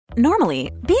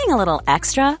Normally, being a little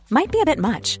extra might be a bit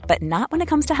much, but not when it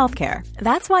comes to healthcare.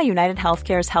 That's why United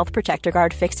Healthcare's Health Protector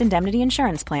Guard fixed indemnity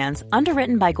insurance plans,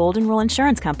 underwritten by Golden Rule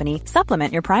Insurance Company,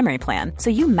 supplement your primary plan so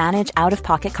you manage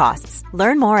out-of-pocket costs.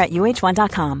 Learn more at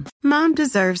uh1.com. Mom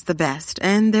deserves the best,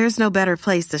 and there's no better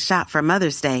place to shop for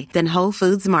Mother's Day than Whole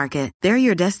Foods Market. They're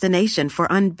your destination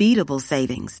for unbeatable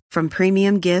savings, from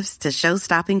premium gifts to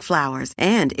show-stopping flowers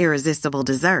and irresistible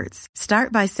desserts.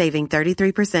 Start by saving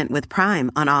 33% with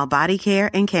Prime on all body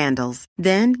care and candles.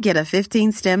 Then get a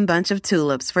 15-stem bunch of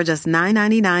tulips for just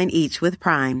 $9.99 each with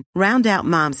Prime. Round out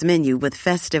Mom's menu with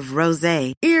festive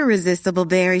rosé, irresistible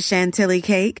berry chantilly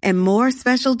cake, and more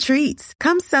special treats.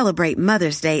 Come celebrate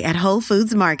Mother's Day at Whole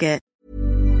Foods Market.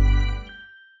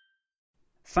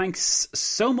 Thanks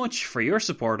so much for your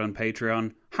support on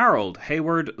Patreon, Harold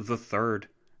Hayward III.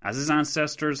 As his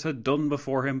ancestors had done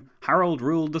before him, Harold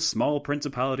ruled the small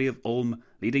principality of Ulm,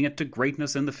 leading it to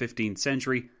greatness in the 15th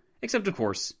century. Except, of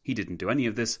course, he didn't do any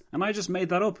of this, and I just made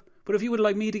that up. But if you would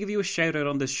like me to give you a shout out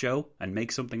on this show, and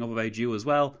make something up about you as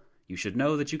well, you should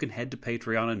know that you can head to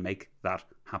Patreon and make that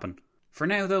happen. For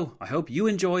now, though, I hope you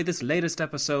enjoy this latest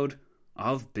episode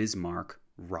of Bismarck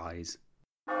Rise.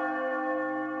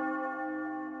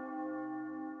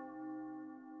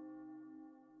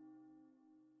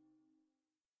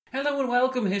 Hello and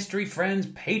welcome, history friends,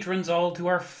 patrons all, to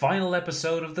our final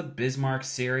episode of the Bismarck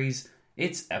series.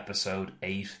 It's episode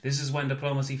 8. This is When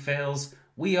Diplomacy Fails.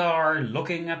 We are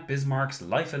looking at Bismarck's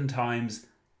life and times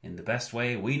in the best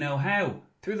way we know how,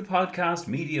 through the podcast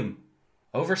medium.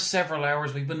 Over several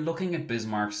hours we've been looking at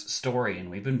Bismarck's story, and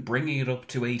we've been bringing it up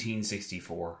to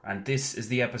 1864, and this is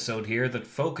the episode here that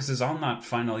focuses on that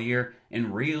final year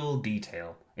in real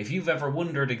detail. If you've ever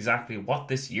wondered exactly what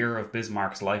this year of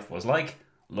Bismarck's life was like,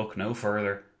 look no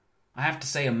further. I have to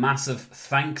say a massive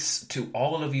thanks to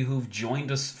all of you who've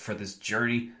joined us for this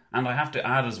journey, and I have to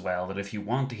add as well that if you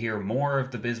want to hear more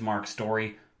of the Bismarck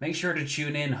story, make sure to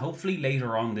tune in hopefully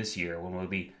later on this year when we'll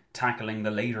be tackling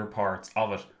the later parts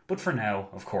of it. But for now,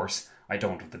 of course, I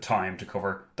don't have the time to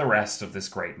cover the rest of this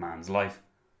great man's life.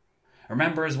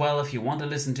 Remember as well, if you want to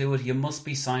listen to it, you must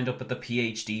be signed up at the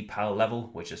PhD PAL level,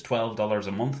 which is $12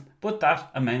 a month, but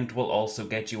that amount will also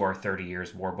get you our 30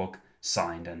 Years War Book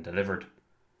signed and delivered.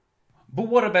 But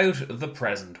what about the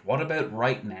present? What about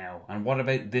right now? And what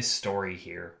about this story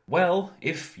here? Well,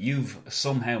 if you've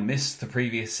somehow missed the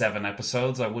previous 7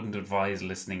 episodes, I wouldn't advise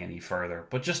listening any further.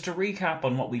 But just to recap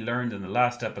on what we learned in the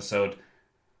last episode,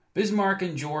 Bismarck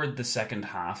endured the second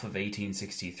half of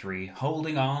 1863,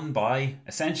 holding on by,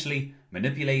 essentially,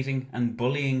 manipulating and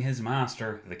bullying his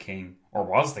master, the king. Or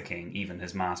was the king even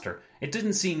his master? It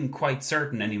didn't seem quite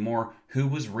certain anymore who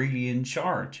was really in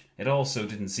charge. It also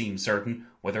didn't seem certain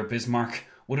whether Bismarck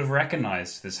would have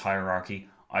recognised this hierarchy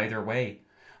either way.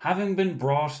 Having been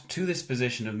brought to this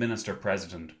position of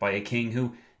minister-president by a king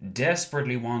who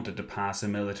desperately wanted to pass a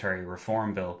military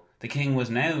reform bill, the king was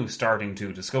now starting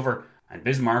to discover, and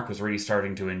Bismarck was really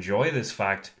starting to enjoy this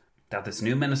fact, that this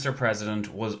new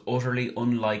minister-president was utterly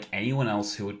unlike anyone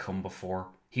else who had come before.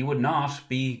 He would not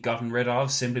be gotten rid of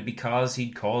simply because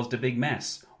he'd caused a big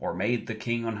mess, or made the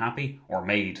king unhappy, or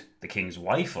made the king's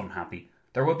wife unhappy.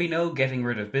 There would be no getting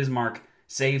rid of Bismarck,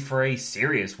 save for a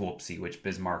serious whoopsie which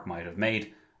Bismarck might have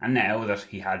made, and now that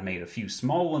he had made a few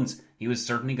small ones, he was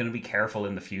certainly going to be careful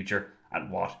in the future at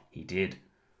what he did.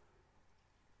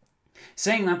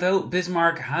 Saying that though,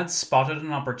 Bismarck had spotted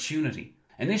an opportunity.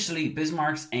 Initially,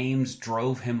 Bismarck's aims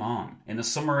drove him on. In the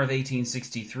summer of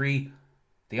 1863,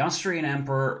 the Austrian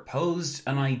Emperor posed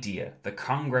an idea, the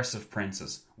Congress of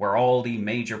Princes, where all the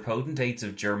major potentates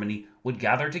of Germany would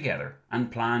gather together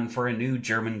and plan for a new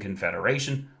German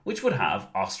confederation, which would have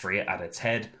Austria at its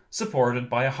head, supported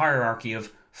by a hierarchy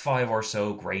of 5 or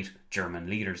so great German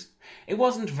leaders. It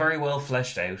wasn't very well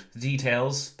fleshed out. The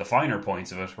details, the finer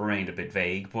points of it, remained a bit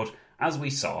vague, but as we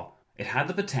saw, it had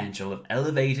the potential of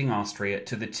elevating Austria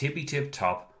to the tippy-tip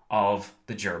top of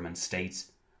the German states.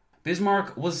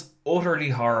 Bismarck was utterly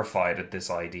horrified at this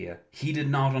idea. He did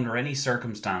not under any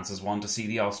circumstances want to see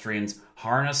the Austrians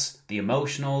harness the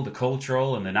emotional, the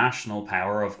cultural and the national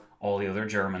power of all the other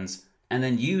Germans, and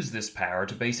then use this power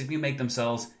to basically make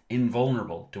themselves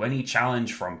invulnerable to any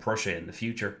challenge from Prussia in the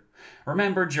future.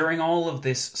 Remember, during all of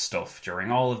this stuff,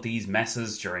 during all of these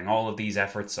messes, during all of these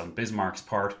efforts on Bismarck's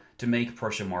part to make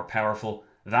Prussia more powerful,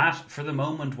 that, for the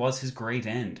moment, was his great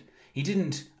end. He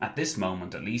didn't, at this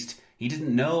moment at least, he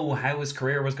didn't know how his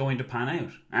career was going to pan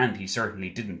out, and he certainly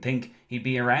didn't think he'd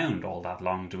be around all that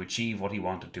long to achieve what he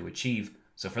wanted to achieve.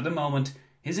 So for the moment,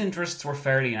 his interests were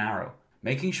fairly narrow,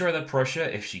 making sure that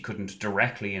Prussia, if she couldn't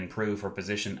directly improve her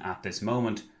position at this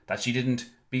moment, that she didn't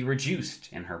be reduced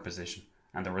in her position.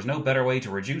 and there was no better way to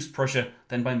reduce Prussia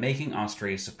than by making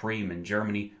Austria supreme in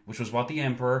Germany, which was what the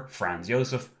Emperor Franz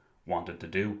Joseph wanted to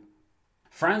do.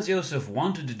 Franz Joseph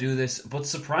wanted to do this, but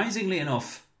surprisingly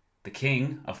enough, the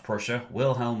King of Prussia,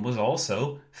 Wilhelm, was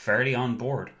also fairly on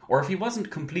board. Or if he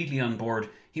wasn't completely on board,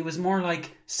 he was more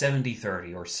like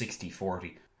 70-30 or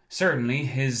 60-40. Certainly,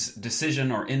 his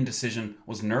decision or indecision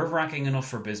was nerve-wracking enough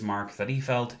for Bismarck that he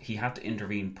felt he had to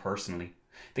intervene personally.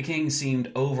 The king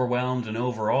seemed overwhelmed and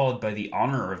overawed by the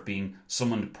honour of being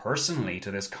summoned personally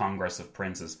to this Congress of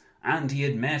Princes, and he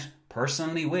had met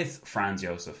personally with Franz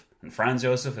Joseph, and Franz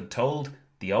Joseph had told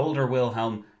the older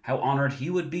Wilhelm how honoured he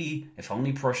would be if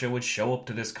only Prussia would show up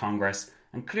to this Congress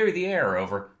and clear the air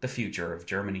over the future of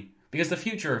Germany, because the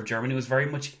future of Germany was very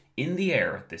much in the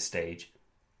air at this stage.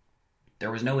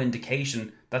 There was no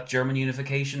indication that German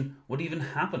unification would even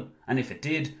happen, and if it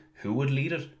did, who would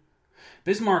lead it?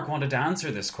 Bismarck wanted to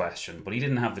answer this question, but he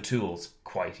didn't have the tools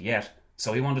quite yet,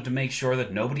 so he wanted to make sure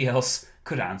that nobody else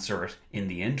could answer it in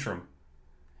the interim.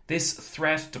 This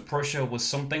threat to Prussia was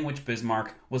something which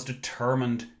Bismarck was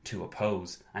determined to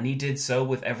oppose, and he did so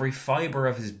with every fibre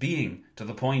of his being, to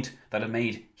the point that it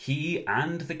made he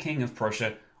and the King of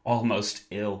Prussia almost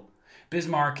ill.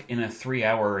 Bismarck, in a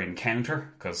 3-hour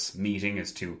encounter, because meeting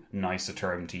is too nice a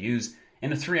term to use,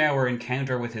 in a 3-hour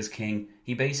encounter with his king,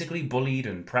 he basically bullied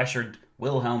and pressured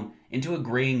Wilhelm into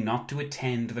agreeing not to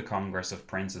attend the Congress of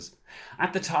Princes.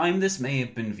 At the time, this may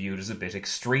have been viewed as a bit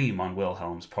extreme on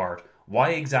Wilhelm's part. Why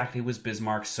exactly was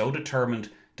Bismarck so determined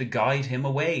to guide him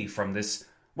away from this,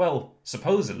 well,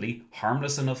 supposedly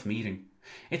harmless enough meeting?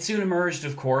 It soon emerged,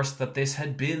 of course, that this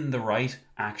had been the right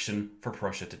action for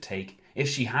Prussia to take. If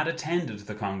she had attended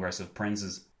the Congress of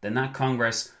Princes, then that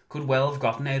Congress could well have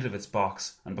gotten out of its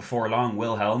box, and before long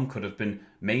Wilhelm could have been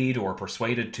made or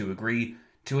persuaded to agree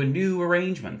to a new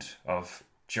arrangement of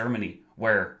Germany,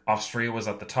 where Austria was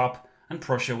at the top and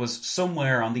Prussia was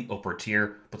somewhere on the upper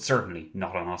tier, but certainly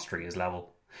not on Austria's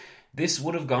level. This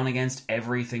would have gone against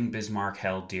everything Bismarck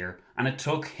held dear, and it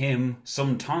took him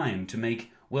some time to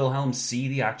make Wilhelm see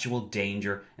the actual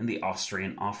danger in the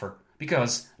Austrian offer.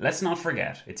 Because, let's not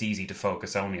forget, it's easy to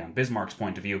focus only on Bismarck's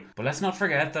point of view, but let's not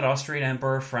forget that Austrian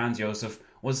Emperor Franz Joseph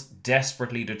was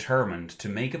desperately determined to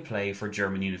make a play for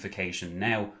German unification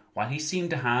now, while he seemed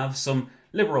to have some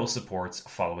liberal supports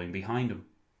following behind him.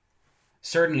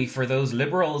 Certainly for those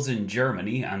liberals in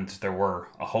Germany, and there were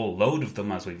a whole load of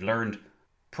them as we've learned,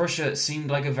 Prussia seemed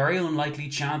like a very unlikely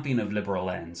champion of liberal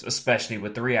ends, especially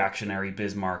with the reactionary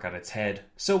Bismarck at its head.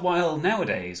 So while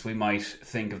nowadays we might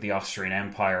think of the Austrian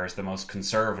Empire as the most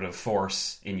conservative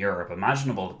force in Europe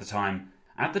imaginable at the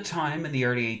time in the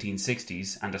early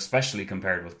 1860s, and especially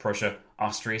compared with Prussia,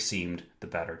 Austria seemed the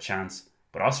better chance.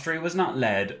 But Austria was not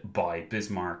led by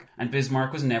Bismarck, and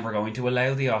Bismarck was never going to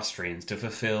allow the Austrians to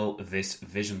fulfill this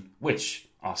vision, which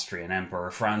Austrian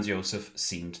Emperor Franz Joseph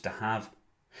seemed to have.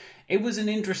 It was an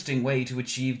interesting way to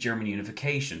achieve German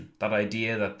unification, that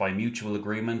idea that by mutual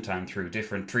agreement and through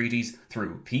different treaties,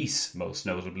 through peace most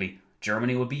notably,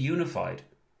 Germany would be unified,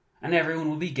 and everyone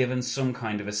would be given some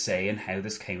kind of a say in how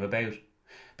this came about.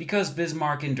 Because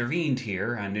Bismarck intervened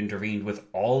here, and intervened with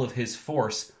all of his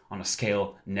force on a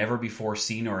scale never before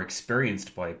seen or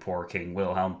experienced by poor King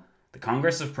Wilhelm, the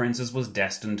Congress of Princes was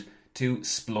destined to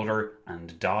splutter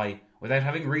and die without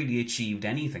having really achieved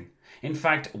anything. In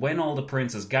fact, when all the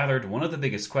princes gathered, one of the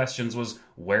biggest questions was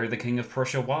where the King of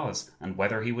Prussia was and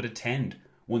whether he would attend.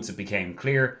 Once it became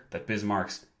clear that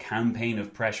Bismarck's campaign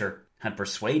of pressure had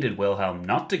persuaded Wilhelm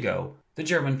not to go, the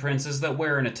German princes that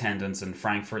were in attendance in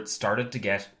Frankfurt started to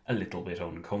get a little bit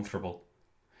uncomfortable.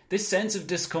 This sense of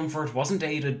discomfort wasn't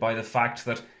aided by the fact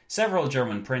that several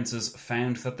German princes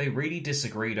found that they really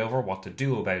disagreed over what to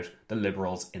do about the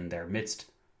liberals in their midst.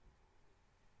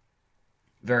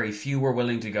 Very few were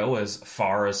willing to go as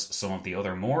far as some of the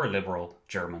other more liberal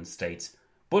German states.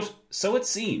 But so it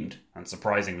seemed, and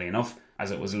surprisingly enough,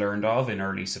 as it was learned of in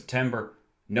early September,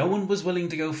 no one was willing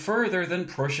to go further than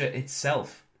Prussia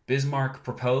itself. Bismarck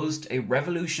proposed a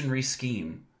revolutionary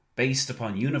scheme based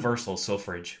upon universal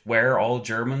suffrage, where all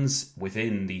Germans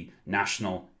within the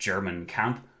national German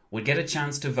camp would get a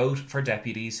chance to vote for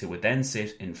deputies who would then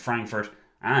sit in Frankfurt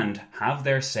and have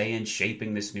their say in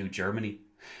shaping this new Germany.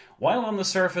 While on the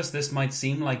surface this might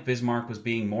seem like Bismarck was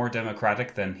being more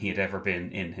democratic than he had ever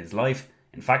been in his life,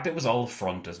 in fact it was all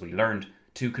front, as we learned,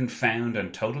 to confound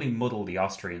and totally muddle the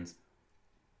Austrians,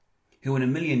 who in a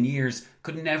million years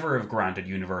could never have granted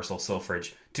universal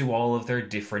suffrage to all of their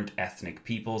different ethnic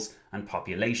peoples and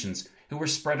populations who were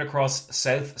spread across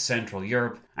South-Central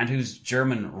Europe and whose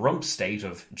German rump state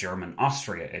of German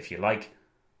Austria, if you like,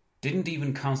 didn't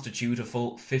even constitute a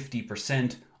full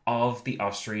 50% of the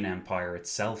Austrian Empire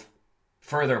itself.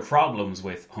 Further problems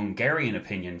with Hungarian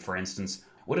opinion, for instance,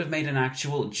 would have made an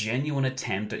actual genuine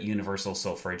attempt at universal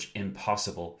suffrage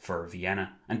impossible for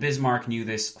Vienna, and Bismarck knew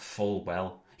this full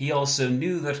well. He also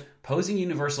knew that posing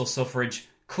universal suffrage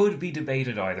could be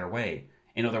debated either way.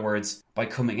 In other words, by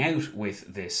coming out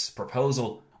with this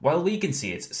proposal, while we can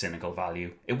see its cynical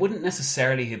value, it wouldn't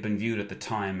necessarily have been viewed at the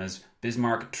time as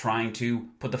Bismarck trying to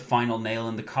put the final nail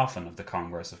in the coffin of the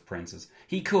Congress of Princes.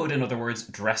 He could, in other words,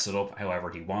 dress it up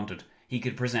however he wanted. He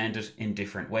could present it in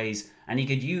different ways, and he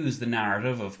could use the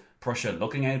narrative of Prussia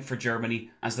looking out for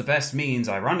Germany as the best means,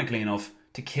 ironically enough,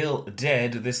 to kill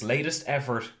dead this latest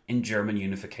effort in German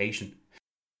unification.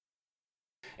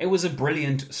 It was a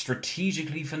brilliant,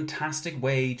 strategically fantastic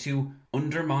way to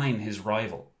undermine his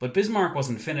rival. But Bismarck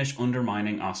wasn't finished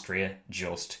undermining Austria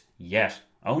just yet.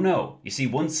 Oh no, you see,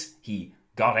 once he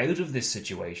got out of this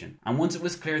situation, and once it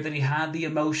was clear that he had the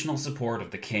emotional support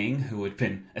of the king, who had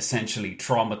been essentially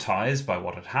traumatized by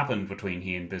what had happened between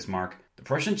he and Bismarck, the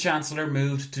Prussian Chancellor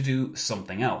moved to do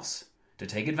something else, to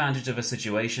take advantage of a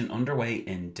situation underway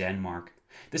in Denmark.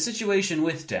 The situation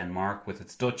with Denmark, with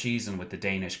its duchies and with the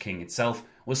Danish king itself,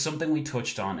 was something we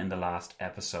touched on in the last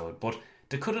episode, but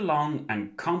to cut a long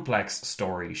and complex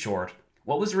story short,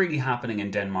 what was really happening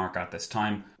in Denmark at this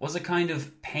time was a kind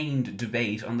of pained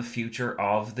debate on the future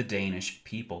of the Danish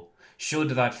people. Should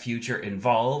that future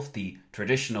involve the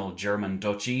traditional German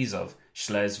duchies of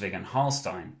Schleswig and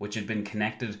Holstein, which had been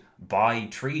connected by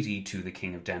treaty to the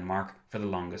King of Denmark for the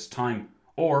longest time?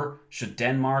 Or should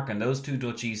Denmark and those two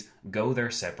duchies go their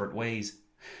separate ways?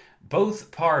 Both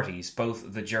parties,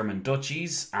 both the German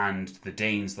duchies and the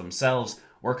Danes themselves,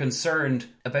 were concerned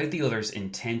about the other's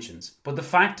intentions, but the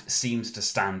fact seems to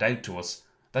stand out to us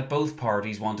that both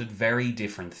parties wanted very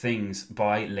different things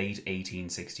by late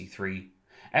 1863.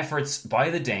 Efforts by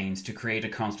the Danes to create a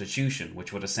constitution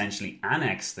which would essentially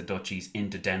annex the duchies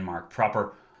into Denmark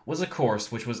proper was a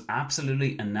course which was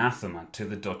absolutely anathema to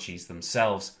the duchies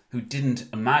themselves, who didn't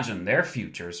imagine their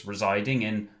futures residing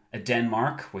in a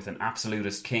Denmark with an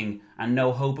absolutist king and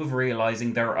no hope of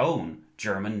realising their own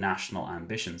German national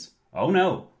ambitions. Oh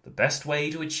no, the best way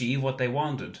to achieve what they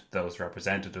wanted, those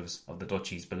representatives of the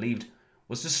duchies believed,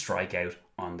 was to strike out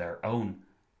on their own,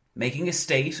 making a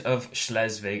state of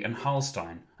Schleswig and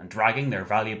Holstein and dragging their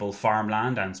valuable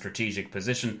farmland and strategic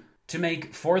position to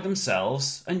make for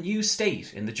themselves a new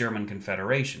state in the German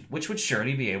Confederation, which would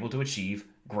surely be able to achieve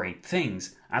great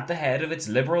things at the head of its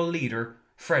liberal leader,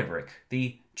 Frederick,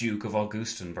 the Duke of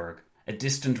Augustenburg, a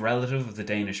distant relative of the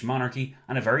Danish monarchy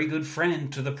and a very good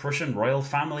friend to the Prussian royal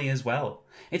family as well.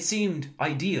 It seemed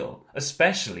ideal,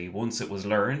 especially once it was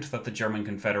learned that the German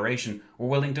Confederation were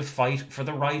willing to fight for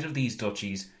the right of these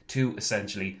duchies to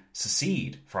essentially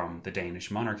secede from the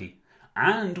Danish monarchy.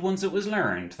 And once it was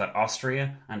learned that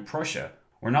Austria and Prussia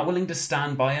were not willing to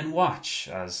stand by and watch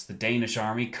as the Danish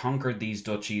army conquered these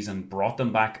duchies and brought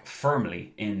them back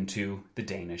firmly into the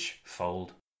Danish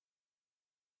fold.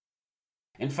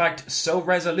 In fact, so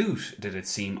resolute did it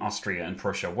seem Austria and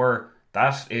Prussia were,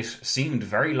 that it seemed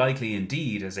very likely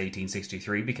indeed, as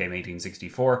 1863 became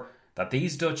 1864, that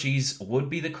these duchies would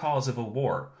be the cause of a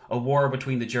war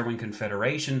between the German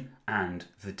Confederation and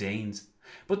the Danes.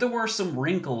 But there were some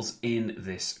wrinkles in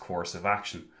this course of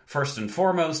action. First and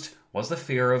foremost was the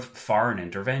fear of foreign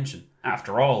intervention.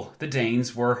 After all, the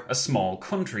Danes were a small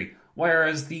country,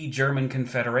 whereas the German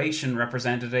Confederation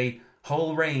represented a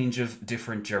whole range of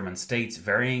different German states,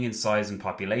 varying in size and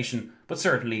population, but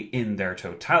certainly in their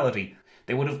totality.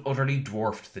 They would have utterly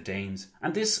dwarfed the Danes,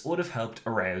 and this would have helped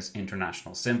arouse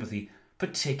international sympathy,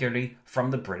 particularly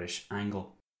from the British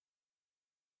angle.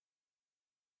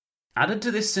 Added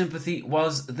to this sympathy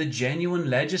was the genuine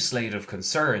legislative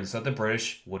concerns that the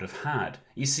British would have had.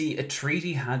 You see, a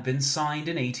treaty had been signed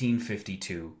in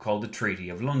 1852 called the Treaty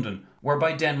of London,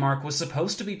 whereby Denmark was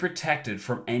supposed to be protected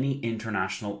from any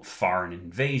international foreign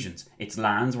invasions. Its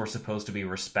lands were supposed to be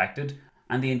respected,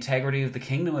 and the integrity of the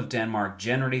Kingdom of Denmark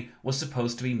generally was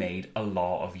supposed to be made a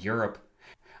law of Europe.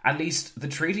 At least the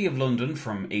Treaty of London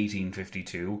from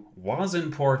 1852 was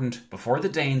important before the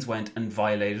Danes went and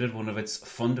violated one of its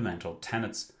fundamental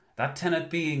tenets. That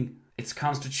tenet being its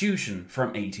constitution from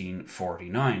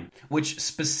 1849, which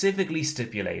specifically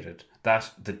stipulated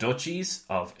that the duchies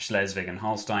of Schleswig and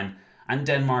Holstein and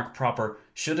Denmark proper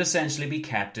should essentially be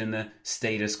kept in the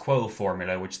status quo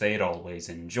formula which they had always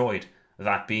enjoyed.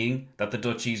 That being that the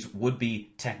duchies would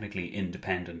be technically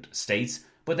independent states,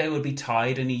 but they would be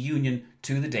tied in a union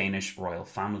to the Danish royal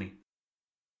family.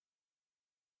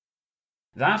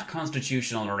 That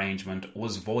constitutional arrangement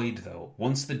was void though,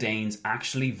 once the Danes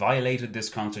actually violated this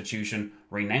constitution,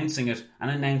 renouncing it and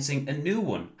announcing a new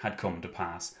one had come to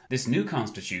pass. This new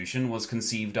constitution was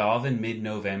conceived of in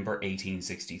mid-November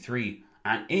 1863,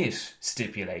 and it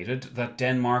stipulated that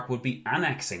Denmark would be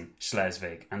annexing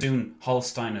Schleswig, and soon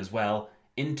Holstein as well,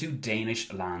 into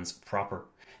Danish lands proper.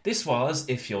 This was,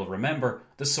 if you'll remember,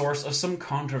 the source of some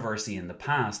controversy in the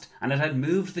past, and it had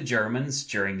moved the Germans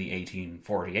during the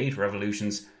 1848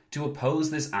 revolutions to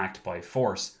oppose this act by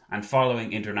force, and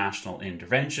following international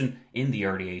intervention in the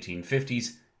early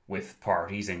 1850s, with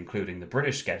parties including the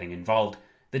British getting involved,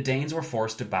 the Danes were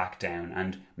forced to back down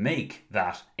and make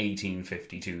that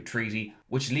 1852 treaty,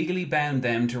 which legally bound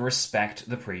them to respect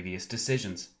the previous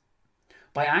decisions.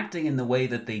 By acting in the way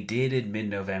that they did in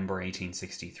mid-November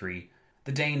 1863,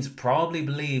 the Danes probably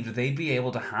believed they'd be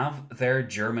able to have their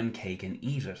German cake and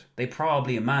eat it. They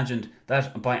probably imagined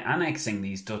that by annexing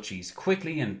these duchies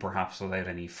quickly and perhaps without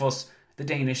any fuss, the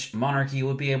Danish monarchy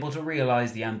would be able to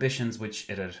realise the ambitions which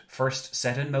it had first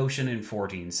set in motion in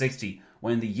 1460,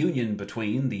 when the union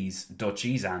between these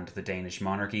duchies and the Danish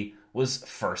monarchy was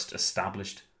first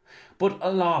established. But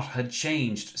a lot had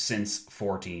changed since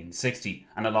 1460,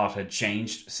 and a lot had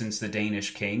changed since the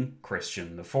Danish king,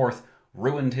 Christian IV,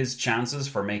 ruined his chances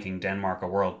for making Denmark a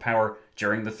world power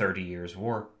during the 30 Years'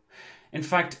 War. In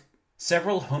fact,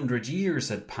 several hundred years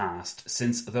had passed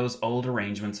since those old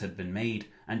arrangements had been made,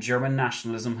 and German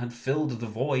nationalism had filled the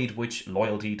void which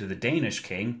loyalty to the Danish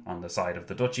king, on the side of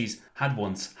the duchies, had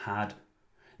once had.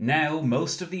 Now,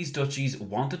 most of these duchies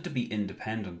wanted to be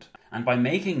independent, and by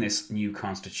making this new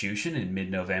constitution in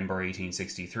mid-November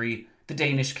 1863, the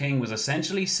Danish king was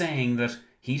essentially saying that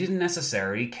he didn't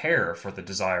necessarily care for the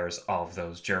desires of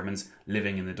those Germans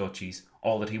living in the duchies.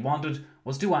 All that he wanted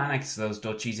was to annex those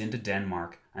duchies into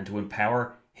Denmark and to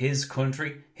empower his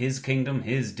country, his kingdom,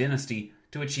 his dynasty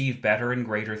to achieve better and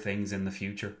greater things in the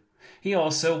future. He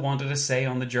also wanted a say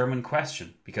on the German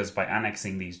question, because by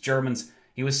annexing these Germans,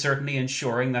 he was certainly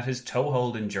ensuring that his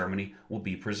toehold in Germany would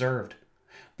be preserved.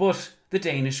 But the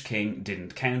Danish king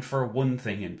didn't count for one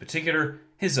thing in particular,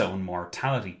 his own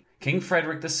mortality. King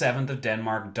Frederick VII of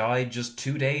Denmark died just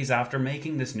 2 days after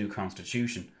making this new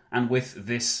constitution, and with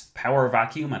this power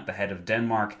vacuum at the head of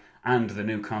Denmark and the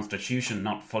new constitution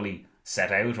not fully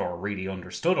set out or really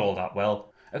understood all that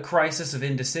well, a crisis of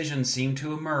indecision seemed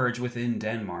to emerge within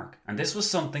Denmark, and this was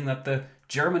something that the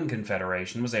German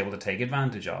Confederation was able to take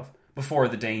advantage of. Before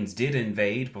the Danes did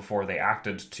invade, before they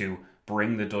acted to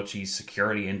bring the duchies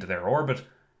securely into their orbit,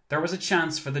 there was a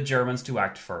chance for the Germans to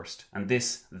act first, and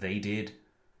this they did.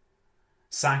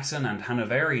 Saxon and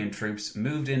Hanoverian troops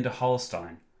moved into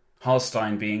Holstein,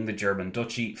 Holstein being the German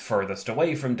duchy furthest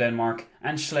away from Denmark,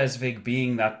 and Schleswig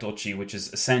being that duchy which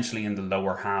is essentially in the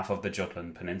lower half of the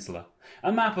Jutland Peninsula.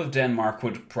 A map of Denmark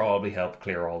would probably help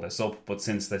clear all this up, but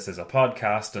since this is a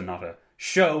podcast and not a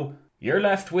show, you're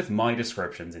left with my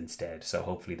descriptions instead, so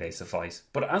hopefully they suffice.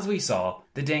 But as we saw,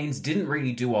 the Danes didn't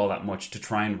really do all that much to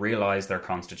try and realise their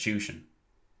constitution.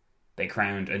 They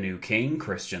crowned a new king,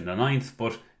 Christian IX,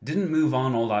 but didn't move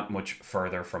on all that much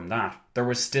further from that. There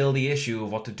was still the issue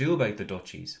of what to do about the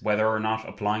duchies, whether or not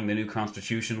applying the new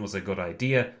constitution was a good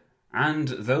idea, and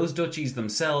those duchies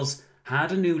themselves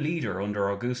had a new leader under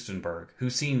Augustenberg, who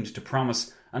seemed to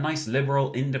promise a nice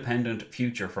liberal, independent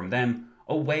future from them,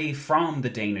 away from the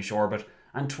Danish orbit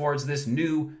and towards this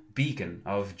new beacon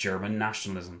of German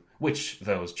nationalism, which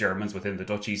those Germans within the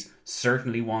duchies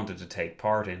certainly wanted to take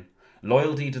part in.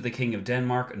 Loyalty to the King of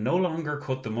Denmark no longer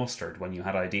cut the mustard when you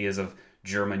had ideas of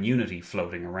German unity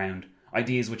floating around,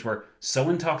 ideas which were so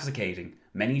intoxicating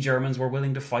many Germans were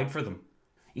willing to fight for them,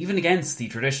 even against the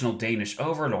traditional Danish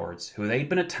overlords who they'd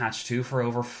been attached to for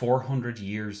over 400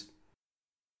 years.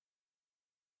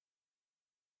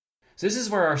 So this is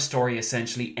where our story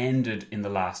essentially ended in the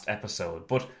last episode,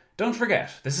 but don't forget,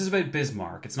 this is about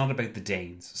Bismarck, it's not about the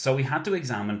Danes, so we had to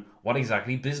examine what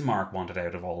exactly Bismarck wanted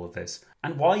out of all of this,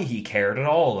 and why he cared at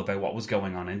all about what was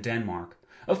going on in Denmark.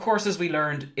 Of course, as we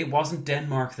learned, it wasn't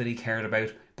Denmark that he cared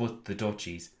about, but the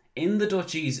duchies. In the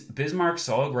duchies, Bismarck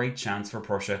saw a great chance for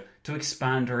Prussia to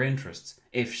expand her interests,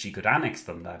 if she could annex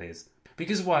them, that is.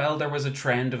 Because while there was a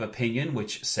trend of opinion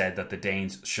which said that the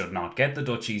Danes should not get the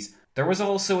duchies, there was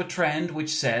also a trend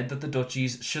which said that the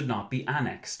duchies should not be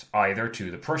annexed, either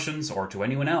to the Prussians or to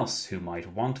anyone else who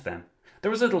might want them. There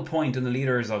was little point in the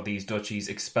leaders of these duchies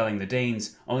expelling the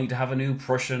Danes, only to have a new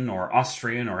Prussian or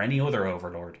Austrian or any other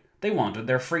overlord. They wanted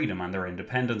their freedom and their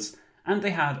independence, and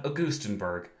they had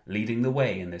Augustenberg leading the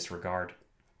way in this regard.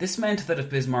 This meant that if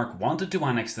Bismarck wanted to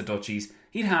annex the duchies,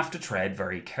 he'd have to tread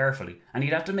very carefully, and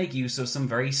he'd have to make use of some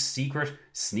very secret,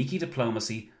 sneaky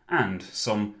diplomacy and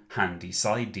some handy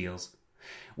side deals.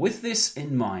 With this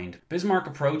in mind, Bismarck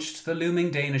approached the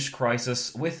looming Danish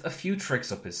crisis with a few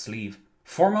tricks up his sleeve.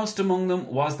 Foremost among them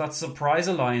was that surprise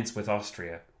alliance with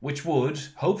Austria, which would,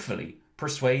 hopefully,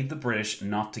 persuade the British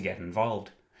not to get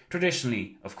involved.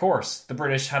 Traditionally, of course, the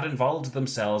British had involved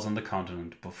themselves on the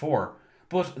continent before,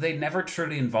 but they'd never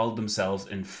truly involved themselves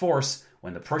in force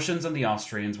when the Prussians and the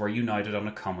Austrians were united on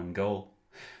a common goal.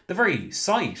 The very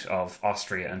sight of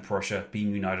Austria and Prussia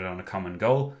being united on a common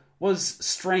goal was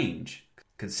strange,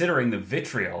 considering the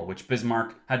vitriol which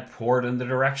Bismarck had poured in the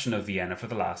direction of Vienna for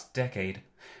the last decade.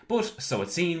 But, so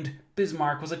it seemed,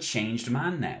 Bismarck was a changed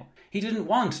man now. He didn't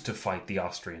want to fight the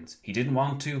Austrians. He didn't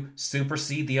want to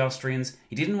supersede the Austrians.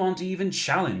 He didn't want to even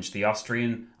challenge the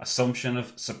Austrian assumption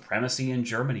of supremacy in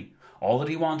Germany. All that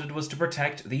he wanted was to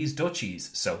protect these duchies,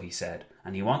 so he said,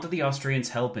 and he wanted the Austrians'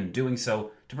 help in doing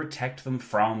so to protect them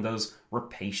from those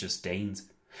rapacious Danes.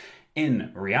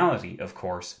 In reality, of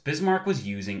course, Bismarck was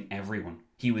using everyone.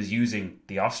 He was using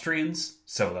the Austrians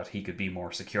so that he could be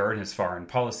more secure in his foreign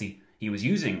policy. He was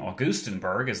using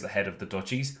Augustenberg as the head of the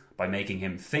duchies by making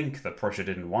him think that Prussia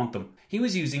didn't want them. He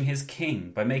was using his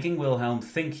king by making Wilhelm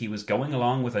think he was going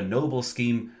along with a noble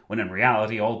scheme when in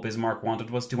reality all Bismarck wanted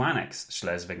was to annex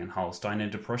Schleswig and Holstein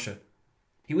into Prussia.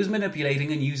 He was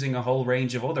manipulating and using a whole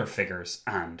range of other figures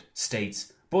and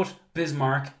states, but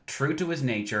Bismarck, true to his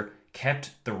nature,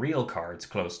 kept the real cards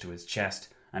close to his chest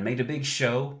and made a big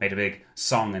show, made a big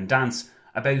song and dance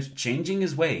about changing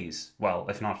his ways. Well,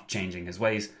 if not changing his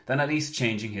ways, then at least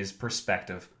changing his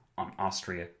perspective on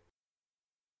Austria.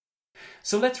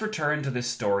 So let's return to this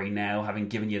story now, having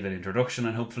given you that introduction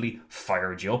and hopefully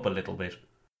fired you up a little bit.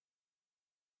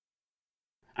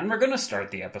 And we're going to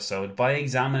start the episode by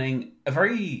examining a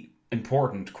very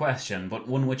important question, but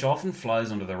one which often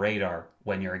flies under the radar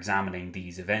when you're examining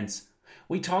these events.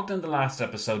 We talked in the last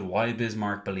episode why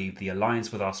Bismarck believed the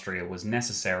alliance with Austria was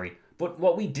necessary, but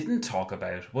what we didn't talk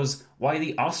about was why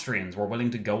the Austrians were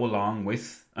willing to go along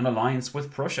with an alliance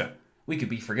with Prussia. We could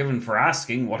be forgiven for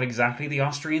asking what exactly the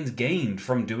Austrians gained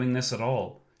from doing this at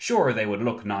all. Sure, they would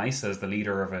look nice as the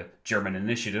leader of a German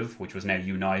initiative which was now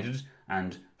united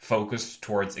and focused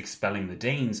towards expelling the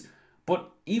Danes,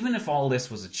 but even if all this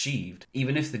was achieved,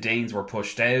 even if the Danes were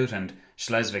pushed out and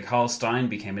Schleswig-Holstein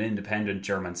became an independent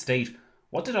German state,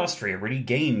 what did Austria really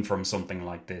gain from something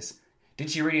like this? Did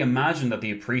she really imagine that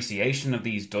the appreciation of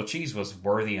these duchies was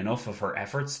worthy enough of her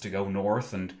efforts to go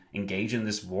north and engage in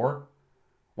this war?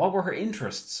 What were her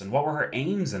interests and what were her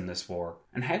aims in this war?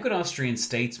 And how could Austrian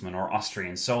statesmen or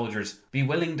Austrian soldiers be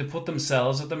willing to put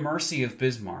themselves at the mercy of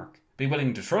Bismarck, be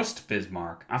willing to trust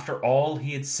Bismarck after all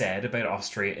he had said about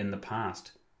Austria in the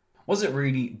past? Was it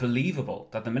really believable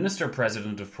that the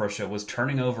Minister-President of Prussia was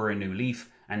turning over a new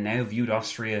leaf and now viewed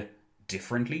Austria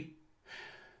differently?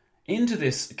 Into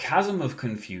this chasm of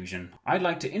confusion, I'd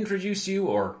like to introduce you,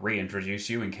 or reintroduce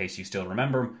you in case you still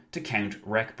remember him, to Count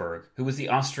Rechberg, who was the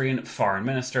Austrian foreign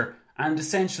minister and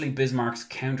essentially Bismarck's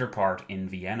counterpart in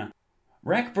Vienna.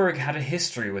 Rechberg had a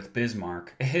history with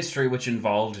Bismarck, a history which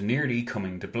involved nearly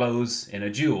coming to blows in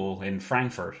a duel in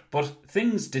Frankfurt, but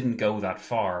things didn't go that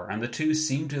far, and the two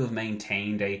seemed to have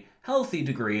maintained a healthy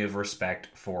degree of respect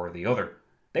for the other.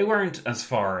 They weren't as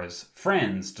far as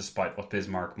friends, despite what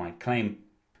Bismarck might claim,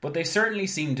 but they certainly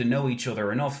seemed to know each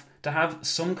other enough to have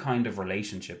some kind of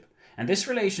relationship, and this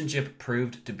relationship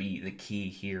proved to be the key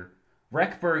here.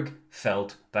 Rechberg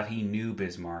felt that he knew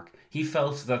Bismarck. He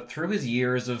felt that through his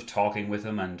years of talking with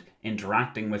him and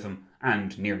interacting with him,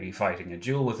 and nearly fighting a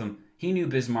duel with him, he knew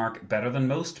Bismarck better than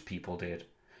most people did.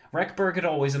 Rechberg had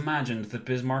always imagined that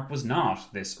Bismarck was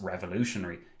not this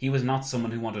revolutionary. He was not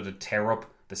someone who wanted to tear up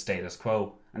the status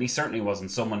quo, and he certainly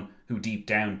wasn't someone who deep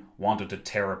down wanted to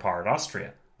tear apart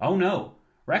Austria. Oh no,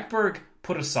 Rechberg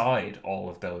put aside all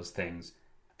of those things,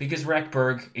 because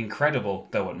Rechberg, incredible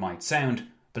though it might sound,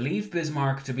 believed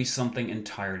Bismarck to be something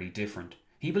entirely different.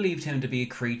 He believed him to be a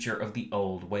creature of the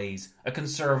old ways, a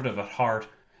conservative at heart,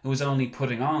 who was only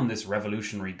putting on this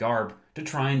revolutionary garb to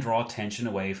try and draw attention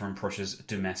away from Prussia's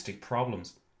domestic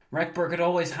problems. Rechberg had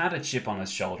always had a chip on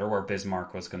his shoulder where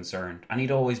Bismarck was concerned, and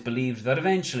he'd always believed that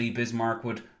eventually Bismarck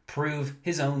would prove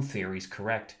his own theories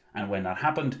correct. And when that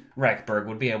happened, Rechberg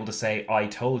would be able to say, "I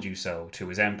told you so," to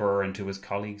his emperor and to his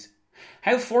colleagues.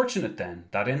 How fortunate then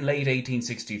that in late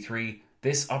 1863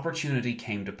 this opportunity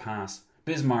came to pass.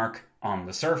 Bismarck, on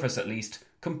the surface at least,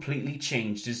 completely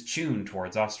changed his tune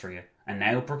towards Austria, and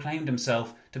now proclaimed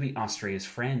himself to be Austria's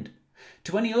friend.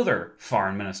 To any other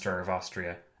foreign minister of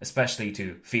Austria, especially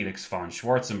to Felix von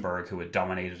Schwarzenberg, who had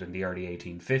dominated in the early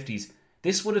 1850s,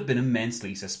 This would have been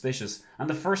immensely suspicious, and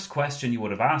the first question you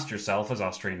would have asked yourself as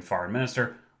Austrian Foreign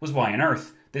Minister was why on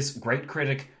earth this great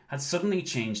critic had suddenly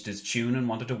changed his tune and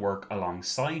wanted to work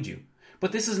alongside you.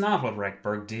 But this is not what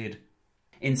Rechberg did.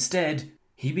 Instead,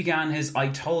 he began his I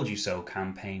told you so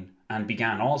campaign, and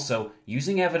began also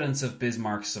using evidence of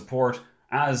Bismarck's support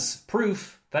as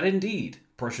proof that indeed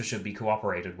Prussia should be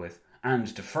cooperated with, and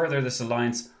to further this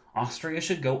alliance, Austria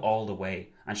should go all the way,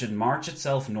 and should march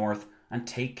itself north and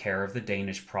take care of the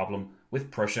Danish problem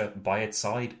with Prussia by its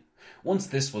side. Once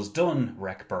this was done,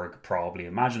 Rechberg probably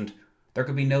imagined, there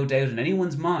could be no doubt in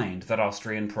anyone's mind that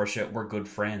Austria and Prussia were good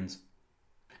friends.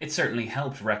 It certainly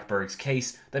helped Rechberg's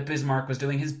case that Bismarck was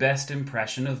doing his best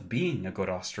impression of being a good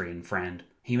Austrian friend.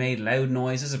 He made loud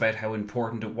noises about how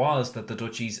important it was that the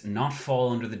duchies not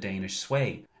fall under the Danish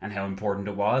sway, and how important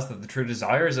it was that the true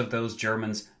desires of those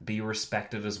Germans be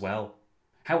respected as well.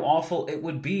 How awful it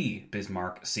would be,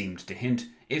 Bismarck seemed to hint,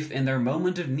 if in their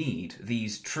moment of need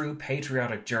these true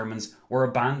patriotic Germans were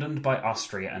abandoned by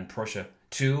Austria and Prussia,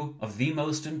 two of the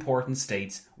most important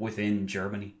states within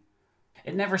Germany.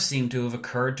 It never seemed to have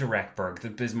occurred to Rechberg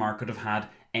that Bismarck could have had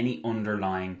any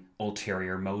underlying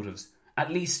ulterior motives,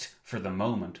 at least for the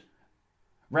moment.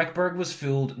 Rechberg was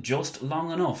fooled just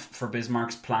long enough for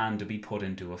Bismarck's plan to be put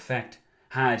into effect.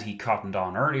 Had he cottoned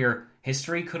on earlier,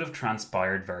 history could have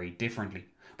transpired very differently.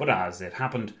 But as it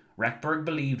happened, Rechberg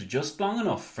believed just long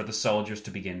enough for the soldiers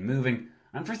to begin moving,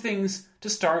 and for things to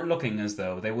start looking as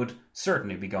though they would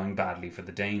certainly be going badly for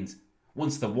the Danes.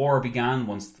 Once the war began,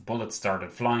 once the bullets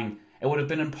started flying, it would have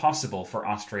been impossible for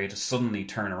Austria to suddenly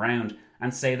turn around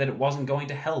and say that it wasn't going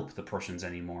to help the Prussians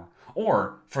anymore,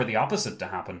 or for the opposite to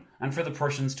happen, and for the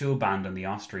Prussians to abandon the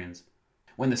Austrians.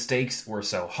 When the stakes were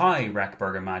so high,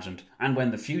 Rechberg imagined, and when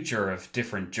the future of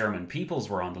different German peoples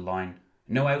were on the line,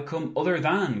 no outcome other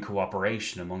than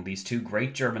cooperation among these two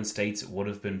great German states would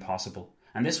have been possible.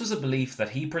 And this was a belief that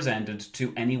he presented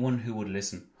to anyone who would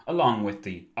listen, along with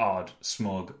the odd,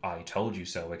 smug, I told you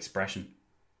so expression.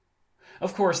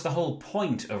 Of course, the whole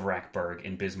point of Rechberg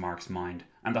in Bismarck's mind,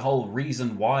 and the whole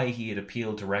reason why he had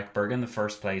appealed to Rechberg in the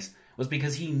first place, was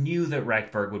because he knew that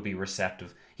Rechberg would be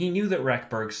receptive. He knew that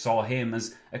Rechberg saw him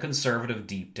as a conservative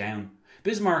deep down.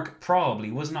 Bismarck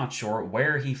probably was not sure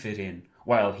where he fit in.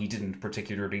 While he didn't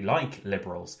particularly like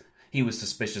liberals, he was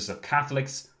suspicious of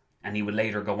Catholics, and he would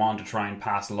later go on to try and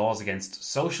pass laws against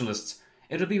socialists.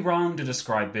 It would be wrong to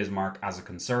describe Bismarck as a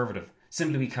conservative,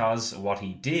 simply because what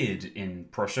he did in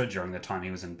Prussia during the time he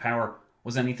was in power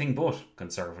was anything but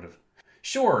conservative.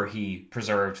 Sure, he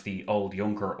preserved the old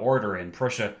Junker order in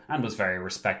Prussia and was very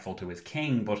respectful to his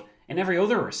king, but in every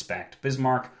other respect,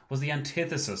 Bismarck was the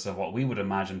antithesis of what we would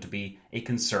imagine to be a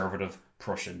conservative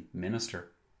Prussian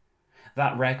minister.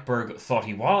 That Rechberg thought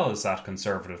he was that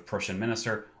conservative Prussian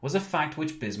minister was a fact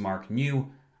which Bismarck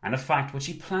knew, and a fact which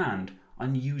he planned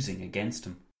on using against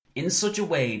him. In such a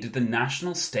way did the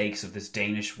national stakes of this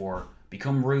Danish war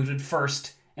become rooted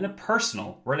first in a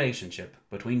personal relationship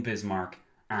between Bismarck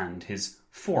and his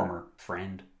former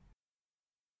friend.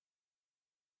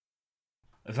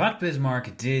 That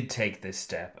Bismarck did take this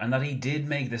step, and that he did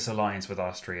make this alliance with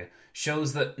Austria,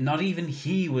 shows that not even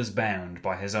he was bound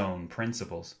by his own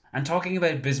principles. And talking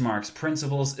about Bismarck's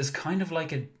principles is kind of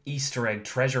like an Easter egg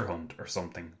treasure hunt or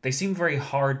something. They seem very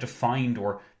hard to find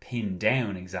or pin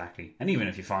down exactly, and even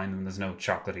if you find them, there's no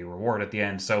chocolatey reward at the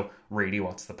end, so really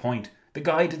what's the point? The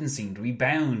guy didn't seem to be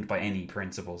bound by any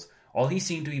principles. All he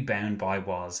seemed to be bound by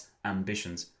was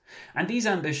ambitions. And these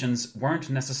ambitions weren't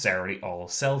necessarily all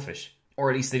selfish. Or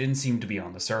at least they didn't seem to be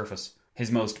on the surface.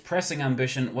 His most pressing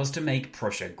ambition was to make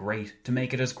Prussia great, to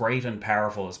make it as great and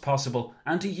powerful as possible,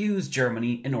 and to use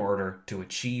Germany in order to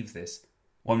achieve this.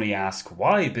 When we ask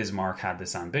why Bismarck had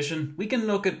this ambition, we can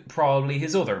look at probably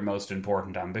his other most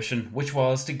important ambition, which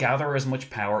was to gather as much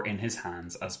power in his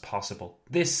hands as possible.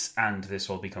 This, and this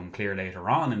will become clear later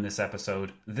on in this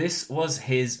episode, this was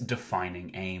his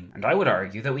defining aim. And I would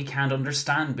argue that we can't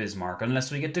understand Bismarck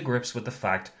unless we get to grips with the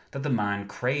fact that the man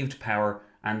craved power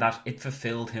and that it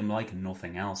fulfilled him like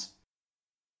nothing else.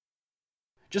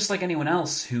 Just like anyone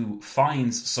else who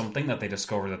finds something that they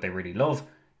discover that they really love,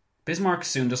 Bismarck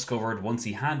soon discovered once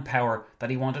he had power that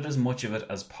he wanted as much of it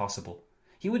as possible.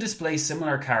 He would display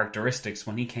similar characteristics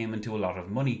when he came into a lot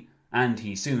of money, and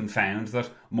he soon found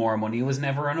that more money was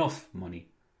never enough money.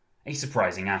 A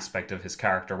surprising aspect of his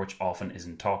character which often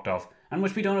isn't talked of, and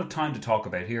which we don't have time to talk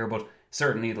about here, but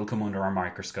certainly it'll come under our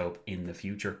microscope in the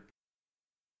future.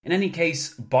 In any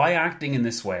case, by acting in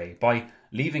this way, by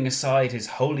leaving aside his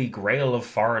holy grail of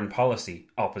foreign policy,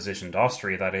 opposition to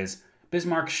Austria that is,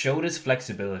 Bismarck showed his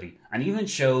flexibility and even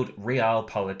showed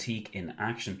realpolitik in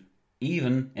action.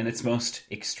 even in its most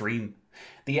extreme.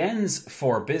 The ends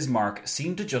for Bismarck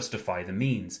seemed to justify the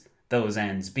means, those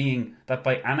ends being that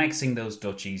by annexing those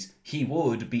duchies, he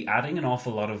would be adding an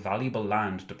awful lot of valuable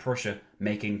land to Prussia,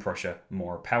 making Prussia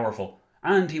more powerful.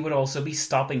 And he would also be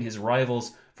stopping his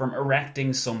rivals from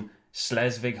erecting some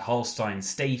Schleswig-Holstein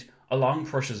state along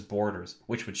Prussia's borders,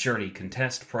 which would surely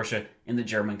contest Prussia in the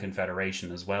German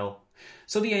Confederation as well.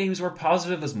 So the aims were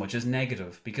positive as much as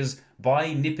negative, because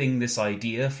by nipping this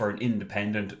idea for an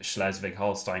independent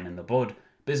Schleswig-Holstein in the bud,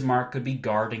 Bismarck could be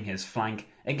guarding his flank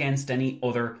against any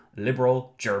other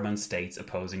liberal German states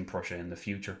opposing Prussia in the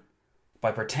future.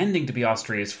 By pretending to be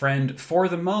Austria's friend for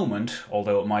the moment,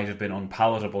 although it might have been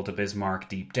unpalatable to Bismarck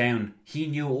deep down, he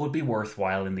knew it would be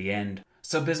worthwhile in the end.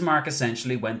 So Bismarck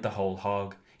essentially went the whole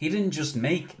hog. He didn't just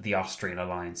make the Austrian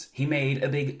alliance, he made a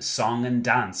big song and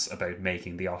dance about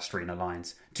making the Austrian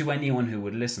alliance, to anyone who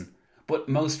would listen. But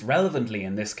most relevantly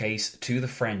in this case, to the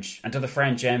French, and to the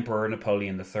French Emperor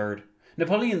Napoleon III.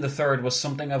 Napoleon III was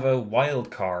something of a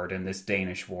wild card in this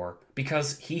Danish war,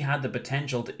 because he had the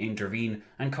potential to intervene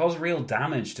and cause real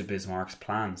damage to Bismarck's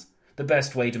plans. The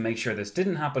best way to make sure this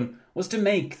didn't happen was to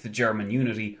make the German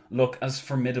unity look as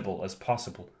formidable as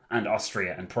possible, and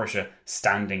Austria and Prussia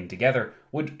standing together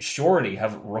would surely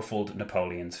have ruffled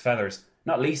Napoleon's feathers,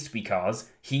 not least because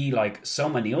he, like so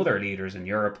many other leaders in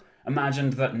Europe,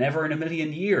 imagined that never in a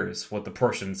million years would the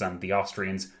Prussians and the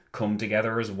Austrians come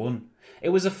together as one. It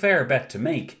was a fair bet to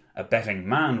make. A betting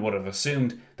man would have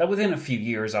assumed that within a few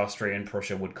years Austria and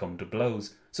Prussia would come to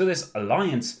blows, so this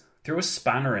alliance threw a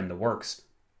spanner in the works,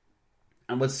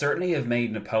 and would certainly have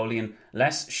made Napoleon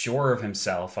less sure of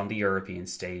himself on the European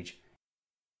stage.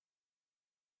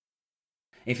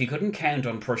 If he couldn't count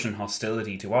on Prussian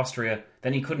hostility to Austria,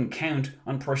 then he couldn't count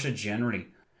on Prussia generally,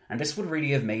 and this would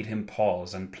really have made him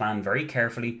pause and plan very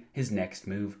carefully his next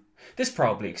move. This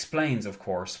probably explains, of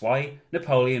course, why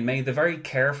Napoleon made the very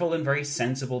careful and very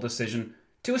sensible decision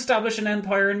to establish an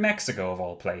empire in Mexico of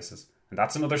all places. And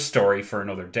that's another story for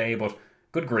another day, but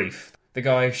good grief, the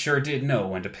guy sure did know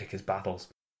when to pick his battles.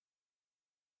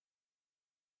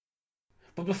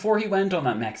 But before he went on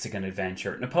that Mexican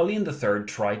adventure, Napoleon III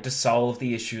tried to solve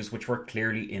the issues which were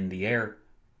clearly in the air.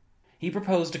 He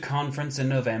proposed a conference in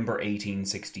November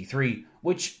 1863,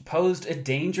 which posed a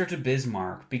danger to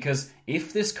Bismarck because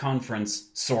if this conference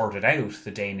sorted out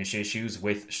the Danish issues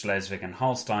with Schleswig and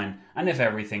Holstein, and if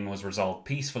everything was resolved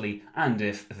peacefully, and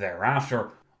if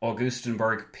thereafter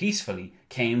Augustenburg peacefully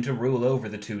came to rule over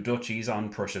the two duchies on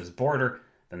Prussia's border,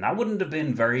 then that wouldn't have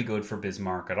been very good for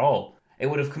Bismarck at all. It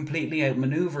would have completely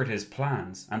outmaneuvered his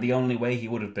plans, and the only way he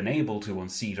would have been able to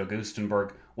unseat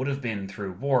Augustenburg would have been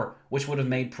through war, which would have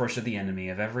made Prussia the enemy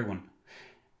of everyone.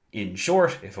 In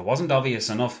short, if it wasn't obvious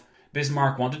enough,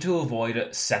 Bismarck wanted to avoid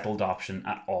a settled option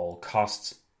at all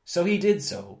costs. So he did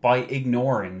so by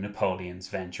ignoring Napoleon's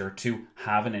venture to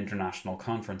have an international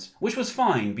conference, which was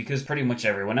fine because pretty much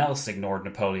everyone else ignored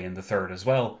Napoleon III as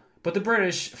well. But the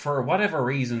British, for whatever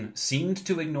reason, seemed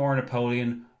to ignore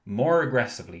Napoleon more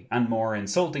aggressively and more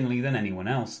insultingly than anyone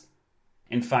else.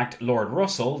 In fact, Lord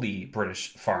Russell, the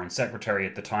British Foreign Secretary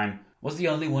at the time, was the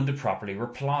only one to properly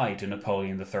reply to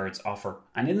Napoleon III's offer,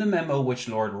 and in the memo which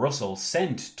Lord Russell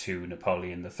sent to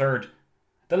Napoleon III,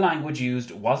 the language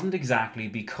used wasn't exactly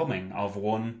becoming of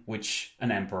one which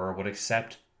an emperor would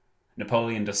accept.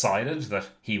 Napoleon decided that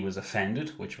he was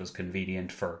offended, which was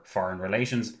convenient for foreign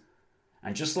relations,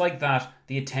 and just like that,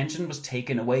 the attention was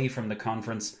taken away from the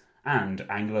conference and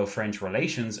Anglo-French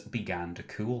relations began to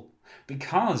cool.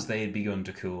 Because they had begun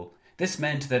to cool, this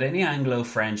meant that any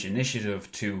Anglo-French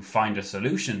initiative to find a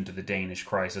solution to the Danish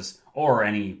crisis, or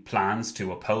any plans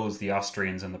to oppose the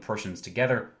Austrians and the Prussians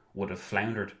together, would have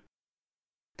floundered.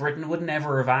 Britain would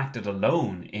never have acted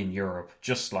alone in Europe,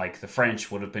 just like the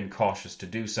French would have been cautious to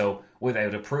do so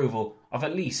without approval of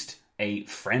at least a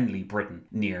friendly Britain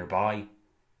nearby.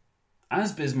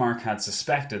 As Bismarck had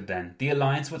suspected then, the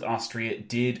alliance with Austria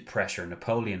did pressure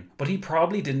Napoleon, but he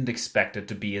probably didn't expect it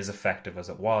to be as effective as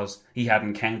it was. He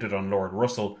hadn't counted on Lord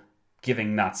Russell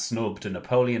giving that snub to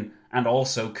Napoleon and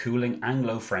also cooling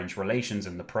Anglo-French relations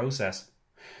in the process.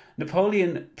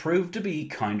 Napoleon proved to be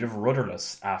kind of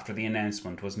rudderless after the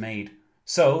announcement was made.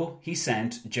 So he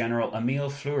sent General Emile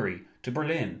Fleury to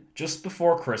Berlin just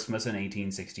before Christmas in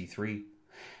 1863.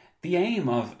 The aim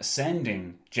of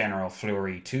sending General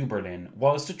Fleury to Berlin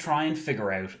was to try and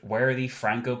figure out where the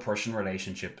Franco-Prussian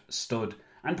relationship stood,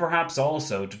 and perhaps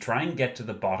also to try and get to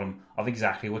the bottom of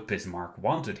exactly what Bismarck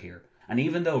wanted here. And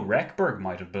even though Rechberg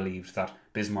might have believed that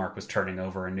Bismarck was turning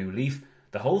over a new leaf,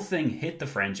 the whole thing hit the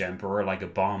French Emperor like a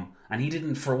bomb, and he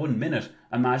didn't for 1 minute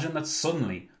imagine that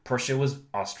suddenly Prussia was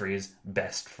Austria's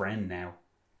best friend now.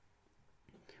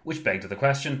 which begged the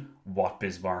question what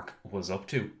Bismarck was up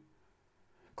to.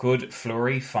 Could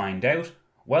Fleury find out?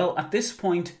 Well, at this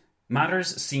point,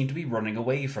 matters seemed to be running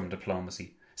away from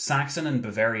diplomacy. Saxon and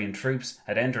Bavarian troops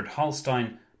had entered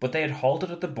Holstein, but they had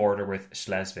halted at the border with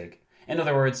Schleswig. In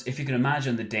other words, if you can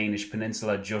imagine the Danish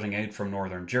peninsula jutting out from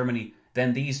northern Germany,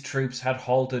 then these troops had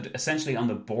halted essentially on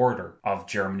the border of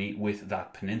Germany with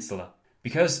that peninsula.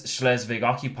 Because Schleswig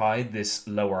occupied this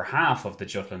lower half of the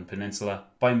Jutland Peninsula,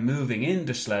 by moving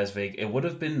into Schleswig it would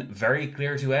have been very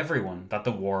clear to everyone that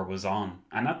the war was on.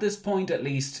 And at this point at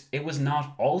least, it was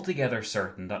not altogether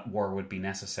certain that war would be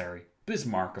necessary.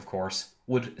 Bismarck, of course,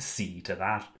 would see to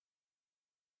that.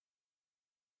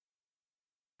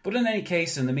 But in any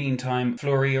case, in the meantime,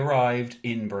 Fleury arrived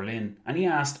in Berlin, and he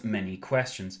asked many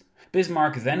questions.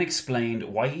 Bismarck then explained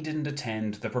why he didn't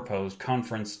attend the proposed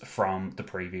conference from the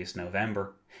previous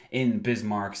November. In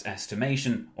Bismarck's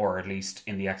estimation, or at least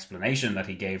in the explanation that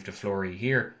he gave to Fleury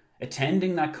here,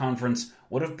 attending that conference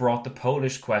would have brought the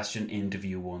Polish question into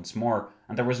view once more,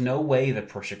 and there was no way that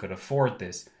Prussia could afford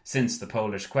this, since the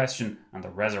Polish question and the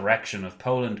resurrection of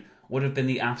Poland would have been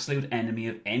the absolute enemy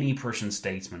of any Prussian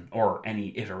statesman, or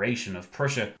any iteration of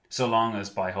Prussia, so long as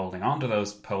by holding on to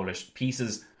those Polish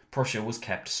pieces, Prussia was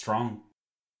kept strong.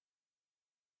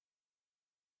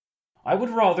 I would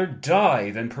rather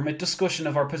die than permit discussion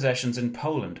of our possessions in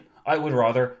Poland. I would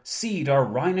rather cede our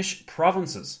Rhinish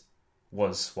provinces,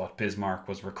 was what Bismarck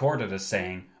was recorded as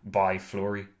saying by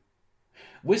Fleury.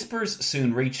 Whispers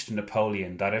soon reached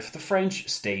Napoleon that if the French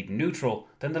stayed neutral,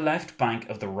 then the left bank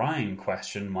of the Rhine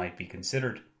question might be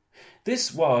considered.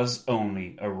 This was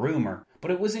only a rumour,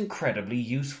 but it was incredibly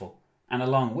useful, and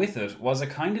along with it was a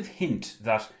kind of hint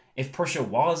that if Prussia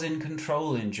was in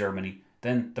control in Germany,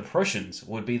 then the Prussians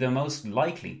would be the most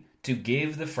likely to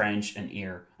give the French an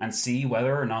ear and see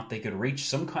whether or not they could reach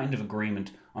some kind of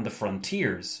agreement on the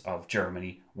frontiers of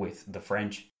Germany with the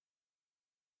French.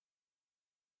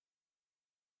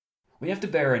 We have to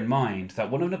bear in mind that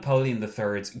one of Napoleon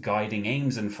III's guiding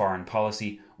aims in foreign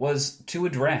policy was to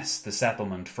address the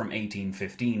settlement from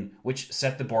 1815, which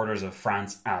set the borders of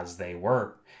France as they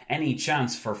were. Any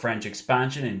chance for French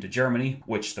expansion into Germany,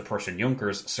 which the Prussian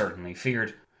Junkers certainly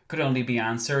feared, could only be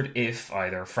answered if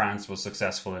either France was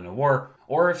successful in a war,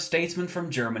 or if statesmen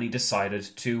from Germany decided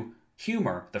to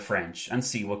humour the French and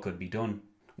see what could be done.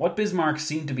 What Bismarck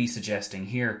seemed to be suggesting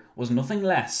here was nothing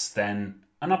less than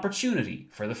an opportunity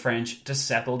for the French to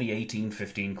settle the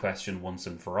 1815 question once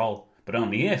and for all, but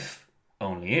only if,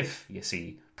 you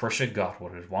see, Prussia got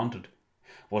what it wanted.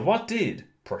 But what did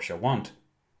Prussia want?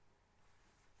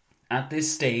 At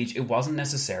this stage, it wasn't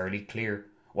necessarily clear.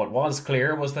 What was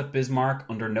clear was that Bismarck,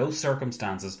 under no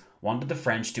circumstances, wanted the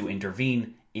French to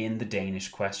intervene in the Danish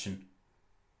question.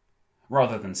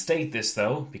 Rather than state this,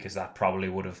 though, because that probably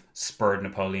would have spurred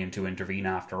Napoleon to intervene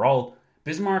after all,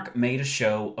 Bismarck made a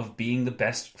show of being the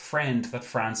best friend that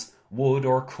France would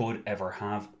or could ever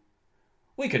have.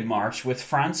 "We can march with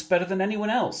France better than anyone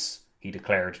else," he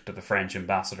declared to the French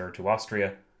ambassador to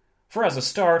Austria. "For as a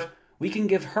start, we can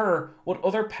give her what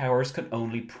other powers can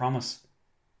only promise."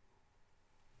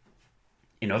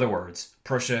 In other words,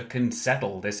 Prussia can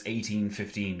settle this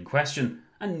 1815 question,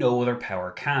 and no other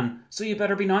power can, so you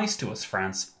better be nice to us,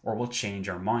 France, or we'll change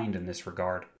our mind in this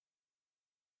regard.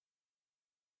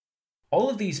 All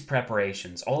of these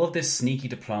preparations, all of this sneaky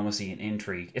diplomacy and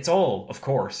intrigue, it's all, of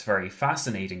course, very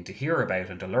fascinating to hear about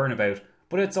and to learn about,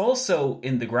 but it's also,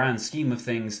 in the grand scheme of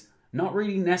things, not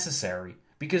really necessary,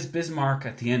 because Bismarck,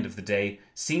 at the end of the day,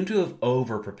 seemed to have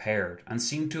over-prepared and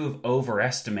seemed to have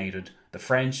overestimated the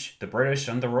French, the British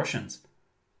and the Russians.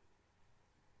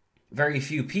 Very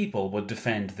few people would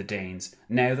defend the Danes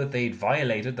now that they'd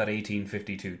violated that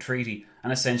 1852 treaty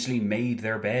and essentially made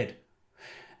their bed.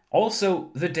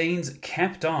 Also, the Danes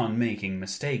kept on making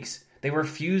mistakes. They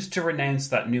refused to renounce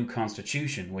that new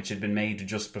constitution which had been made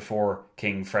just before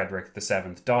King Frederick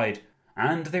VII died,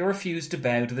 and they refused to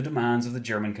bow to the demands of the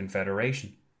German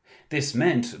Confederation. This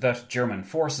meant that German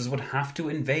forces would have to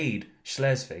invade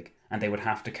Schleswig, and they would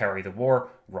have to carry the war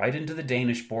right into the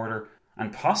Danish border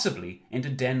and possibly into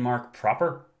Denmark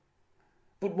proper.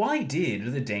 But why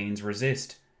did the Danes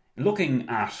resist? Looking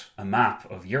at a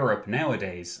map of Europe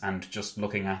nowadays, and just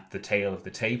looking at the tail of the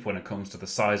tape when it comes to the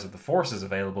size of the forces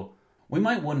available, we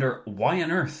might wonder why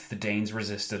on earth the Danes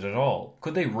resisted at all.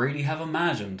 Could they really have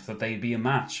imagined that they'd be a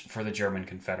match for the German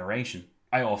Confederation?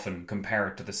 I often compare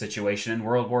it to the situation in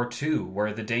World War II,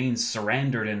 where the Danes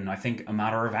surrendered in, I think, a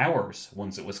matter of hours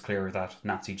once it was clear that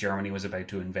Nazi Germany was about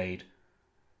to invade.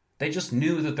 They just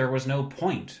knew that there was no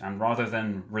point, and rather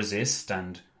than resist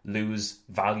and lose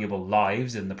valuable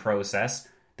lives in the process,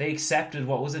 they accepted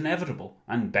what was inevitable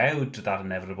and bowed to that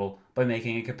inevitable by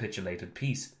making a capitulated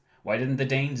peace. Why didn't the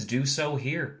Danes do so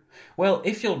here? Well,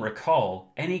 if you'll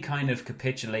recall, any kind of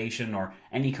capitulation or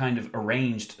any kind of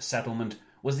arranged settlement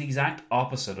was the exact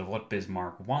opposite of what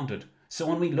Bismarck wanted. So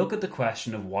when we look at the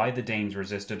question of why the Danes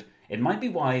resisted, it might be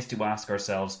wise to ask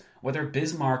ourselves whether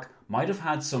Bismarck might have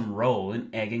had some role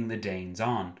in egging the Danes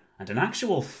on. And in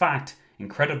actual fact,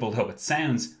 incredible though it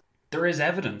sounds, there is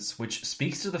evidence which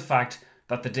speaks to the fact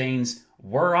that the Danes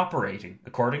were operating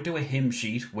according to a hymn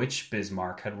sheet which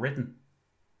Bismarck had written.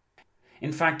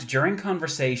 In fact, during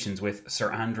conversations with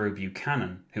Sir Andrew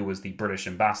Buchanan, who was the British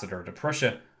ambassador to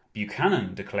Prussia,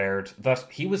 Buchanan declared that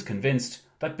he was convinced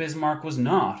that Bismarck was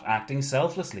not acting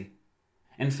selflessly.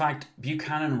 In fact,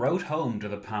 Buchanan wrote home to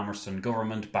the Palmerston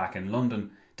government back in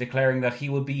London, declaring that he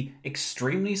would be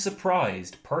extremely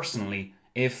surprised personally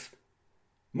if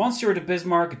Monsieur de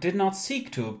Bismarck did not seek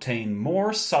to obtain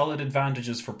more solid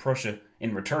advantages for Prussia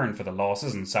in return for the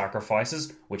losses and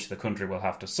sacrifices which the country will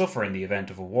have to suffer in the event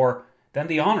of a war, than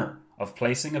the honour of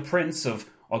placing a prince of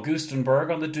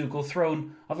Augustenburg on the ducal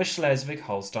throne of a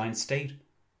Schleswig-Holstein state.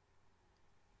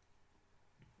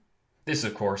 This,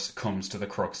 of course, comes to the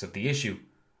crux of the issue,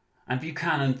 and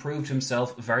Buchanan proved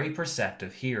himself very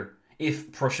perceptive here.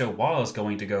 If Prussia was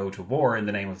going to go to war in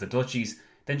the name of the duchies,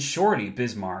 then surely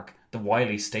Bismarck, the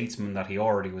wily statesman that he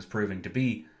already was proving to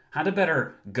be, had a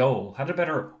better goal, had a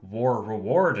better war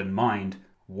reward in mind.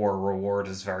 War reward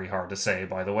is very hard to say,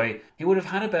 by the way. He would have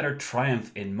had a better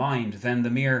triumph in mind than the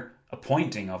mere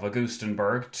appointing of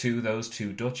Augustenburg to those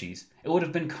two duchies. It would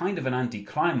have been kind of an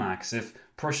anticlimax if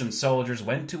Prussian soldiers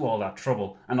went to all that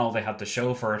trouble and all they had to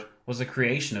show for it was the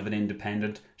creation of an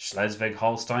independent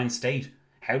Schleswig-Holstein state.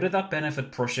 How did that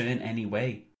benefit Prussia in any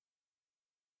way?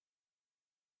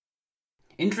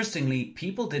 Interestingly,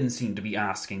 people didn't seem to be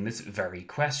asking this very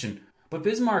question, but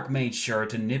Bismarck made sure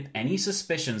to nip any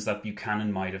suspicions that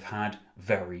Buchanan might have had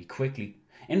very quickly.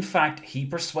 In fact, he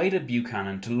persuaded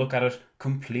Buchanan to look at it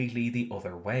completely the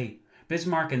other way.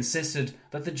 Bismarck insisted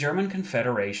that the German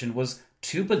Confederation was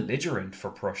too belligerent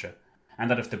for Prussia, and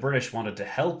that if the British wanted to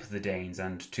help the Danes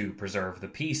and to preserve the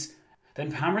peace,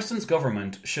 then Palmerston's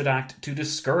government should act to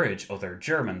discourage other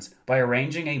Germans by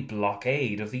arranging a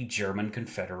blockade of the German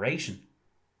Confederation.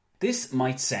 This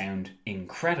might sound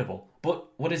incredible, but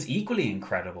what is equally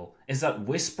incredible is that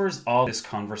whispers of this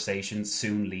conversation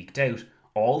soon leaked out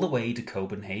all the way to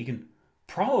Copenhagen,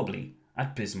 probably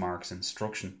at Bismarck's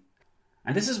instruction.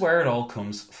 And this is where it all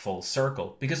comes full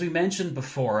circle, because we mentioned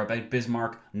before about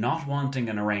Bismarck not wanting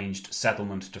an arranged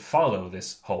settlement to follow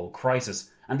this whole crisis,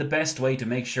 and the best way to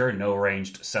make sure no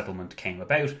arranged settlement came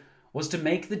about was to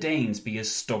make the Danes be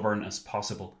as stubborn as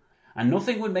possible. And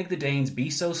nothing would make the Danes be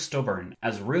so stubborn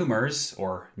as rumours,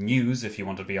 or news if you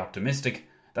want to be optimistic,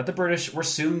 that the British were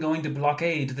soon going to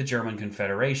blockade the German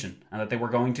Confederation, and that they were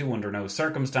going to, under no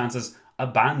circumstances,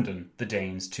 abandon the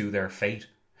Danes to their fate.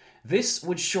 This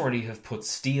would surely have put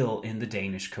steel in the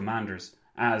Danish commanders,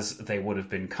 as they would have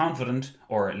been confident,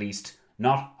 or at least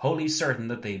not wholly certain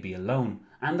that they'd be alone,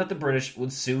 and that the British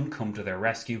would soon come to their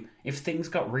rescue if things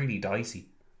got really dicey.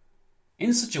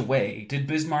 In such a way did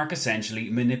Bismarck essentially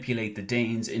manipulate the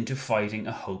Danes into fighting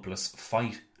a hopeless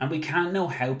fight. And we can't know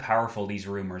how powerful these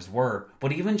rumours were,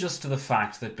 but even just to the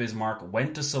fact that Bismarck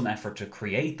went to some effort to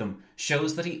create them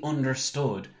shows that he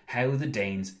understood how the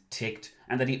Danes ticked,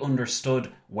 and that he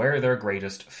understood where their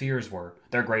greatest fears were.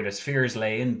 Their greatest fears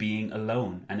lay in being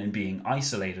alone and in being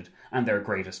isolated, and their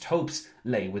greatest hopes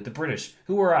lay with the British,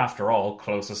 who were after all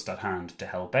closest at hand to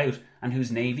help out, and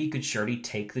whose navy could surely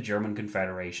take the German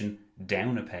Confederation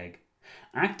down a peg.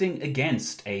 Acting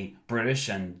against a British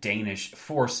and Danish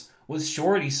force was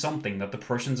surely something that the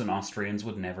Prussians and Austrians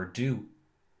would never do.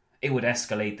 It would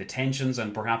escalate the tensions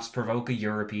and perhaps provoke a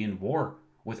European war,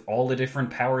 with all the different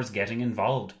powers getting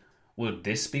involved. Would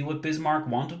this be what Bismarck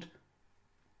wanted?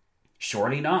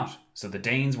 Surely not, so the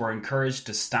Danes were encouraged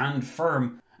to stand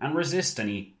firm and resist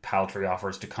any paltry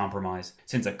offers to compromise,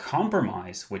 since a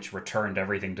compromise, which returned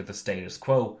everything to the status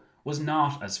quo, was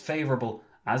not as favourable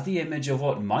as the image of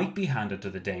what might be handed to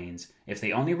the Danes if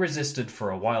they only resisted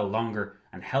for a while longer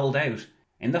and held out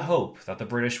in the hope that the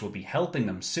British would be helping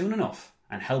them soon enough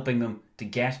and helping them to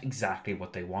get exactly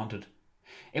what they wanted.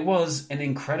 It was an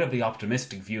incredibly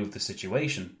optimistic view of the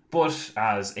situation, but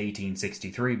as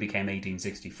 1863 became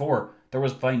 1864, there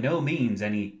was by no means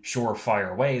any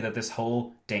surefire way that this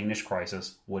whole Danish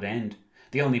crisis would end.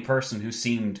 The only person who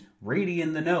seemed really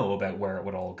in the know about where it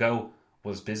would all go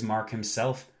was Bismarck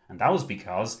himself, and that was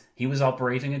because he was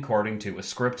operating according to a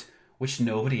script which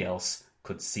nobody else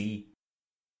could see.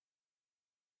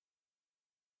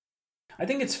 I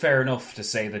think it's fair enough to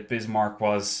say that Bismarck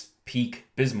was peak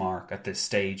Bismarck at this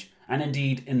stage, and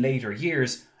indeed in later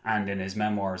years, and in his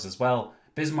memoirs as well,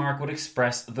 Bismarck would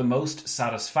express the most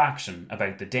satisfaction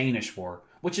about the Danish War,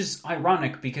 which is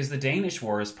ironic because the Danish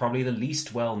War is probably the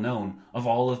least well known of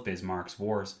all of Bismarck's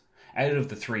wars. Out of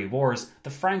the three wars, the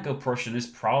Franco-Prussian is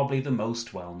probably the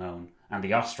most well known, and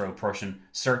the Austro-Prussian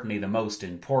certainly the most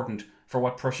important for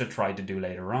what Prussia tried to do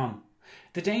later on.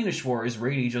 The Danish War is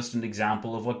really just an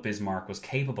example of what Bismarck was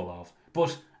capable of,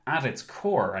 but at its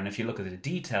core, and if you look at the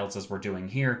details as we're doing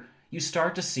here, you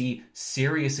start to see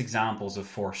serious examples of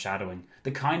foreshadowing,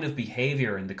 the kind of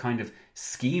behaviour and the kind of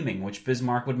scheming which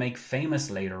Bismarck would make famous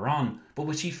later on, but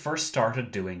which he first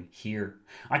started doing here.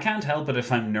 I can't help it if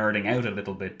I'm nerding out a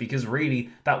little bit, because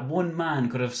really, that one man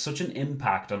could have such an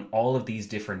impact on all of these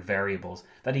different variables,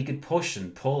 that he could push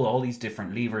and pull all these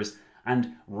different levers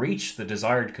and reach the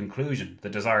desired conclusion, the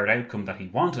desired outcome that he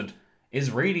wanted,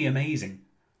 is really amazing.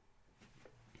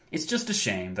 It's just a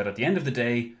shame that at the end of the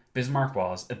day, Bismarck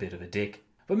was a bit of a dick.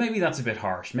 But maybe that's a bit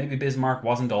harsh. Maybe Bismarck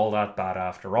wasn't all that bad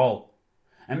after all.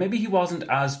 And maybe he wasn't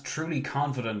as truly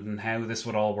confident in how this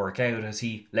would all work out as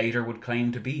he later would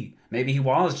claim to be. Maybe he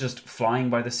was just flying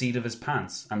by the seat of his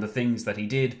pants, and the things that he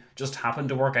did just happened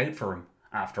to work out for him.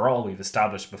 After all, we've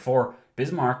established before,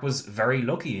 Bismarck was very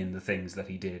lucky in the things that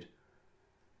he did.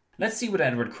 Let's see what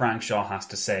Edward Crankshaw has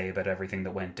to say about everything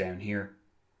that went down here.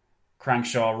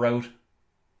 Crankshaw wrote,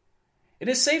 "It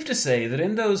is safe to say that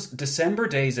in those December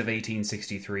days of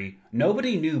 1863,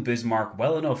 nobody knew Bismarck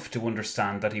well enough to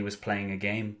understand that he was playing a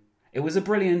game. It was a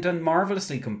brilliant and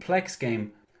marvellously complex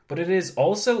game, but it is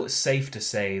also safe to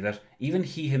say that even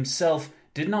he himself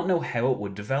did not know how it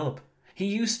would develop. He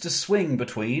used to swing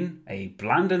between a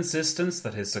bland insistence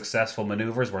that his successful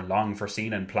manoeuvres were long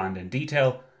foreseen and planned in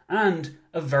detail, and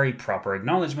a very proper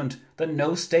acknowledgement that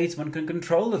no statesman can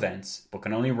control events, but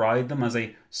can only ride them as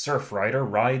a surf rider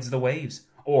rides the waves.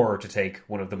 Or, to take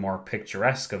one of the more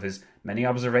picturesque of his many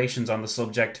observations on the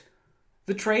subject,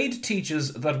 the trade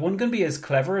teaches that one can be as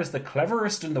clever as the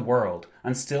cleverest in the world,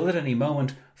 and still at any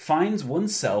moment finds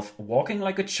oneself walking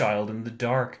like a child in the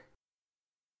dark."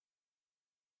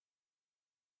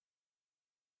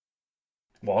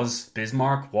 Was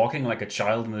Bismarck walking like a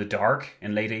child in the dark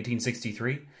in late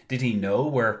 1863? Did he know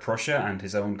where Prussia and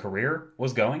his own career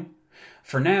was going?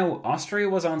 For now, Austria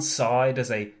was on side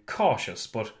as a cautious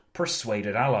but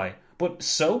persuaded ally, but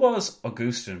so was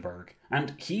Augustenberg,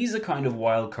 and he's a kind of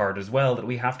wild card as well that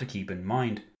we have to keep in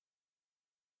mind.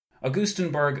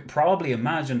 Augustenberg probably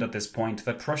imagined at this point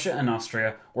that Prussia and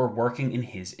Austria were working in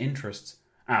his interests.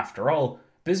 After all,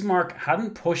 Bismarck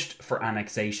hadn't pushed for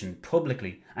annexation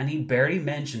publicly, and he barely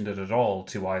mentioned it at all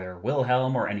to either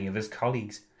Wilhelm or any of his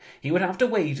colleagues. He would have to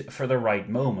wait for the right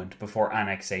moment before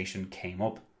annexation came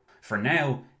up. For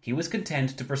now, he was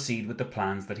content to proceed with the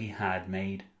plans that he had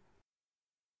made.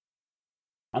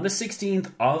 On the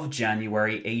 16th of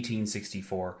January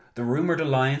 1864, the rumoured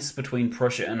alliance between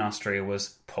Prussia and Austria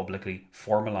was publicly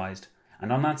formalised,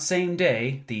 and on that same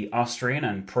day, the Austrian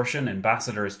and Prussian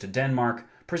ambassadors to Denmark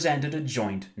presented a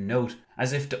joint note,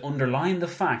 as if to underline the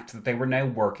fact that they were now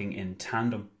working in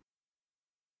tandem.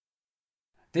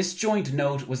 This joint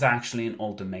note was actually an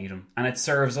ultimatum, and it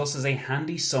serves us as a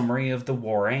handy summary of the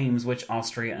war aims which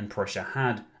Austria and Prussia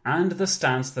had, and the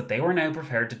stance that they were now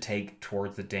prepared to take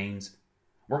towards the Danes.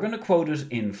 We're going to quote it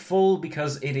in full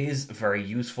because it is very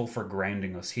useful for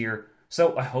grounding us here,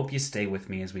 so I hope you stay with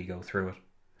me as we go through it.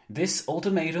 This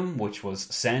ultimatum, which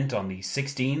was sent on the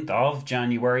 16th of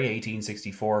January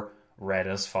 1864, read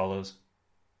as follows.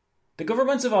 The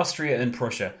governments of Austria and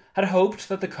Prussia had hoped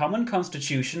that the common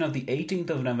constitution of the 18th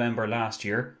of November last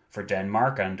year, for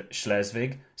Denmark and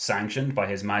Schleswig, sanctioned by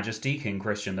His Majesty King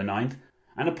Christian IX,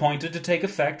 and appointed to take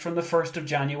effect from the 1st of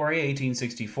January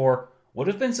 1864, would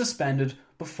have been suspended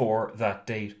before that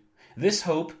date. This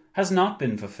hope has not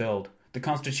been fulfilled. The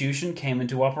Constitution came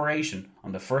into operation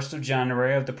on the 1st of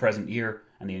January of the present year,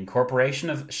 and the incorporation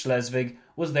of Schleswig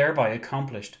was thereby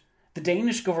accomplished. The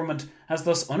Danish government has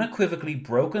thus unequivocally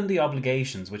broken the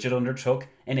obligations which it undertook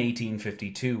in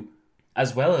 1852,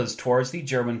 as well as towards the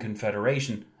German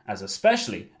Confederation, as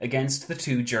especially against the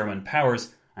two German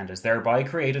powers, and has thereby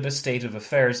created a state of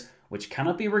affairs which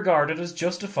cannot be regarded as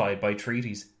justified by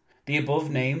treaties. The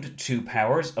above-named two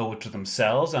powers owe it to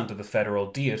themselves and to the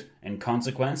Federal Diet, in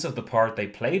consequence of the part they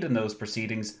played in those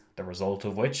proceedings, the result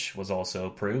of which was also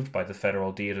approved by the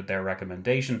Federal Diet at their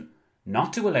recommendation,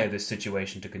 not to allow this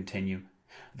situation to continue.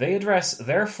 They address,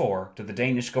 therefore, to the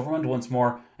Danish government once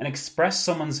more an express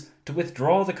summons to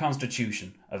withdraw the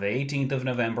Constitution of the 18th of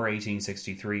November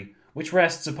 1863, which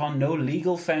rests upon no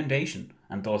legal foundation,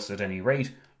 and thus, at any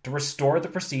rate, to restore the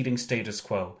preceding status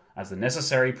quo as the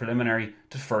necessary preliminary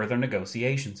to further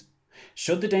negotiations.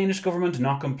 Should the Danish government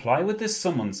not comply with this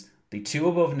summons, the two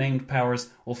above named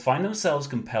powers will find themselves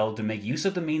compelled to make use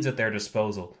of the means at their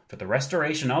disposal for the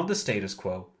restoration of the status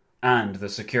quo and the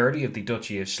security of the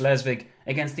Duchy of Schleswig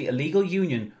against the illegal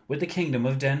union with the Kingdom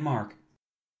of Denmark.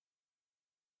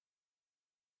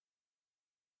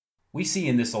 We see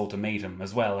in this ultimatum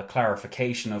as well a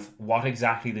clarification of what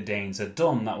exactly the Danes had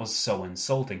done that was so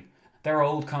insulting. Their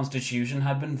old constitution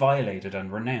had been violated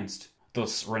and renounced,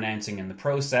 thus renouncing in the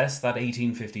process that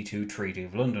 1852 Treaty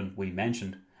of London we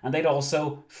mentioned, and they'd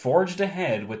also forged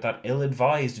ahead with that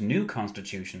ill-advised new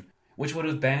constitution, which would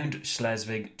have bound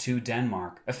Schleswig to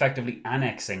Denmark, effectively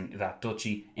annexing that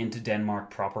duchy into Denmark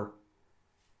proper.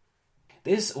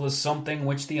 This was something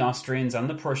which the Austrians and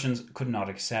the Prussians could not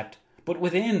accept, but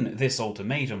within this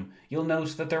ultimatum, you'll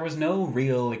note that there was no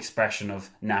real expression of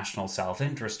national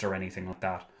self-interest or anything like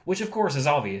that, which of course is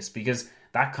obvious because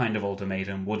that kind of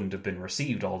ultimatum wouldn't have been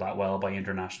received all that well by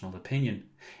international opinion.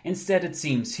 Instead, it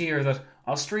seems here that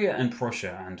Austria and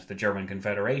Prussia and the German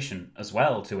Confederation, as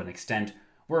well to an extent,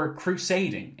 were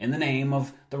crusading in the name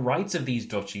of the rights of these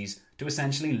duchies to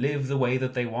essentially live the way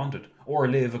that they wanted, or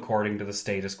live according to the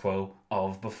status quo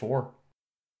of before.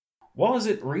 Was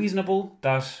it reasonable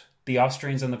that the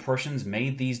Austrians and the Prussians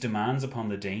made these demands upon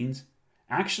the Danes?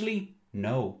 Actually,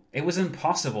 no. It was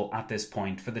impossible at this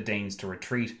point for the Danes to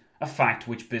retreat, a fact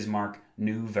which Bismarck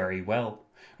knew very well.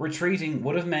 Retreating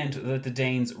would have meant that the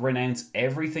Danes renounce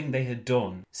everything they had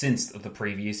done since the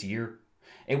previous year.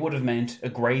 It would have meant a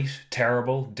great,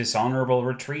 terrible, dishonourable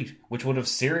retreat, which would have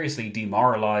seriously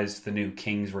demoralised the new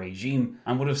king's regime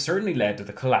and would have certainly led to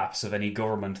the collapse of any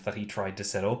government that he tried to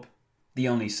set up. The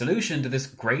only solution to this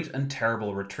great and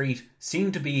terrible retreat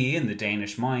seemed to be, in the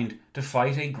Danish mind, to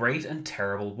fight a great and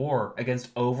terrible war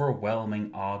against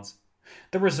overwhelming odds.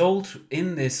 The result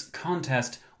in this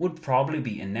contest would probably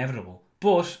be inevitable,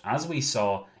 but, as we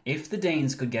saw, if the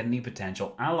Danes could get any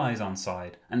potential allies on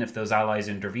side, and if those allies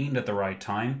intervened at the right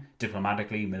time,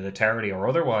 diplomatically, militarily or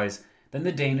otherwise, then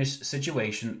the Danish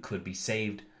situation could be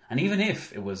saved. And even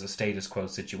if it was a status quo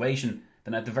situation,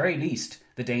 then at the very least,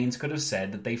 the Danes could have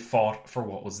said that they fought for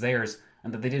what was theirs,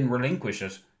 and that they didn't relinquish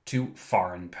it to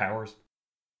foreign powers.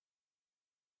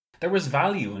 There was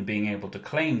value in being able to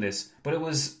claim this, but it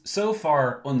was so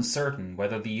far uncertain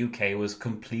whether the UK was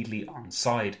completely on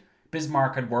side.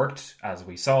 Bismarck had worked, as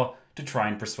we saw, to try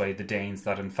and persuade the Danes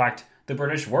that in fact the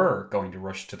British were going to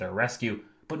rush to their rescue,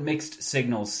 but mixed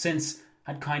signals since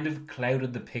had kind of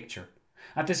clouded the picture.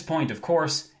 At this point, of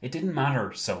course, it didn't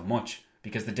matter so much,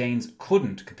 because the Danes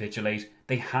couldn't capitulate,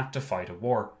 they had to fight a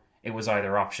war. It was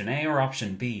either option A or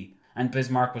option B, and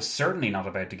Bismarck was certainly not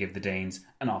about to give the Danes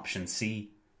an option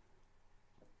C.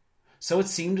 So it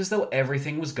seemed as though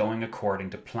everything was going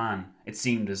according to plan. It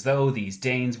seemed as though these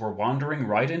Danes were wandering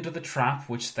right into the trap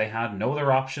which they had no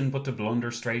other option but to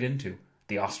blunder straight into.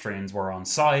 The Austrians were on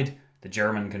side, the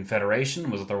German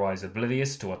Confederation was otherwise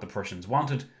oblivious to what the Prussians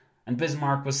wanted, and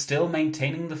Bismarck was still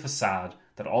maintaining the facade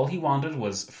that all he wanted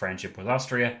was friendship with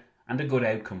Austria and a good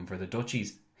outcome for the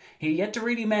duchies. He had yet to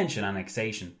really mention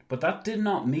annexation, but that did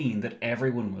not mean that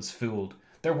everyone was fooled.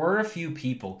 There were a few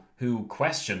people who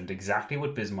questioned exactly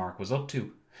what Bismarck was up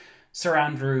to. Sir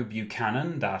Andrew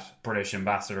Buchanan, that British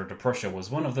ambassador to Prussia, was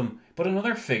one of them, but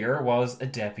another figure was a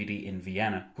deputy in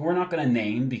Vienna, who we're not going to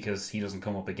name because he doesn't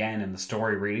come up again in the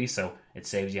story really, so it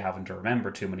saves you having to remember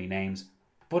too many names.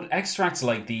 But extracts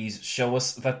like these show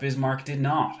us that Bismarck did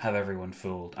not have everyone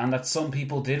fooled, and that some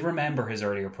people did remember his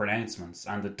earlier pronouncements,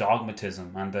 and the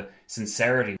dogmatism and the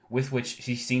sincerity with which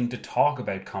he seemed to talk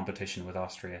about competition with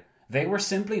Austria. They were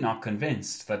simply not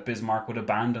convinced that Bismarck would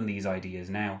abandon these ideas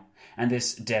now, and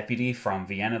this deputy from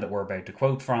Vienna that we're about to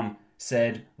quote from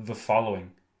said the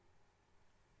following: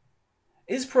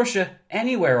 "Is Prussia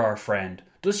anywhere our friend?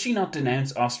 Does she not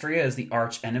denounce Austria as the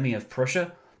arch-enemy of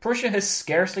Prussia? Prussia has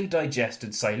scarcely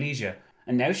digested Silesia,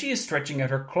 and now she is stretching out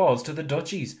her claws to the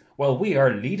duchies, while we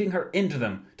are leading her into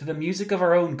them to the music of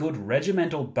our own good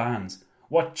regimental bands.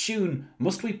 What tune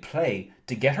must we play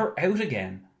to get her out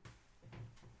again?"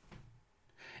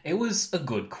 It was a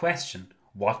good question.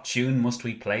 What tune must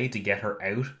we play to get her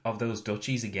out of those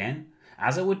duchies again?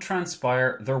 As it would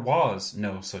transpire, there was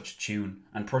no such tune,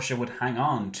 and Prussia would hang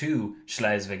on to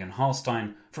Schleswig and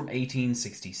Holstein from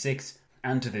 1866,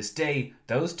 and to this day,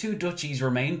 those two duchies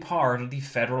remain part of the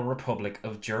Federal Republic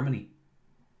of Germany.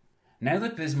 Now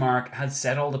that Bismarck had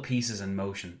set all the pieces in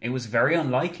motion, it was very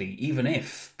unlikely, even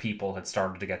if people had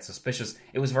started to get suspicious,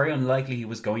 it was very unlikely he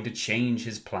was going to change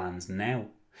his plans now.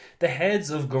 The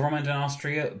heads of government in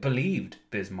Austria believed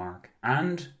Bismarck,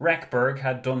 and Rechberg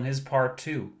had done his part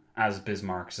too, as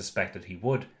Bismarck suspected he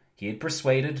would. He had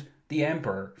persuaded the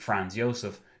Emperor, Franz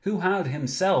Joseph, who had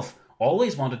himself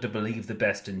always wanted to believe the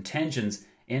best intentions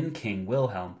in King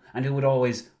Wilhelm, and who had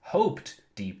always hoped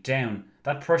deep down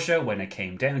that Prussia, when it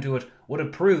came down to it, would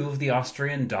approve the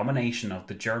Austrian domination of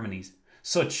the Germanies.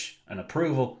 Such an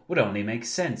approval would only make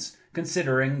sense,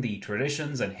 considering the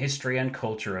traditions and history and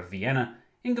culture of Vienna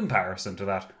in comparison to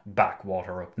that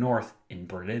backwater up north in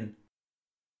Berlin.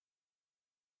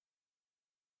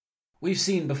 We've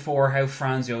seen before how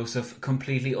Franz Josef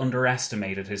completely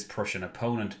underestimated his Prussian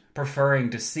opponent, preferring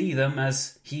to see them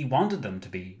as he wanted them to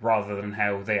be, rather than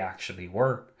how they actually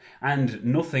were. And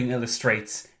nothing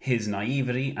illustrates his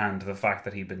naivety and the fact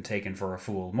that he'd been taken for a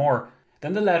fool more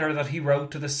than the letter that he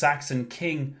wrote to the Saxon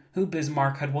king who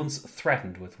Bismarck had once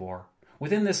threatened with war.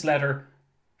 Within this letter,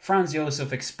 Franz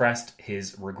Josef expressed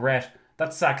his regret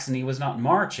that Saxony was not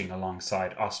marching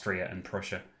alongside Austria and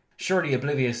Prussia, surely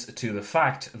oblivious to the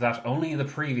fact that only the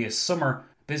previous summer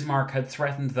Bismarck had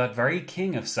threatened that very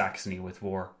king of Saxony with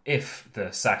war, if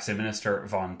the Saxon minister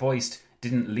von Beust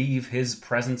didn't leave his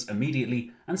presence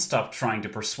immediately and stop trying to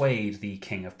persuade the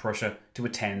king of Prussia to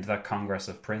attend that Congress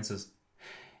of Princes.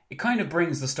 It kind of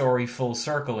brings the story full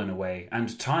circle in a way,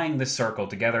 and tying this circle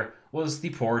together was the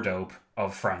poor dope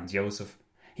of Franz Josef.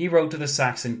 He wrote to the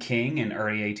Saxon king in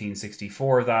early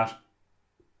 1864 that,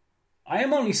 "I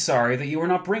am only sorry that you are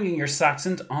not bringing your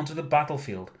Saxons onto the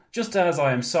battlefield, just as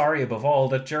I am sorry above all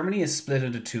that Germany is split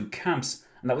into two camps,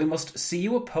 and that we must see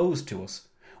you opposed to us.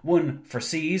 One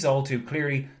foresees all too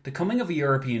clearly the coming of a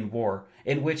European war,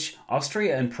 in which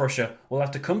Austria and Prussia will have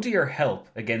to come to your help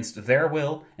against their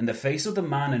will in the face of the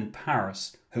man in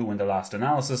Paris, who in the last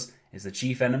analysis is the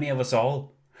chief enemy of us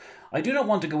all. I do not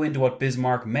want to go into what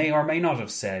Bismarck may or may not have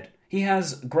said. He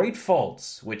has great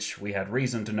faults, which we had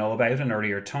reason to know about in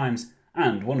earlier times,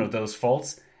 and one of those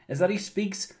faults is that he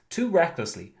speaks too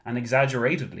recklessly and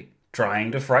exaggeratedly,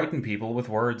 trying to frighten people with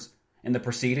words. In the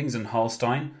proceedings in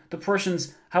Holstein, the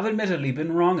Prussians have admittedly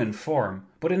been wrong in form,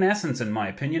 but in essence, in my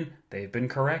opinion, they've been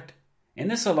correct. In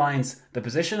this alliance, the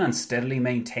position and steadily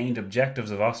maintained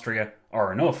objectives of Austria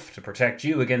are enough to protect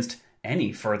you against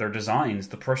any further designs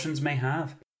the Prussians may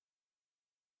have."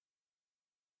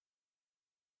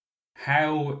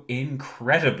 How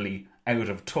incredibly out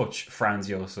of touch Franz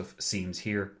Josef seems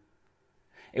here.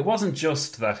 It wasn't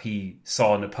just that he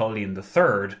saw Napoleon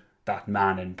III, that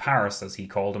man in Paris as he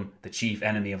called him, the chief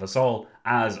enemy of us all,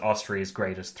 as Austria's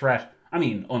greatest threat. I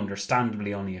mean,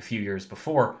 understandably only a few years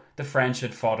before, the French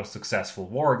had fought a successful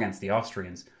war against the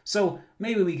Austrians, so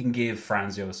maybe we can give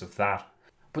Franz Josef that.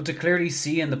 But to clearly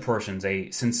see in the Prussians a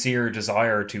sincere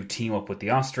desire to team up with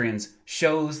the Austrians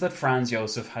shows that Franz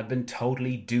Josef had been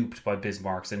totally duped by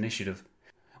Bismarck's initiative.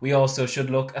 We also should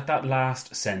look at that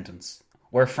last sentence,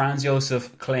 where Franz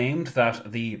Josef claimed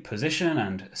that the position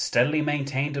and steadily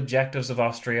maintained objectives of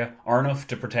Austria are enough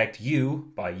to protect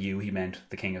you, by you he meant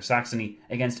the King of Saxony,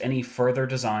 against any further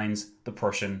designs the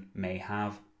Prussian may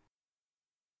have.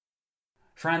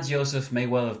 Franz Josef may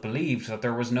well have believed that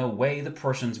there was no way the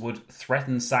Prussians would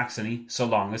threaten Saxony so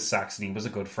long as Saxony was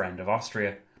a good friend of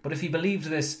Austria. But if he believed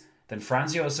this, then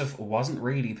Franz Josef wasn't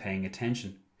really paying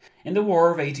attention. In the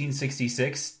War of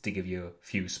 1866, to give you a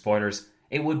few spoilers,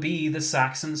 it would be the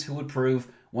Saxons who would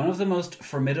prove one of the most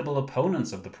formidable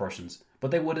opponents of the Prussians,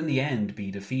 but they would in the end be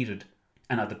defeated.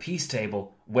 And at the peace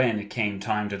table, when it came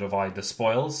time to divide the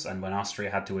spoils, and when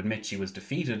Austria had to admit she was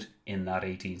defeated in that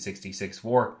 1866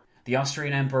 war, the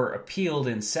Austrian Emperor appealed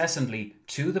incessantly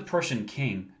to the Prussian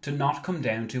king to not come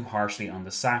down too harshly on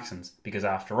the Saxons, because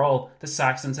after all, the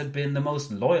Saxons had been the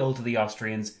most loyal to the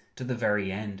Austrians to the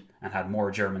very end, and had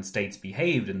more German states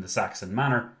behaved in the Saxon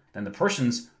manner, then the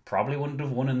Prussians probably wouldn't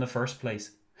have won in the first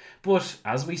place. But,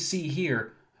 as we see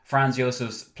here, Franz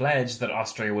Josef's pledge that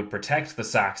Austria would protect the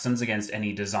Saxons against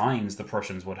any designs the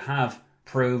Prussians would have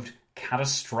proved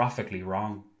catastrophically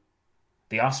wrong.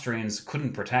 The Austrians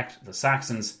couldn't protect the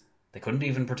Saxons. They couldn't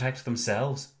even protect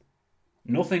themselves.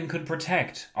 Nothing could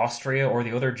protect Austria or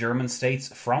the other German states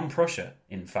from Prussia,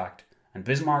 in fact, and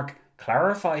Bismarck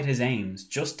clarified his aims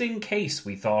just in case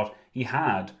we thought he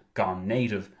had gone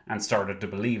native and started to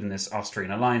believe in this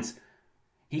Austrian alliance.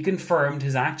 He confirmed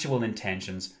his actual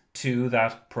intentions to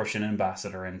that Prussian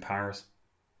ambassador in Paris.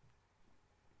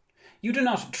 "You do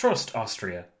not trust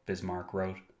Austria," Bismarck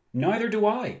wrote. "Neither do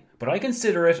I, but I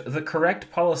consider it the correct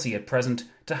policy at present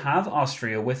to have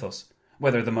Austria with us.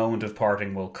 Whether the moment of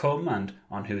parting will come, and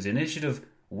on whose initiative,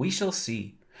 we shall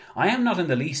see. I am not in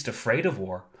the least afraid of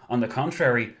war. On the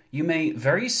contrary, you may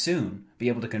very soon be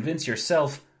able to convince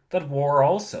yourself that war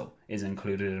also is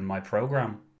included in my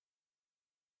programme."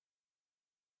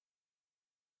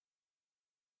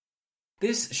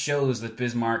 This shows that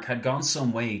Bismarck had gone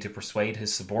some way to persuade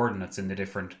his subordinates in the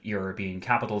different European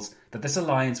capitals that this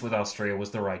alliance with Austria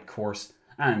was the right course,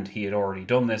 and he had already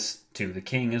done this to the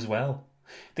king as well.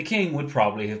 The king would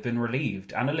probably have been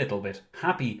relieved and a little bit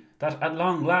happy that at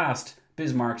long last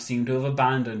Bismarck seemed to have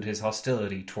abandoned his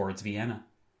hostility towards Vienna.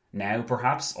 Now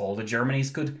perhaps all the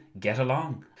Germanys could get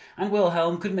along, and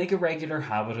Wilhelm could make a regular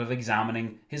habit of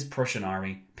examining his Prussian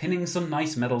army, pinning some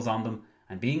nice medals on them,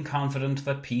 and being confident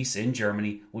that peace in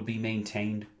Germany would be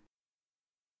maintained.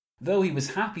 Though he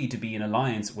was happy to be in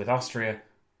alliance with Austria,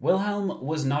 Wilhelm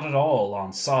was not at all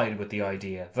on side with the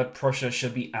idea that Prussia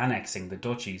should be annexing the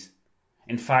duchies.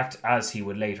 In fact, as he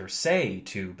would later say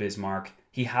to Bismarck,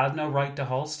 he had no right to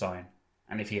Holstein.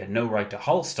 And if he had no right to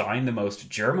Holstein, the most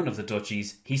German of the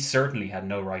duchies, he certainly had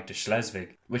no right to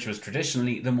Schleswig, which was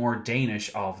traditionally the more Danish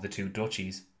of the two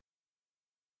duchies.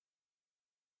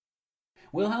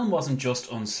 Wilhelm wasn't just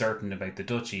uncertain about the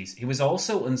duchies, he was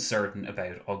also uncertain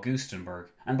about Augustenburg.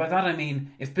 And by that I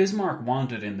mean, if Bismarck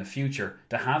wanted in the future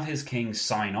to have his king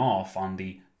sign off on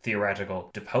the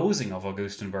theoretical deposing of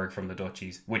Augustenburg from the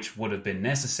duchies, which would have been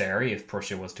necessary if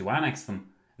Prussia was to annex them,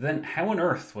 then how on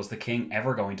earth was the king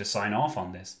ever going to sign off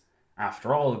on this?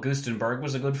 After all, Augustenburg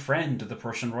was a good friend to the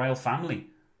Prussian royal family.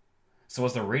 So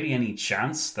was there really any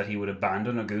chance that he would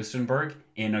abandon Augustenburg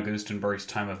in Augustenburg's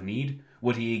time of need?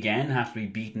 Would he again have to be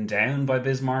beaten down by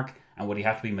Bismarck, and would he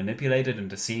have to be manipulated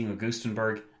into seeing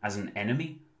Augustenburg as an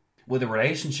enemy? Would the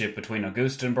relationship between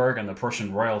Augustenburg and the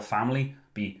Prussian royal family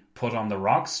be put on the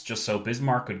rocks just so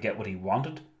Bismarck could get what he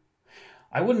wanted?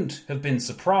 I wouldn't have been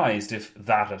surprised if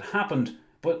that had happened,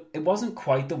 but it wasn't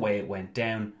quite the way it went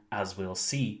down, as we'll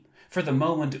see. For the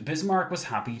moment, Bismarck was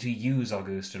happy to use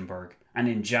Augustenburg, and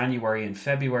in January and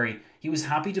February he was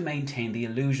happy to maintain the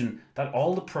illusion that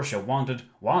all that Prussia wanted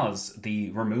was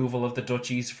the removal of the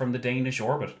duchies from the Danish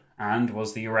orbit, and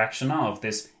was the erection of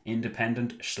this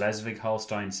independent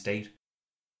Schleswig-Holstein state.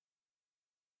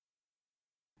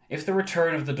 If the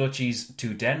return of the duchies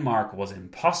to Denmark was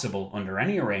impossible under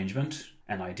any arrangement,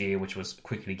 an idea which was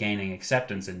quickly gaining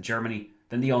acceptance in Germany,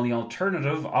 then the only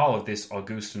alternative of this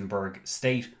Augustenburg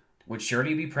state would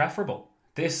surely be preferable.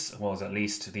 This was at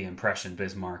least the impression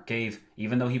Bismarck gave,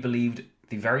 even though he believed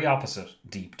the very opposite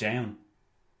deep down.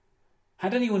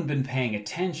 Had anyone been paying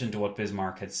attention to what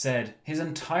Bismarck had said, his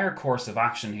entire course of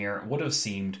action here would have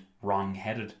seemed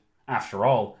wrong-headed. After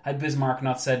all, had Bismarck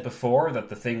not said before that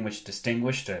the thing which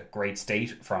distinguished a great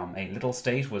state from a little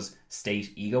state was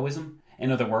state egoism?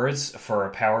 In other words, for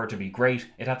a power to be great,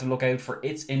 it had to look out for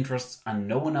its interests and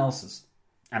no one else's.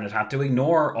 And it had to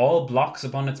ignore all blocks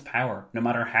upon its power, no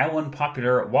matter how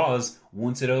unpopular it was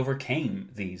once it overcame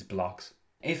these blocks.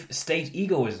 If state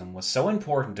egoism was so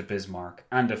important to Bismarck,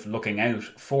 and if looking out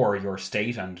for your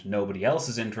state and nobody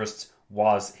else's interests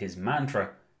was his mantra,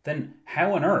 then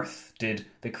how on earth did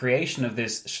the creation of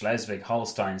this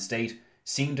Schleswig-Holstein state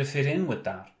seem to fit in with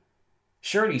that?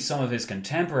 Surely some of his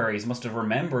contemporaries must have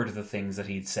remembered the things that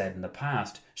he'd said in the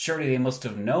past. Surely they must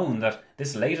have known that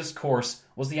this latest course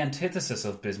was the antithesis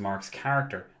of Bismarck's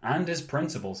character and his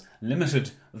principles,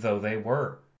 limited though they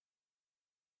were.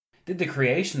 Did the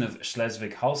creation of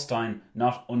Schleswig-Holstein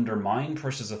not undermine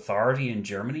Prussia's authority in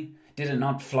Germany? Did it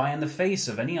not fly in the face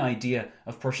of any idea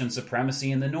of Prussian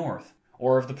supremacy in the north,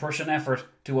 or of the Prussian effort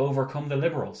to overcome the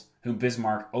liberals, whom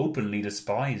Bismarck openly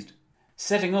despised?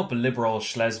 Setting up a liberal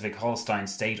Schleswig-Holstein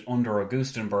state under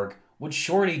Augustenburg would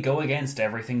surely go against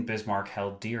everything Bismarck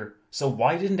held dear. So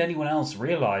why didn't anyone else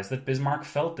realise that Bismarck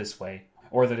felt this way,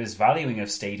 or that his valuing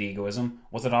of state egoism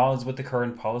was at odds with the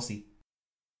current policy?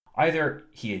 Either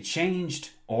he had changed,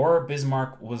 or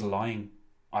Bismarck was lying.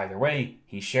 Either way,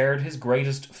 he shared his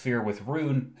greatest fear with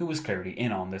Roon, who was clearly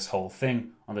in on this whole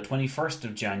thing, on the 21st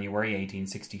of January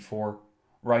 1864,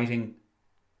 writing,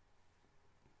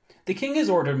 "The King has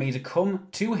ordered me to come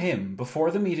to him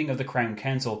before the meeting of the Crown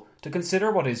Council to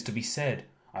consider what is to be said.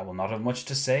 I will not have much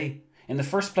to say. In the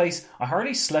first place, I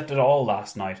hardly slept at all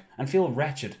last night, and feel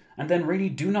wretched, and then really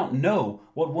do not know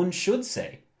what one should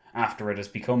say. After it has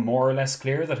become more or less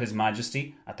clear that His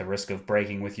Majesty, at the risk of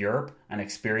breaking with Europe and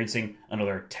experiencing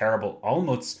another terrible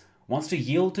Olmütz, wants to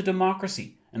yield to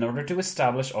democracy in order to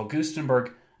establish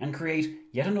Augustenburg and create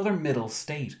yet another middle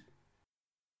state."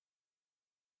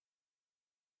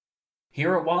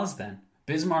 Here it was then.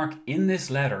 Bismarck, in this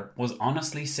letter, was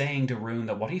honestly saying to Roon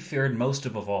that what he feared most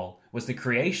above all was the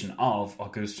creation of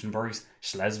Augustenburg's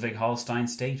Schleswig-Holstein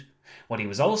state. What he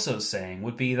was also saying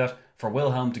would be that for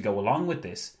Wilhelm to go along with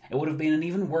this, it would have been an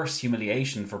even worse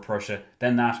humiliation for Prussia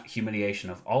than that humiliation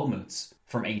of Olmütz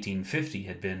from 1850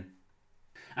 had been.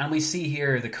 And we see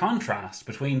here the contrast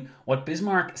between what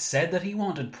Bismarck said that he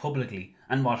wanted publicly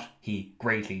and what he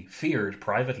greatly feared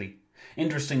privately.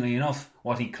 Interestingly enough,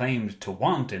 what he claimed to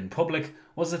want in public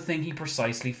was the thing he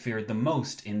precisely feared the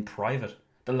most in private.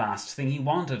 The last thing he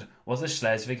wanted was a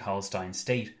Schleswig-Holstein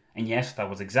state, and yet that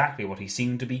was exactly what he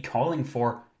seemed to be calling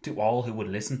for to all who would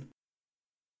listen.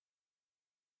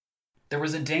 There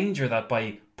was a danger that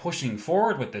by pushing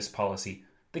forward with this policy,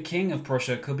 the King of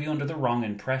Prussia could be under the wrong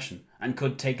impression and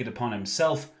could take it upon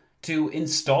himself to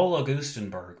install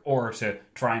Augustenburg, or to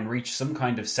try and reach some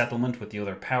kind of settlement with the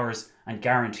other powers and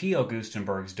guarantee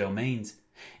Augustenburg's domains.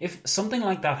 If something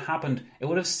like that happened, it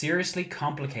would have seriously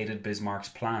complicated Bismarck's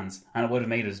plans, and it would have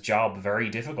made his job very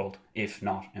difficult, if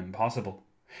not impossible.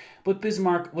 But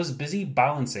Bismarck was busy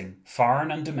balancing foreign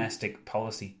and domestic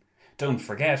policy. Don't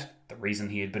forget, the reason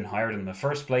he had been hired in the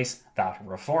first place, that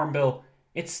reform bill,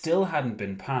 it still hadn't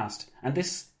been passed, and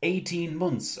this 18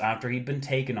 months after he'd been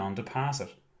taken on to pass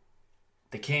it.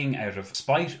 The king, out of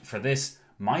spite for this,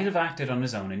 might have acted on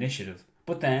his own initiative,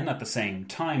 but then, at the same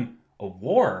time, a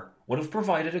war would have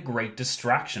provided a great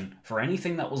distraction for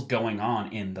anything that was going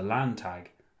on in the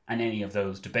Landtag, and any of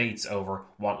those debates over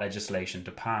what legislation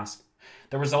to pass.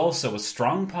 There was also a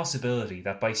strong possibility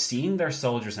that by seeing their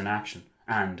soldiers in action,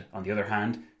 and, on the other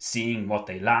hand, seeing what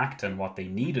they lacked and what they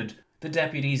needed, the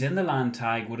deputies in the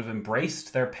Landtag would have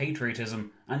embraced their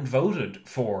patriotism and voted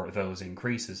for those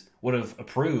increases, would have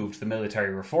approved the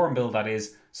military reform bill, that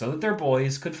is, so that their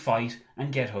boys could fight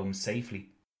and get home safely.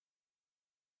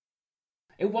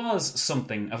 It was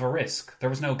something of a risk. There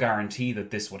was no guarantee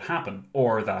that this would happen,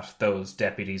 or that those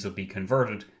deputies would be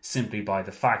converted simply by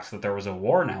the fact that there was a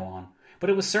war now on. But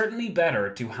it was certainly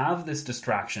better to have this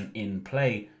distraction in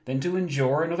play than to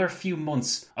endure another few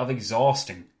months of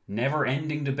exhausting,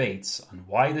 never-ending debates on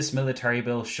why this military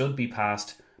bill should be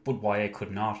passed, but why it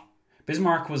could not.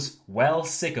 Bismarck was well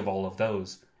sick of all of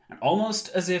those, and almost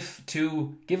as if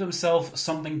to give himself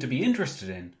something to be interested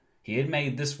in, he had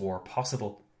made this war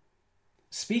possible.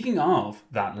 Speaking of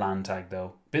that Landtag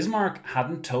though, Bismarck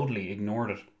hadn't totally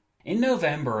ignored it. In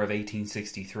November of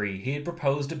 1863 he had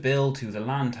proposed a bill to the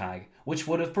Landtag which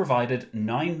would have provided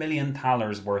 9 million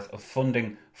thalers worth of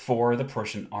funding for the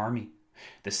Prussian army.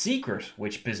 The secret,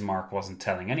 which Bismarck wasn't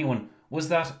telling anyone, was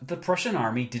that the Prussian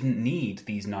army didn't need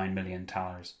these 9 million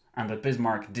thalers, and that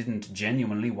Bismarck didn't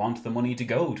genuinely want the money to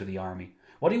go to the army.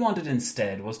 What he wanted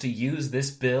instead was to use this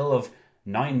bill of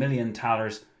 9 million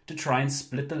thalers to try and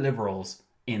split the liberals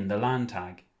in the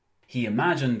Landtag. He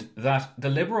imagined that the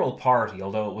Liberal Party,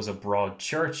 although it was a broad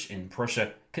church in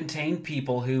Prussia, contained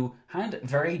people who had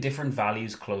very different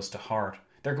values close to heart.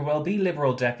 There could well be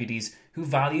Liberal deputies who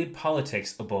valued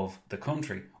politics above the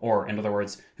country, or, in other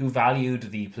words, who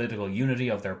valued the political unity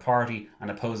of their party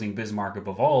and opposing Bismarck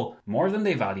above all, more than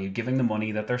they valued giving the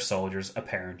money that their soldiers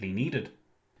apparently needed.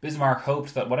 Bismarck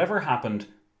hoped that whatever happened,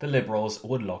 the Liberals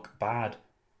would look bad.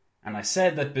 And I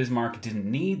said that Bismarck didn't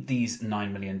need these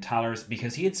 9 million thalers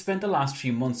because he had spent the last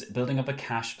few months building up a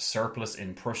cash surplus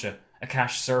in Prussia, a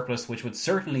cash surplus which would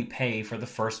certainly pay for the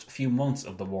first few months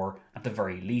of the war at the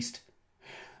very least.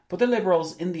 But the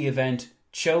Liberals, in the event,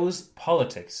 chose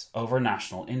politics over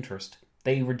national interest.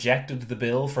 They rejected the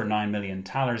bill for 9 million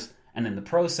thalers, and in the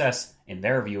process, in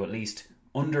their view at least,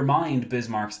 undermined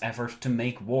Bismarck's effort to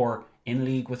make war in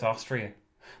league with Austria.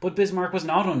 But Bismarck was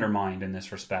not undermined in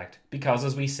this respect, because,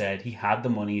 as we said, he had the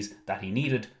monies that he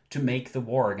needed to make the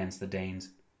war against the Danes.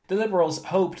 The Liberals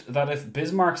hoped that if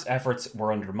Bismarck's efforts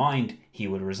were undermined, he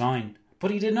would resign.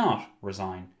 But he did not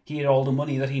resign. He had all the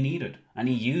money that he needed, and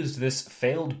he used this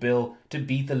failed bill to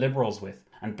beat the Liberals with,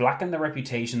 and blacken their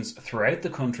reputations throughout the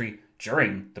country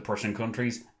during the Prussian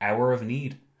country's hour of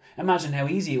need. Imagine how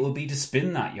easy it would be to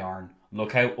spin that yarn.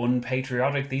 Look how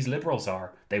unpatriotic these Liberals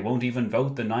are. They won't even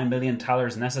vote the 9 million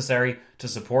thalers necessary to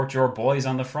support your boys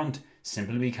on the front,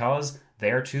 simply because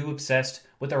they're too obsessed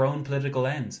with their own political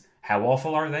ends. How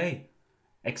awful are they?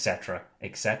 Etc.,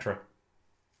 etc.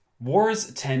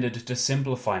 Wars tended to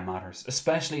simplify matters,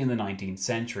 especially in the 19th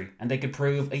century, and they could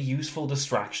prove a useful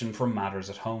distraction from matters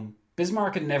at home.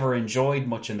 Bismarck had never enjoyed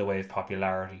much in the way of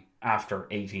popularity. After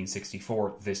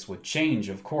 1864, this would change,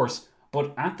 of course,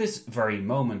 but at this very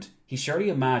moment, he surely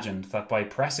imagined that by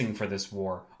pressing for this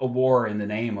war, a war in the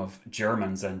name of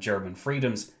Germans and German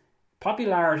freedoms,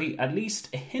 popularity, at least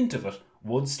a hint of it,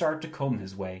 would start to come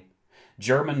his way.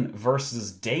 German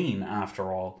versus Dane,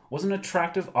 after all, was an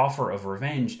attractive offer of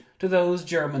revenge to those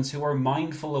Germans who were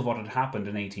mindful of what had happened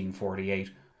in 1848,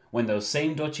 when those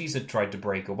same duchies had tried to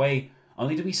break away,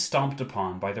 only to be stomped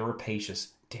upon by the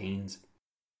rapacious Danes.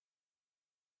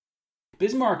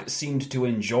 Bismarck seemed to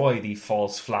enjoy the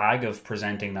false flag of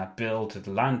presenting that bill to the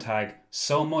Landtag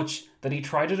so much that he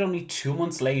tried it only 2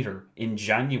 months later, in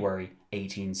January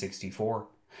 1864.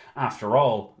 After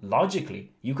all,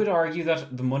 logically, you could argue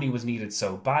that the money was needed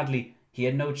so badly, he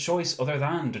had no choice other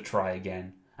than to try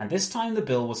again, and this time the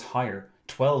bill was higher,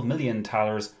 12 million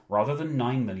thalers rather than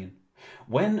 9 million.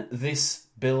 When this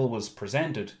bill was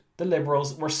presented, the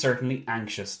Liberals were certainly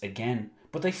anxious again,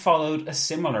 but they followed a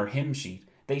similar hymn sheet.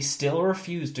 They still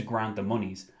refused to grant the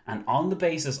monies, and on the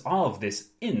basis of this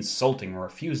insulting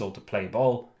refusal to play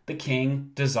ball, the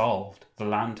king dissolved the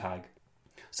Landtag.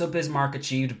 So Bismarck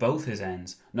achieved both his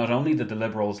ends. Not only did the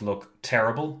Liberals look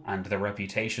terrible and their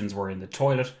reputations were in the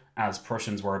toilet as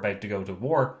Prussians were about to go to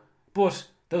war, but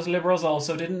those Liberals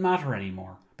also didn't matter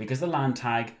anymore because the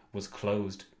Landtag was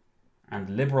closed.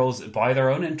 And Liberals, by their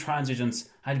own intransigence,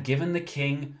 had given the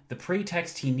king the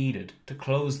pretext he needed to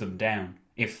close them down.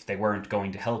 If they weren't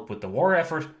going to help with the war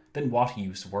effort, then what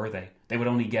use were they? They would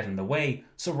only get in the way,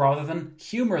 so rather than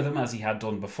humour them as he had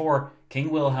done before, King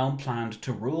Wilhelm planned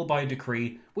to rule by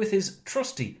decree with his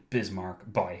trusty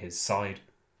Bismarck by his side.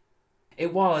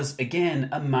 It was, again,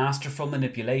 a masterful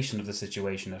manipulation of the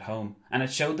situation at home, and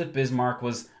it showed that Bismarck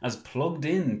was as plugged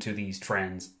in to these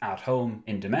trends at home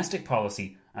in domestic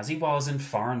policy as he was in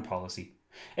foreign policy.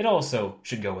 It also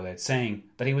should go without saying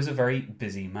that he was a very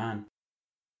busy man.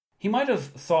 He might have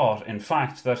thought, in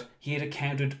fact, that he had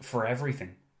accounted for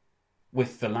everything.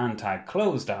 With the Landtag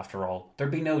closed, after all, there'd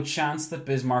be no chance that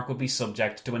Bismarck would be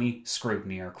subject to any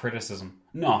scrutiny or criticism.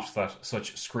 Not that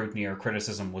such scrutiny or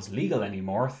criticism was legal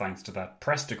anymore, thanks to that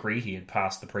press decree he had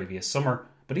passed the previous summer,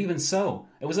 but even so,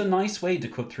 it was a nice way to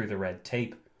cut through the red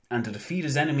tape, and to defeat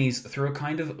his enemies through a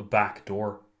kind of back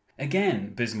door.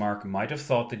 Again, Bismarck might have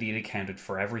thought that he had accounted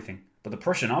for everything, but the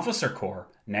Prussian officer corps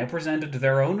now presented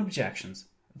their own objections.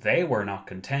 They were not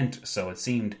content, so it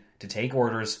seemed, to take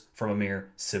orders from a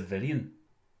mere civilian.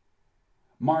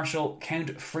 Marshal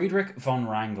Count Friedrich von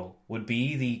Wrangel would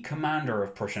be the commander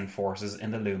of Prussian forces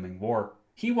in the looming war.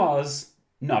 He was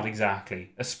not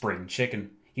exactly a spring chicken.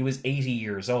 He was 80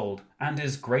 years old, and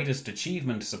his greatest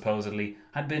achievement, supposedly,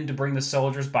 had been to bring the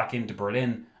soldiers back into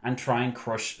Berlin and try and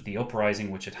crush the uprising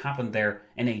which had happened there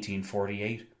in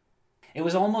 1848. It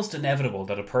was almost inevitable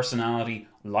that a personality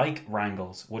like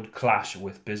Wrangel's would clash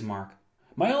with Bismarck.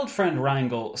 My old friend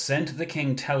Wrangel sent the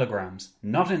king telegrams,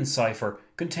 not in cipher,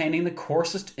 containing the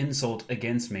coarsest insult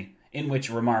against me, in which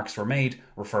remarks were made,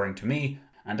 referring to me,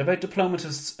 and about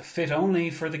diplomatists fit only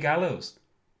for the gallows,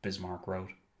 Bismarck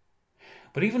wrote.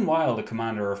 But even while the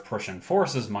commander of Prussian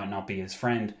forces might not be his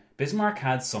friend, Bismarck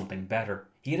had something better.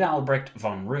 He had Albrecht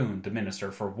von Roon, the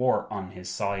Minister for War, on his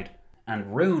side.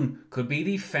 And Roon could be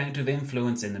the fount of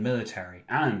influence in the military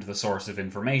and the source of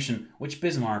information which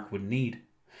Bismarck would need.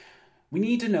 We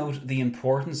need to note the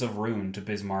importance of Roon to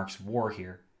Bismarck's war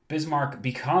here. Bismarck,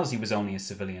 because he was only a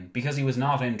civilian, because he was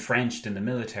not entrenched in the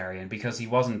military, and because he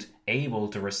wasn't able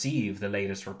to receive the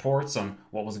latest reports on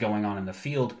what was going on in the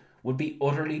field, would be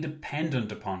utterly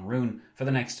dependent upon Roon for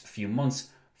the next few months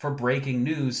for breaking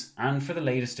news and for the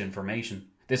latest information.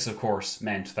 This, of course,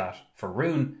 meant that, for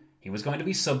Roon, he was going to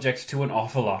be subject to an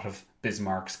awful lot of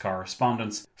Bismarck's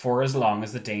correspondence for as long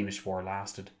as the Danish war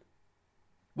lasted.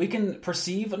 We can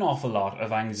perceive an awful lot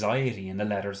of anxiety in the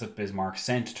letters that Bismarck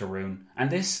sent to Roon, and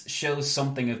this shows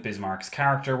something of Bismarck's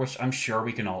character which I'm sure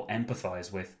we can all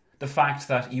empathise with. The fact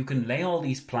that you can lay all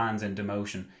these plans into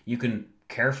motion, you can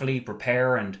carefully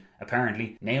prepare and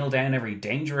apparently nail down every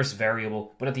dangerous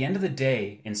variable, but at the end of the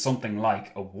day, in something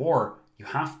like a war, you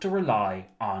have to rely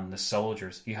on the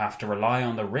soldiers. You have to rely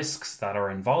on the risks that are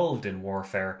involved in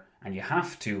warfare, and you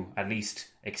have to, at least,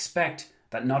 expect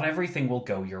that not everything will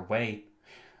go your way.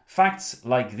 Facts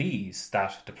like these,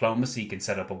 that diplomacy can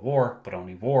set up a war, but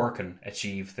only war can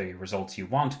achieve the results you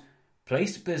want,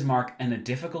 placed Bismarck in a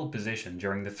difficult position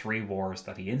during the 3 wars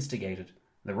that he instigated.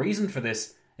 The reason for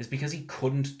this is because he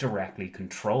couldn't directly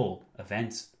control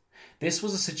events. This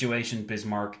was a situation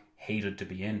Bismarck hated to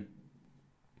be in.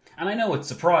 And I know it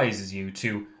surprises you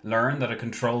to learn that a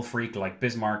control freak like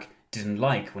Bismarck didn't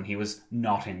like when he was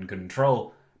not in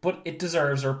control, but it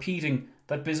deserves repeating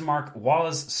that Bismarck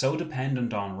was so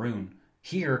dependent on Roon,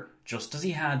 here just as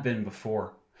he had been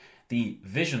before. The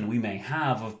vision we may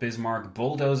have of Bismarck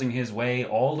bulldozing his way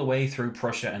all the way through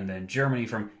Prussia and then Germany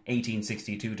from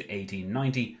 1862 to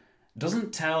 1890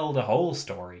 doesn't tell the whole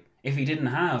story. If he didn't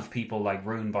have people like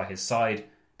Roon by his side,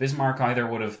 Bismarck either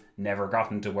would have never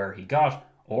gotten to where he got,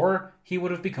 or he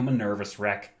would have become a nervous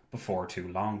wreck before too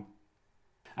long.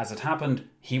 As it happened,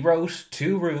 he wrote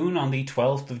to Roon on the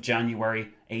 12th of January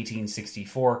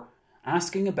 1864,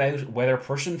 asking about whether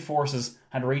Prussian forces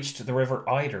had reached the River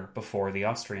Eider before the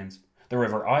Austrians. The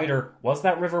River Eider was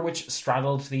that river which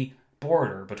straddled the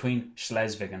border between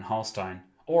Schleswig and Holstein.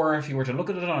 Or if you were to look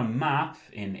at it on a map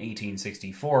in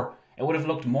 1864, It would have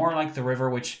looked more like the river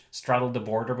which straddled the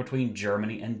border between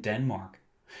Germany and Denmark.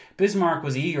 Bismarck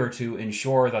was eager to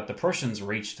ensure that the Prussians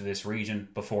reached this region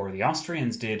before the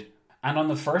Austrians did, and on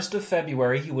the 1st of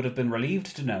February he would have been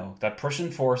relieved to know that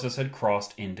Prussian forces had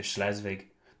crossed into Schleswig.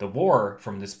 The war,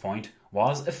 from this point,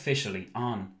 was officially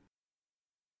on.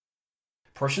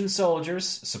 Prussian soldiers,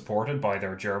 supported by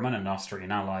their German and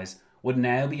Austrian allies, would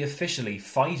now be officially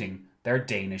fighting their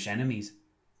Danish enemies.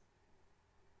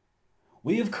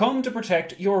 "We have come to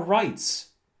protect your rights,"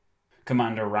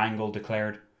 Commander Wrangel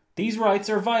declared. "These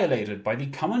rights are violated by the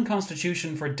common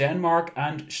constitution for Denmark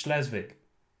and Schleswig."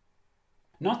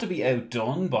 Not to be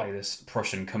outdone by this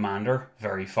Prussian commander,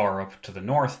 very far up to the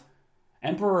north,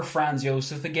 Emperor Franz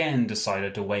Joseph again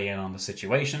decided to weigh in on the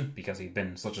situation, because he'd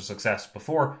been such a success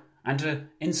before, and to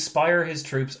inspire his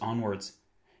troops onwards.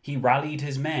 He rallied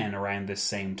his men around this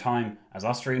same time as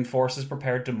Austrian forces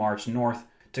prepared to march north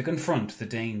to confront the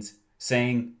Danes,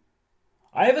 saying,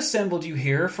 "I have assembled you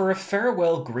here for a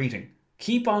farewell greeting.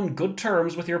 Keep on good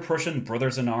terms with your Prussian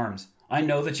brothers in arms. I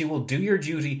know that you will do your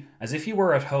duty as if you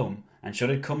were at home, and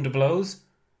should it come to blows,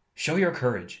 show your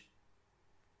courage."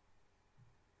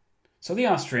 So the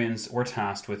Austrians were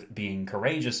tasked with being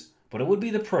courageous, but it would be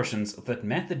the Prussians that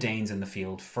met the Danes in the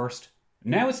field first.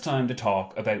 Now it's time to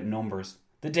talk about numbers.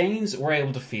 The Danes were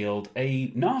able to field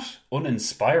a not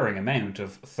uninspiring amount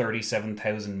of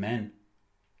 37,000 men.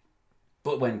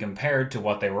 But when compared to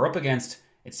what they were up against,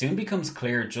 it soon becomes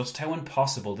clear just how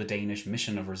impossible the Danish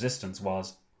mission of resistance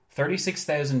was.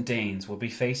 36,000 Danes would be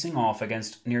facing off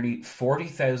against nearly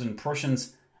 40,000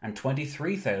 Prussians and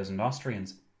 23,000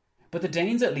 Austrians. But the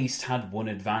Danes at least had one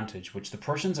advantage which the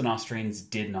Prussians and Austrians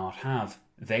did not have.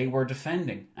 They were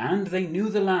defending, and they knew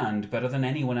the land better than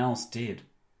anyone else did.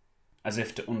 As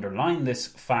if to underline this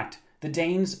fact, the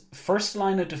Danes' first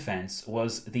line of defence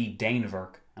was the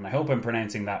Danevirke, and I hope I'm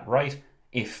pronouncing that right.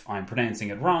 If I'm pronouncing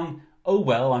it wrong, oh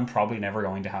well, I'm probably never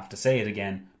going to have to say it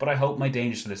again, but I hope my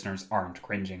Danish listeners aren't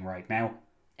cringing right now.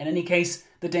 In any case,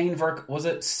 the Danevirke was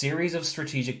a series of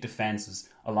strategic defences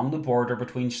along the border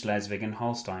between Schleswig and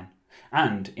Holstein.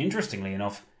 And, interestingly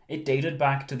enough, it dated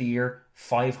back to the year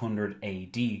 500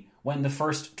 AD, when the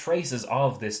first traces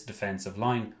of this defensive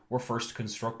line were first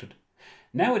constructed.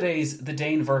 Nowadays, the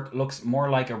Danevirke looks more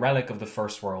like a relic of the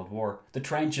First World War. The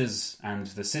trenches and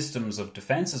the systems of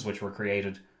defences which were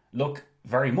created look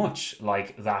very much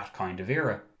like that kind of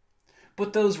era.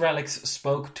 But those relics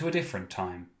spoke to a different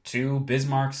time, to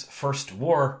Bismarck's First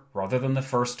War rather than the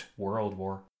First World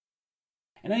War.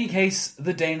 In any case,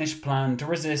 the Danish plan to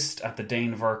resist at the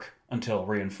Danevirke until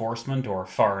reinforcement or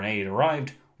foreign aid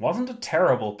arrived wasn't a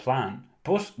terrible plan,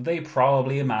 but they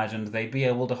probably imagined they'd be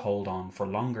able to hold on for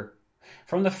longer.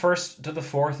 From the 1st to the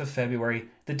 4th of February,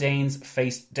 the Danes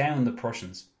faced down the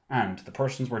Prussians, and the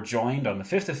Prussians were joined on the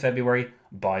 5th of February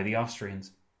by the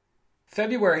Austrians.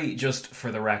 February, just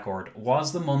for the record,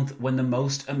 was the month when the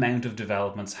most amount of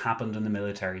developments happened in the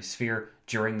military sphere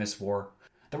during this war.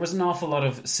 There was an awful lot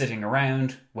of sitting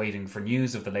around, waiting for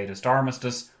news of the latest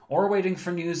armistice, or waiting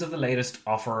for news of the latest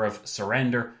offer of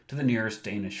surrender to the nearest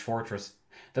Danish fortress.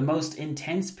 The most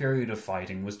intense period of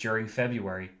fighting was during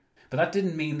February, but that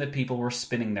didn't mean that people were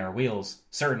spinning their wheels.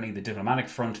 Certainly the diplomatic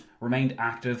front remained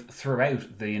active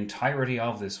throughout the entirety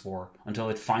of this war, until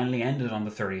it finally ended on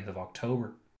the 30th of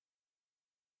October.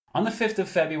 On the 5th of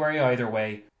February, either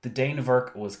way, the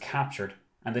Danevirke was captured,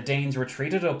 and the Danes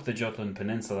retreated up the Jutland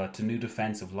Peninsula to new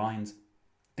defensive lines.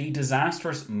 The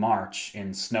disastrous march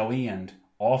in snowy and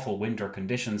awful winter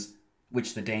conditions,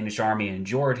 which the Danish army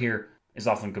endured here, is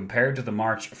often compared to the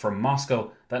march from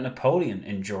Moscow that Napoleon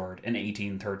endured in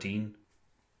 1813.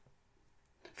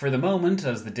 For the moment,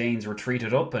 as the Danes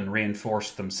retreated up and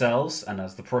reinforced themselves, and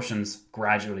as the Prussians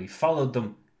gradually followed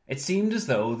them, it seemed as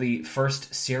though the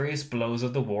first serious blows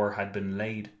of the war had been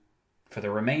laid. For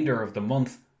the remainder of the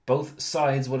month, both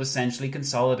sides would essentially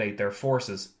consolidate their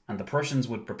forces, and the Prussians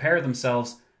would prepare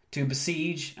themselves to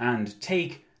besiege and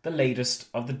take the latest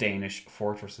of the Danish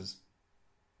fortresses.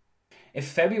 If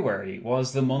February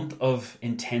was the month of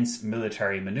intense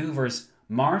military manoeuvres,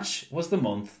 March was the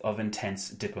month of intense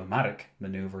diplomatic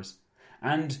manoeuvres.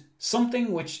 And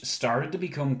something which started to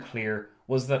become clear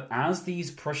was that as these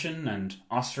Prussian and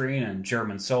Austrian and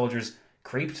German soldiers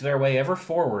creeped their way ever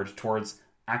forward towards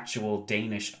actual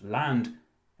Danish land,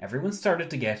 everyone started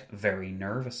to get very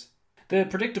nervous. The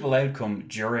predictable outcome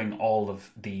during all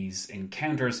of these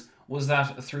encounters was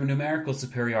that through numerical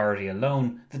superiority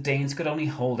alone, the Danes could only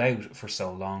hold out for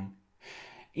so long.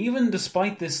 Even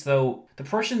despite this, though, the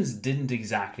Prussians didn't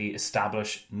exactly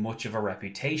establish much of a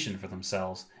reputation for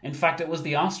themselves. In fact, it was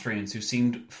the Austrians who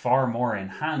seemed far more in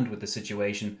hand with the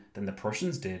situation than the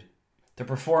Prussians did. The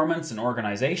performance and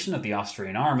organisation of the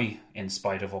Austrian army, in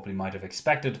spite of what we might have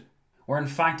expected, were in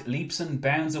fact leaps and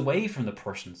bounds away from the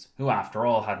Prussians, who after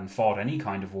all hadn't fought any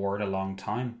kind of war in a long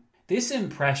time. This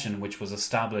impression which was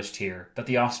established here, that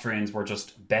the Austrians were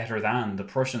just better than the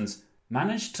Prussians,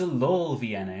 managed to lull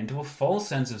Vienna into a false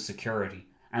sense of security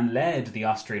and led the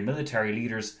Austrian military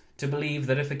leaders to believe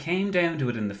that if it came down to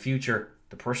it in the future,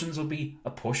 the Prussians would be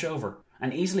a pushover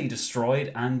and easily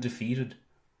destroyed and defeated.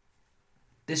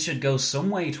 This should go some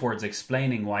way towards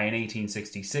explaining why in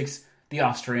 1866 the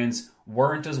Austrians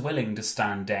weren't as willing to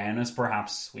stand down as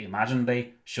perhaps we imagined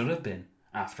they should have been.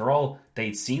 After all,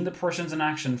 they'd seen the Prussians in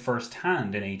action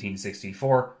firsthand in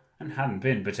 1864 and hadn't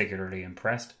been particularly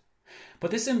impressed.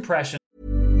 But this impression...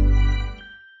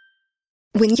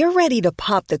 When you're ready to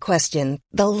pop the question,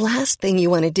 the last thing you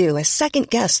want to do is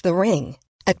second-guess the ring.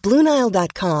 At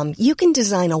BlueNile.com, you can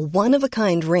design a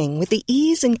one-of-a-kind ring with the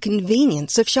ease and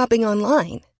convenience of shopping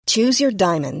online. Choose your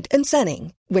diamond and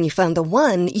setting. When you find the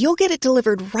one, you'll get it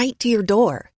delivered right to your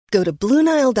door. Go to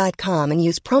BlueNile.com and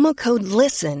use promo code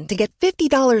LISTEN to get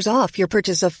 $50 off your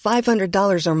purchase of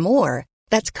 $500 or more.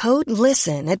 That's code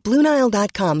LISTEN at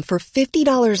BlueNile.com for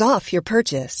 $50 off your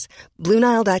purchase.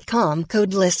 BlueNile.com,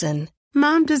 code LISTEN.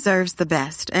 Mom deserves the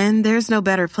best, and there's no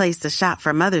better place to shop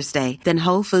for Mother's Day than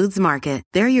Whole Foods Market.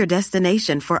 They're your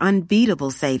destination for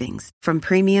unbeatable savings, from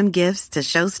premium gifts to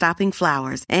show-stopping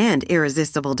flowers and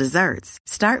irresistible desserts.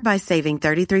 Start by saving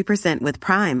 33% with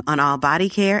Prime on all body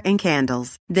care and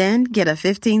candles. Then get a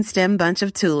 15-stem bunch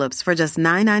of tulips for just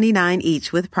 $9.99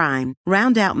 each with Prime.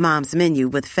 Round out Mom's menu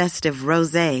with festive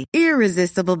rosé,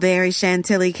 irresistible berry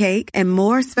chantilly cake, and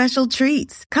more special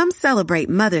treats. Come celebrate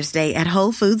Mother's Day at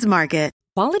Whole Foods Market.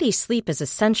 Quality sleep is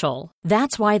essential.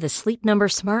 That's why the Sleep Number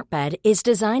Smart Bed is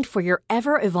designed for your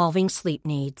ever-evolving sleep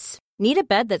needs. Need a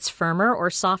bed that's firmer or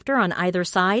softer on either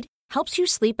side? Helps you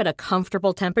sleep at a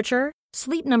comfortable temperature?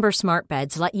 Sleep Number Smart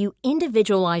Beds let you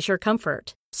individualize your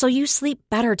comfort, so you sleep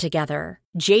better together.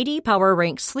 J.D. Power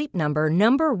ranks Sleep Number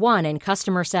number 1 in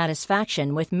customer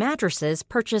satisfaction with mattresses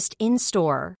purchased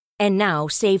in-store. And now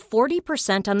save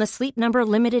 40% on the Sleep Number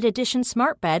Limited Edition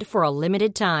Smart Bed for a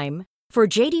limited time. For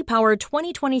J.D. Power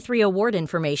 2023 award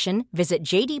information, visit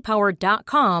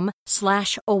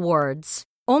jdpower.com/awards.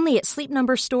 Only at Sleep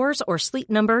Number stores or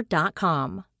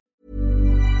sleepnumber.com.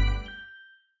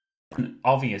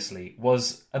 Obviously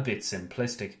was a bit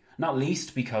simplistic, not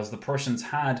least because the Prussians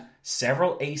had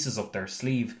several aces up their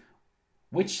sleeve,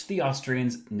 which the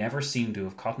Austrians never seemed to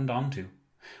have cottoned on to.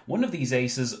 One of these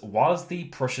aces was the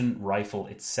Prussian rifle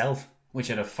itself, which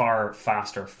had a far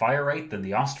faster fire rate than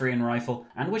the Austrian rifle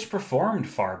and which performed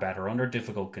far better under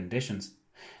difficult conditions.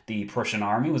 The Prussian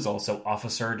army was also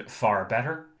officered far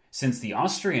better, since the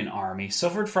Austrian army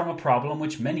suffered from a problem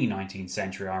which many 19th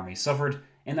century armies suffered,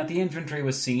 in that the infantry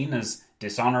was seen as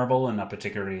dishonourable and not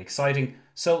particularly exciting,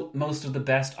 so most of the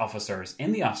best officers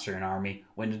in the Austrian army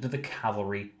went into the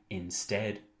cavalry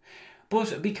instead.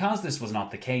 But because this was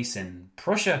not the case in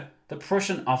Prussia, the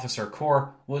Prussian officer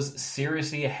corps was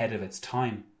seriously ahead of its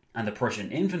time, and the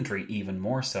Prussian infantry even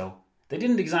more so. They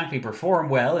didn't exactly perform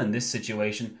well in this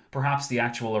situation. Perhaps the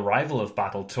actual arrival of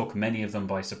battle took many of them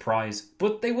by surprise,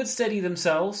 but they would steady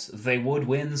themselves, they would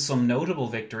win some notable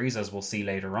victories as we'll see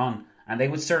later on, and they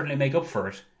would certainly make up for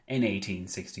it in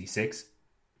 1866.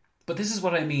 But this is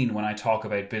what I mean when I talk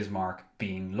about Bismarck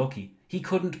being lucky. He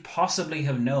couldn't possibly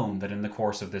have known that in the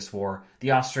course of this war,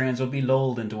 the Austrians would be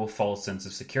lulled into a false sense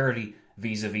of security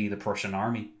vis-à-vis the Prussian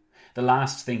army. The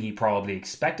last thing he probably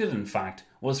expected, in fact,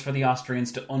 was for the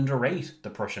Austrians to underrate the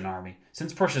Prussian army,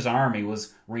 since Prussia's army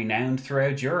was renowned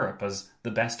throughout Europe as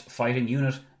the best fighting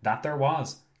unit that there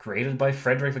was, created by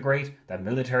Frederick the Great, that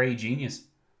military genius.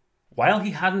 While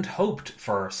he hadn't hoped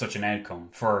for such an outcome,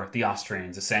 for the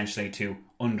Austrians essentially to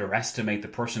underestimate the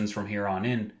Prussians from here on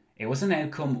in, it was an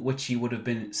outcome which he would have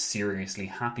been seriously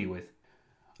happy with.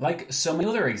 Like so many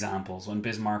other examples when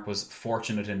Bismarck was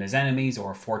fortunate in his enemies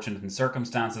or fortunate in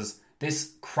circumstances,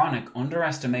 this chronic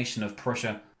underestimation of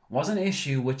Prussia was an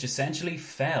issue which essentially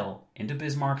fell into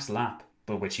Bismarck's lap,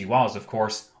 but which he was, of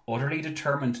course, utterly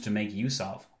determined to make use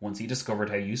of once he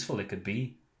discovered how useful it could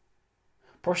be.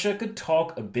 Prussia could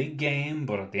talk a big game,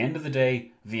 but at the end of the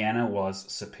day, Vienna was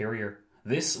superior.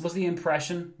 This was the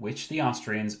impression which the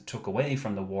Austrians took away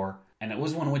from the war, and it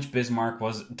was one which Bismarck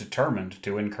was determined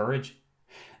to encourage.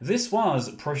 This was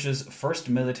Prussia's first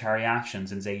military action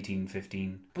since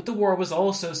 1815, but the war was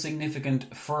also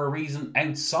significant for a reason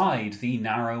outside the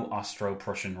narrow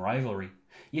Austro-Prussian rivalry.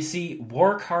 You see,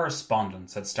 war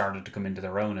correspondence had started to come into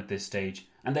their own at this stage,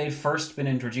 and they had first been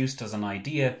introduced as an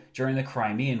idea during the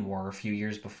Crimean War a few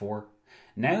years before.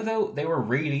 Now though, they were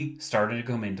really starting to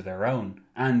come into their own,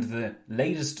 and the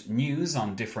latest news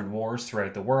on different wars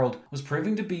throughout the world was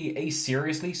proving to be a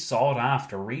seriously sought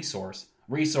after resource.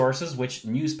 Resources which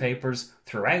newspapers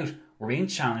throughout were being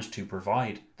challenged to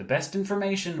provide. The best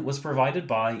information was provided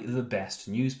by the best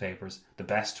newspapers. The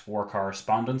best war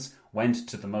correspondents went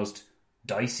to the most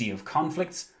dicey of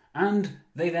conflicts, and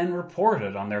they then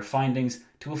reported on their findings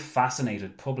to a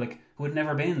fascinated public who had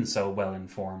never been so well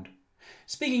informed.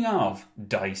 Speaking of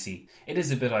dicey, it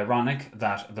is a bit ironic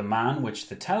that the man which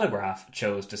the Telegraph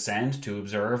chose to send to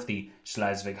observe the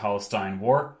Schleswig-Holstein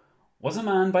War was a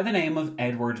man by the name of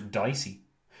Edward Dicey.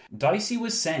 Dicey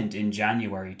was sent in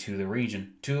January to the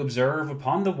region to observe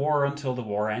upon the war until the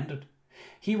war ended.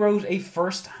 He wrote a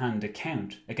first-hand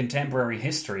account, a contemporary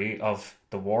history of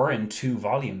the war in 2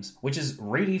 volumes, which is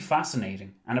really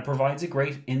fascinating, and it provides a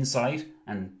great insight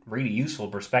and really useful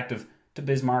perspective to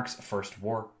Bismarck's First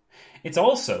War. It's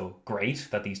also great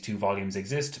that these 2 volumes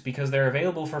exist because they're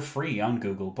available for free on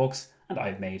Google Books, and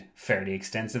I've made fairly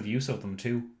extensive use of them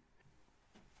too.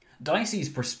 Dicey's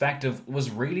perspective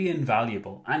was really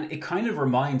invaluable, and it kind of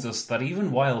reminds us that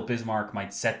even while Bismarck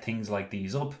might set things like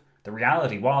these up, the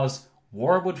reality was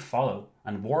war would follow,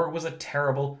 and war was a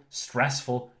terrible,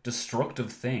 stressful,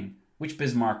 destructive thing, which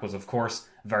Bismarck was of course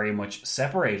very much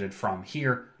separated from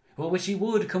here, but which he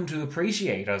would come to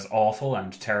appreciate as awful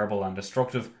and terrible and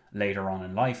destructive later on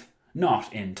in life.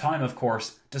 Not in time, of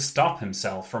course, to stop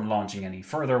himself from launching any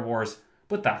further wars,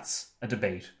 but that's a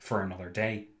debate for another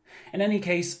day. In any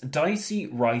case, Dicey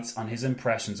writes on his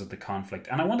impressions of the conflict,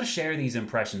 and I want to share these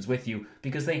impressions with you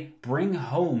because they bring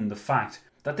home the fact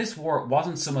that this war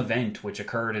wasn't some event which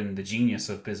occurred in the genius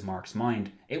of Bismarck's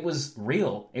mind. It was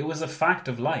real, it was a fact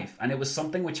of life, and it was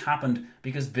something which happened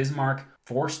because Bismarck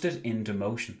forced it into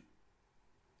motion.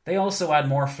 They also add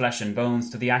more flesh and bones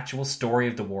to the actual story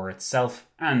of the war itself,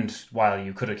 and while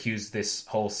you could accuse this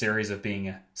whole series of being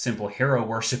a simple hero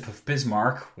worship of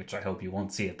Bismarck, which I hope you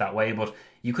won't see it that way, but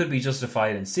you could be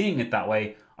justified in seeing it that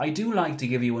way, I do like to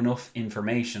give you enough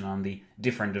information on the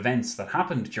different events that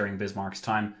happened during Bismarck's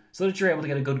time so that you're able to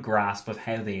get a good grasp of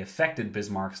how they affected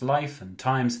Bismarck's life and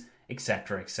times,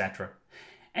 etc., etc.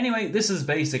 Anyway, this is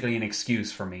basically an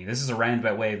excuse for me. This is a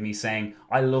roundabout way of me saying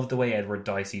I love the way Edward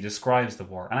Dicey describes the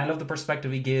war, and I love the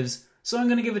perspective he gives, so I'm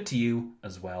going to give it to you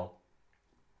as well.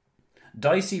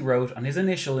 Dicey wrote on his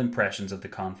initial impressions of the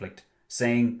conflict,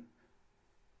 saying,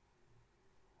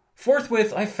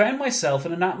 "Forthwith I found myself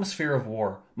in an atmosphere of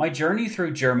war. My journey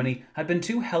through Germany had been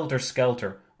too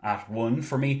helter-skelter at one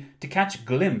for me to catch a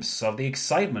glimpse of the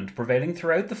excitement prevailing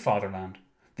throughout the fatherland.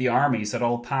 The armies had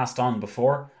all passed on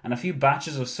before, and a few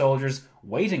batches of soldiers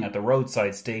waiting at the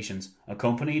roadside stations,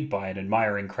 accompanied by an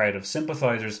admiring crowd of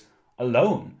sympathisers,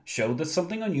 alone showed that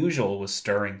something unusual was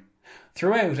stirring.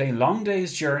 Throughout a long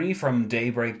day's journey from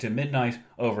daybreak to midnight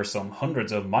over some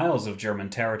hundreds of miles of German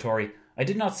territory, I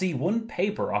did not see one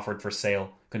paper offered for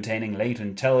sale containing late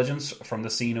intelligence from the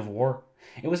scene of war.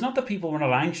 It was not that people were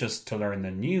not anxious to learn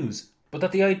the news, but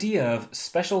that the idea of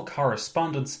special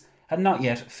correspondence had not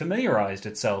yet familiarised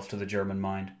itself to the German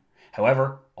mind.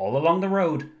 However, all along the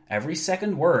road, every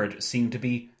second word seemed to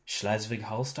be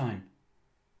Schleswig-Holstein."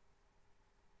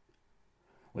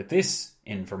 With this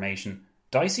information,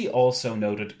 Dicey also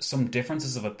noted some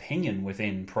differences of opinion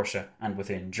within Prussia and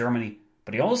within Germany,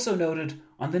 but he also noted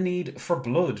on the need for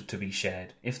blood to be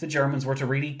shed if the Germans were to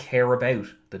really care about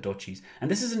the duchies. And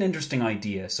this is an interesting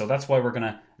idea, so that's why we're going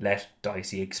to let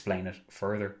Dicey explain it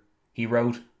further. He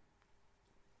wrote,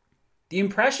 "The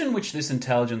impression which this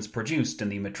intelligence produced in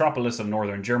the metropolis of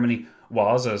northern Germany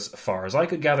was, as far as I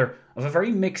could gather, of a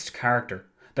very mixed character.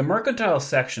 The mercantile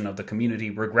section of the community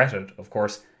regretted, of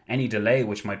course, any delay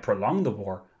which might prolong the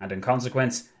war, and in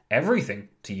consequence, everything,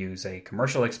 to use a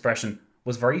commercial expression,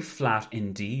 was very flat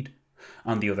indeed.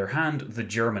 On the other hand, the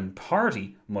German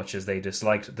party, much as they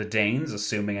disliked the Danes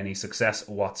assuming any success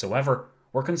whatsoever,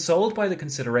 were consoled by the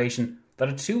consideration that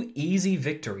a too easy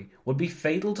victory would be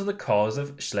fatal to the cause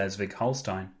of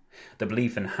Schleswig-Holstein. The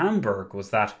belief in Hamburg was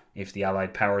that, if the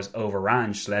Allied powers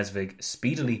overran Schleswig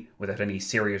speedily without any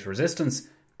serious resistance,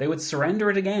 they would surrender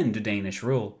it again to Danish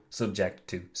rule, subject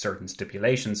to certain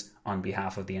stipulations on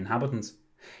behalf of the inhabitants.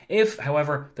 If,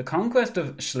 however, the conquest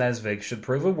of Schleswig should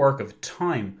prove a work of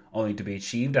time only to be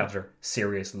achieved after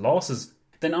serious losses,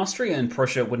 then Austria and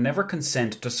Prussia would never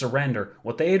consent to surrender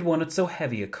what they had won at so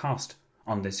heavy a cost.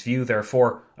 On this view,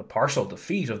 therefore, a partial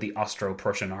defeat of the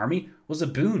Austro-Prussian army was a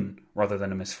boon rather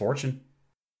than a misfortune."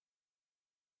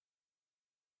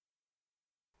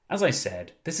 As I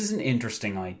said, this is an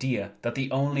interesting idea, that the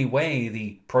only way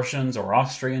the Prussians or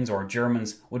Austrians or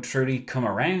Germans would truly come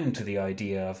around to the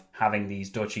idea of having these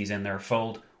duchies in their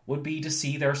fold would be to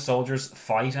see their soldiers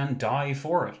fight and die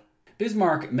for it.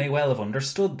 Bismarck may well have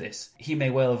understood this. He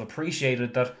may well have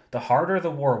appreciated that the harder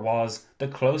the war was, the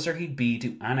closer he'd be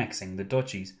to annexing the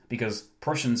duchies, because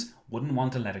Prussians wouldn't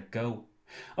want to let it go.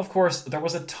 Of course, there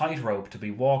was a tightrope to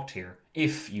be walked here.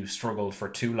 If you struggled for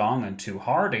too long and too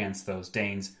hard against those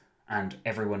Danes, and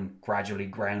everyone gradually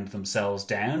ground themselves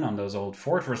down on those old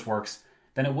fortress works,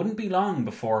 then it wouldn't be long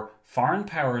before foreign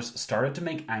powers started to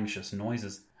make anxious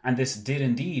noises. And this did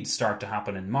indeed start to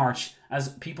happen in March, as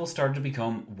people started to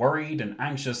become worried and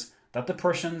anxious that the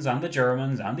Prussians and the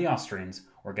Germans and the Austrians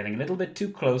were getting a little bit too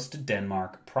close to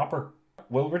Denmark proper.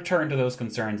 We'll return to those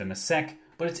concerns in a sec,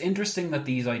 but it's interesting that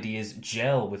these ideas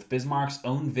gel with Bismarck's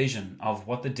own vision of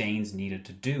what the Danes needed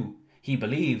to do. He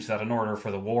believed that in order for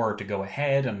the war to go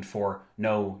ahead and for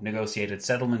no negotiated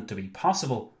settlement to be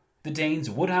possible, the Danes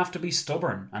would have to be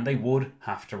stubborn and they would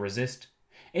have to resist.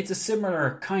 It's a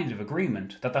similar kind of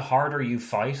agreement that the harder you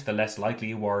fight, the less likely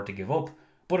you are to give up,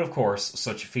 but of course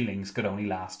such feelings could only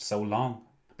last so long.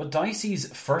 But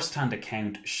Dicey's first-hand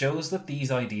account shows that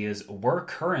these ideas were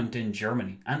current in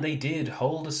Germany and they did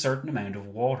hold a certain amount of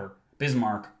water.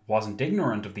 Bismarck wasn't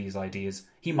ignorant of these ideas.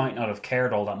 He might not have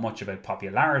cared all that much about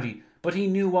popularity, but he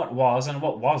knew what was and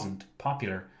what wasn't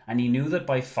popular, and he knew that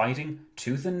by fighting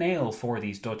tooth and nail for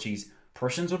these duchies,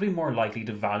 Prussians would be more likely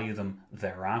to value them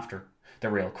thereafter. The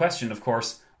real question, of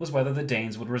course, was whether the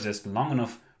Danes would resist long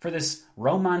enough for this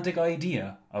romantic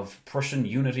idea of Prussian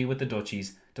unity with the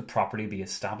duchies to properly be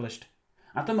established.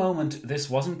 At the moment, this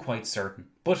wasn't quite certain.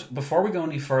 But before we go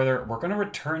any further, we're going to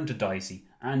return to Dicey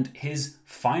and his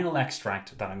final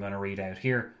extract that I'm going to read out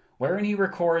here, wherein he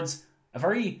records a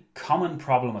very common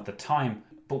problem at the time,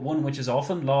 but one which is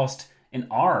often lost in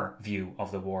our view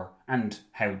of the war, and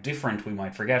how different, we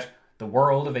might forget, the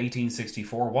world of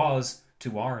 1864 was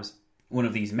to ours. One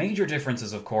of these major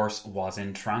differences, of course, was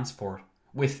in transport.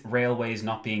 With railways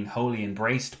not being wholly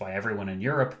embraced by everyone in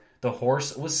Europe, the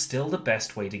horse was still the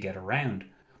best way to get around.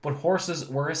 But horses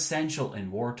were essential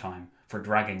in wartime, for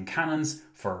dragging cannons,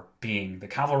 for being the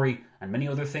cavalry, and many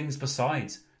other things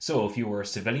besides. So if you were a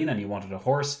civilian and you wanted a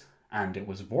horse, and it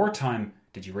was wartime,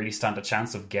 did you really stand a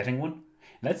chance of getting one?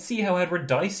 Let's see how Edward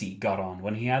Dicey got on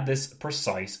when he had this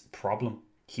precise problem.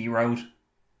 He wrote,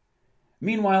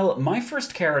 "Meanwhile, my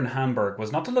first care in Hamburg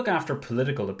was not to look after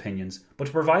political opinions, but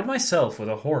to provide myself with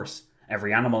a horse.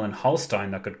 Every animal in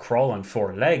Holstein that could crawl on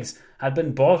 4 legs had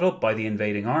been bought up by the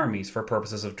invading armies for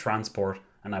purposes of transport,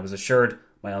 and I was assured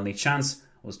my only chance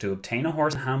was to obtain a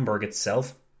horse in Hamburg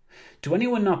itself. To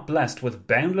anyone not blessed with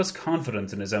boundless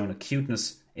confidence in his own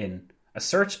acuteness in a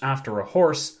search after a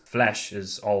horse, flesh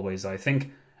is always, I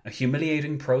think, a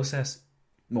humiliating process.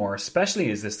 More especially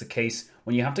is this the case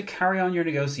when you have to carry on your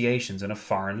negotiations in a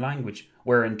foreign language,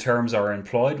 wherein terms are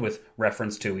employed with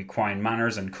reference to equine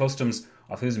manners and customs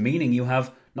of whose meaning you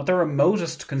have not the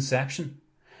remotest conception.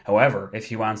 However,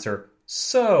 if you answer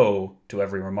 'so' to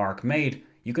every remark made,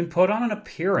 you can put on an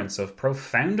appearance of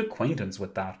profound acquaintance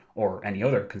with that or any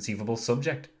other conceivable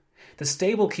subject. The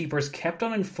stable keepers kept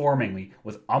on informing me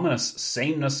with ominous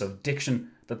sameness of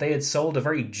diction that they had sold a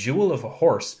very jewel of a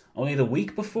horse only the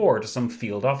week before to some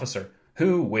field officer,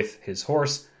 who, with his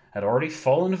horse, had already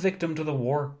fallen victim to the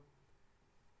war."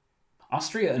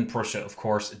 Austria and Prussia, of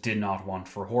course, did not want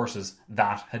for horses.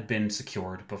 That had been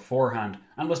secured beforehand,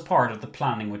 and was part of the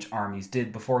planning which armies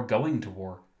did before going to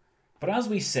war. But as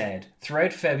we said,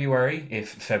 throughout February, if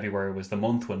February was the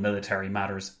month when military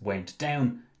matters went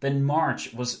down, then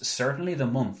March was certainly the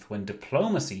month when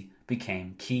diplomacy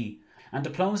became key. And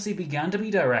diplomacy began to be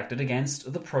directed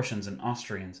against the Prussians and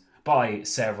Austrians by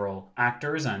several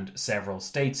actors and several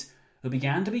states who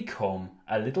began to become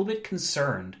a little bit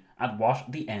concerned at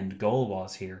what the end goal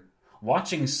was here.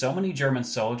 Watching so many German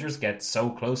soldiers get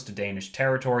so close to Danish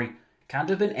territory can't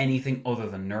have been anything other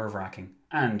than nerve-wracking,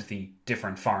 and the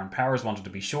different foreign powers wanted to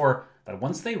be sure that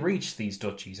once they reached these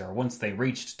duchies, or once they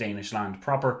reached Danish land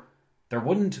proper, there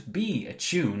wouldn't be a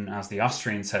tune, as the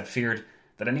Austrians had feared,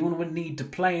 that anyone would need to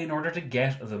play in order to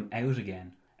get them out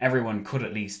again. Everyone could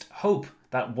at least hope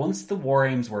that once the war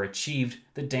aims were achieved,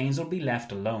 the Danes would be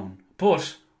left alone.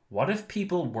 But what if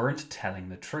people weren't telling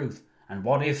the truth? And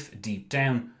what if, deep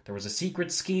down, there was a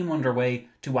secret scheme underway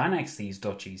to annex these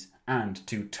duchies and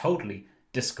to totally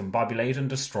discombobulate and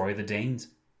destroy the Danes?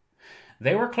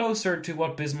 They were closer to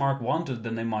what Bismarck wanted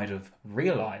than they might have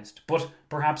realised, but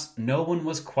perhaps no one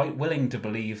was quite willing to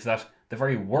believe that the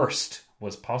very worst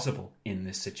was possible in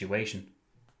this situation.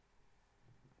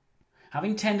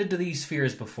 Having tended to these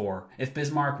fears before, if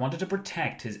Bismarck wanted to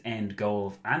protect his end goal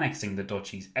of annexing the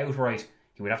duchies outright,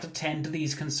 he would have to tend to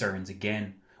these concerns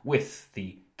again, with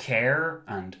the care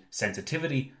and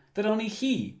sensitivity that only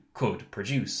he could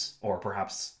produce, or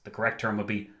perhaps the correct term would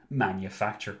be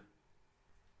manufacture.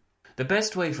 The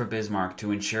best way for Bismarck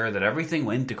to ensure that everything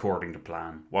went according to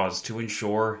plan was to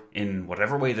ensure, in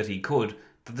whatever way that he could,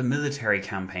 that the military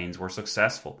campaigns were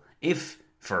successful. If,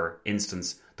 for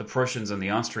instance, the Prussians and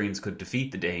the Austrians could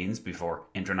defeat the Danes before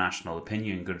international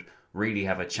opinion could really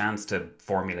have a chance to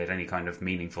formulate any kind of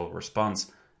meaningful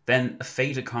response, then a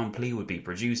fait accompli would be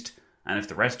produced, and if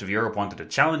the rest of Europe wanted to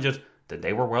challenge it, then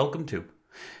they were welcome to.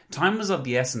 Time was of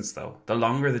the essence, though. The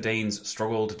longer the Danes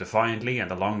struggled defiantly,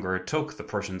 and the longer it took the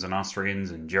Prussians and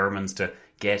Austrians and Germans to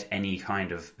get any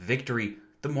kind of victory,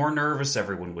 the more nervous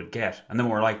everyone would get, and the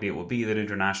more likely it would be that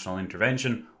international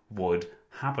intervention would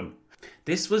happen.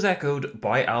 This was echoed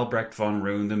by Albrecht von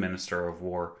Roon, the Minister of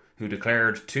War, who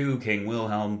declared to King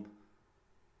Wilhelm,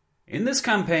 "In this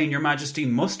campaign, Your Majesty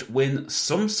must win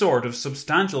some sort of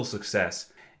substantial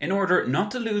success, in order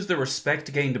not to lose the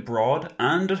respect gained abroad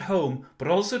and at home, but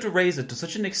also to raise it to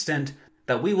such an extent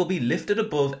that we will be lifted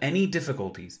above any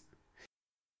difficulties."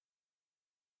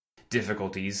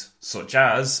 Difficulties such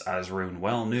as Roon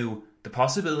well knew, the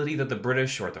possibility that the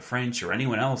British or the French or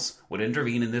anyone else would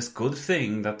intervene in this good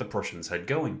thing that the Prussians had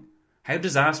going. How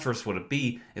disastrous would it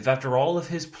be if after all of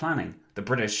his planning, the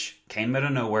British came out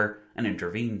of nowhere and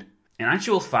intervened? In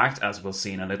actual fact, as we'll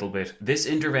see in a little bit, this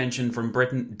intervention from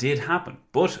Britain did happen,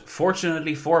 but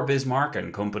fortunately for Bismarck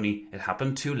and company, it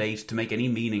happened too late to make any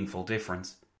meaningful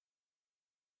difference.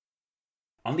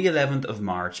 On the 11th of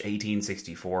March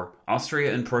 1864,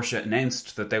 Austria and Prussia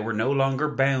announced that they were no longer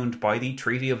bound by the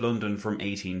Treaty of London from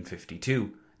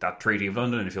 1852. That Treaty of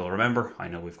London, if you'll remember, I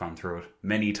know we've gone through it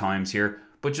many times here,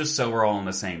 but just so we're all on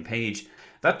the same page,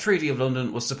 that Treaty of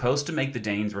London was supposed to make the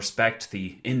Danes respect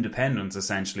the independence,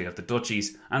 essentially, of the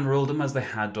duchies and rule them as they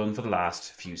had done for the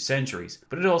last few centuries.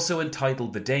 But it also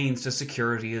entitled the Danes to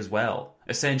security as well.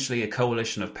 Essentially, a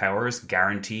coalition of powers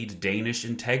guaranteed Danish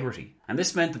integrity. And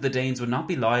this meant that the Danes would not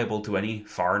be liable to any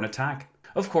foreign attack.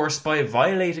 Of course, by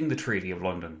violating the Treaty of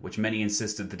London, which many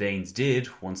insisted the Danes did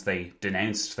once they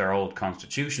denounced their old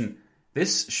constitution,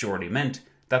 this surely meant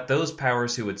that those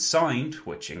powers who had signed,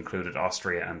 which included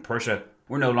Austria and Prussia,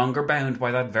 were no longer bound by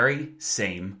that very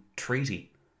same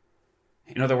treaty.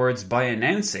 In other words, by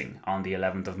announcing on the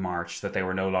 11th of March that they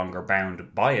were no longer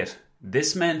bound by it,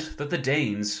 this meant that the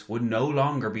Danes would no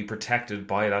longer be protected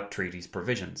by that treaty's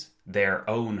provisions. Their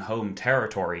own home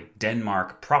territory,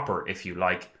 Denmark proper if you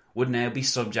like, would now be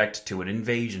subject to an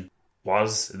invasion.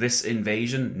 Was this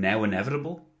invasion now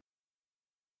inevitable?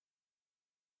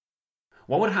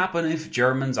 What would happen if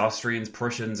Germans, Austrians,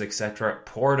 Prussians, etc.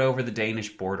 poured over the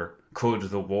Danish border? Could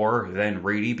the war then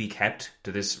really be kept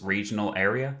to this regional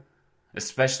area?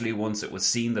 Especially once it was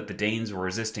seen that the Danes were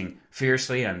resisting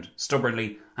fiercely and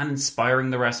stubbornly and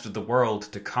inspiring the rest of the world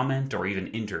to comment or even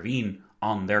intervene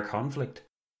on their conflict.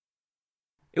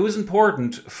 It was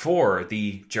important for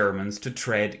the Germans to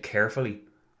tread carefully.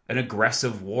 An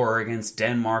aggressive war against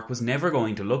Denmark was never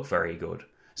going to look very good,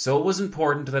 so it was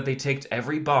important that they ticked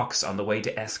every box on the way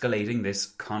to escalating this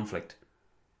conflict.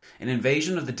 An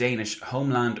invasion of the Danish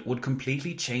homeland would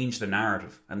completely change the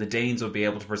narrative, and the Danes would be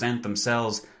able to present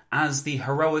themselves as the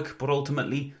heroic but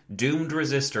ultimately doomed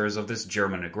resistors of this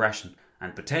German aggression,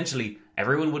 and potentially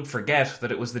everyone would forget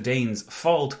that it was the Danes'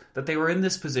 fault that they were in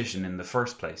this position in the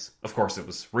first place. Of course, it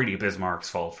was really Bismarck's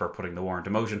fault for putting the war into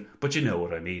motion, but you know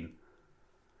what I mean.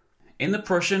 In the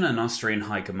Prussian and Austrian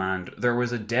high command, there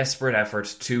was a desperate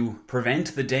effort to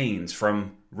prevent the Danes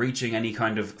from reaching any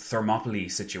kind of Thermopylae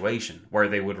situation, where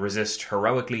they would resist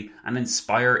heroically and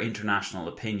inspire international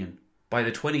opinion. By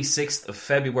the 26th of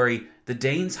February, the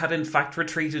Danes had in fact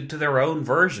retreated to their own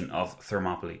version of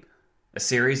Thermopylae, a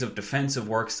series of defensive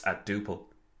works at Duppel.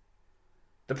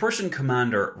 The Prussian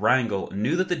commander, Wrangel,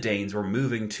 knew that the Danes were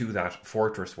moving to that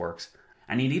fortress works,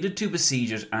 and he needed to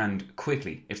besiege it, and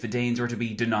quickly, if the Danes were to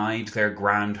be denied their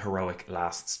grand heroic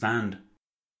last stand.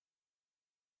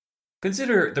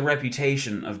 Consider the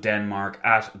reputation of Denmark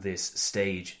at this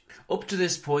stage. Up to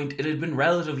this point, it had been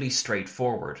relatively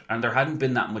straightforward, and there hadn't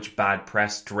been that much bad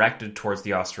press directed towards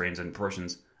the Austrians and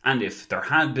Prussians. And if there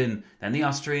had been, then the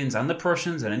Austrians and the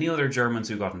Prussians and any other Germans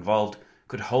who got involved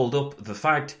could hold up the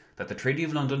fact that the Treaty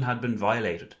of London had been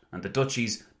violated, and the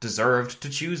duchies deserved to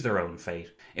choose their own fate.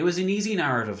 It was an easy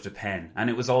narrative to pen, and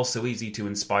it was also easy to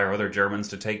inspire other Germans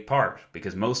to take part,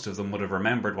 because most of them would have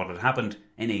remembered what had happened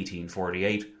in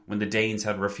 1848, when the Danes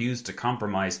had refused to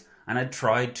compromise and had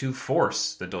tried to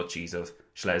force the duchies of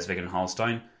Schleswig and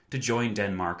Holstein to join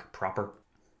Denmark proper.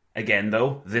 Again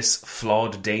though, this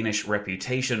flawed Danish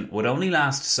reputation would only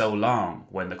last so long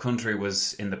when the country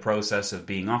was in the process of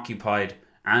being occupied,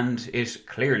 and it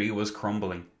clearly was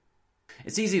crumbling.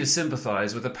 It's easy to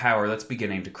sympathise with a power that's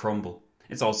beginning to crumble.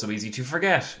 It's also easy to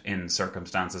forget, in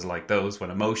circumstances like those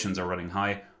when emotions are running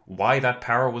high, why that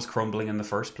power was crumbling in the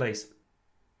first place.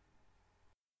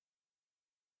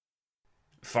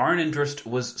 Foreign interest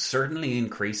was certainly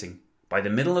increasing. By the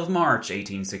middle of March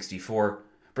 1864,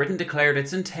 Britain declared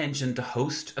its intention to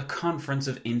host a conference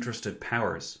of interested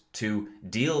powers to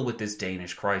deal with this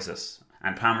Danish crisis,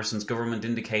 and Palmerston's government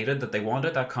indicated that they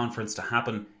wanted that conference to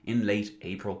happen in late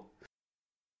April.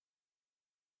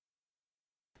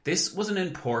 This was an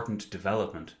important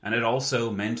development, and it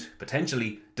also meant,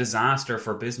 potentially, disaster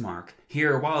for Bismarck.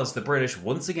 Here was the British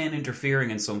once again interfering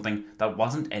in something that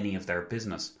wasn't any of their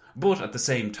business. But at the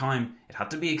same time, it had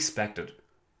to be expected.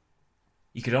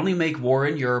 You could only make war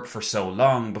in Europe for so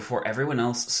long before everyone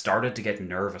else started to get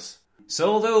nervous. So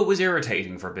although it was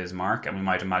irritating for Bismarck, and we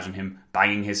might imagine him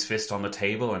banging his fist on the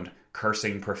table and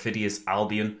cursing perfidious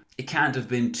Albion, it can't have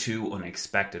been too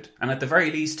unexpected. And at the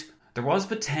very least, there was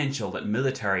potential that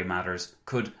military matters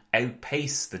could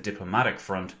outpace the diplomatic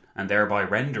front and thereby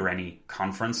render any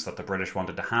conference that the British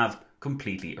wanted to have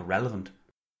completely irrelevant.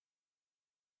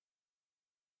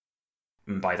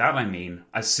 By that I mean,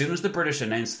 as soon as the British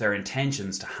announced their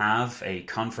intentions to have a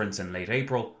conference in late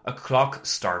April, a clock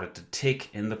started to tick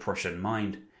in the Prussian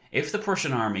mind. If the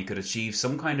Prussian army could achieve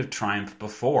some kind of triumph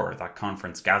before that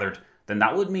conference gathered, then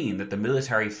that would mean that the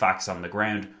military facts on the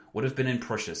ground would have been in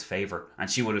Prussia's favour, and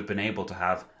she would have been able to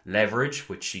have leverage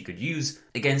which she could use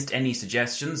against any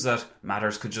suggestions that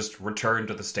matters could just return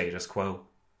to the status quo.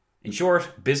 In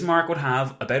short, Bismarck would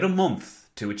have about a month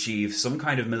to achieve some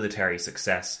kind of military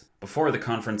success before the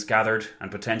conference gathered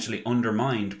and potentially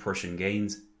undermined Prussian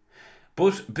gains.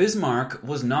 But Bismarck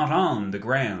was not on the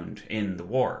ground in the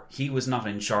war. He was not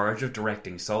in charge of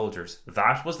directing soldiers.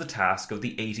 That was the task of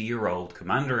the 80-year-old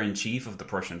commander-in-chief of the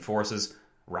Prussian forces,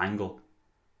 Wrangel.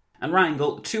 And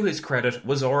Wrangel, to his credit,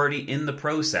 was already in the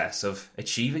process of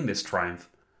achieving this triumph.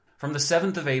 From the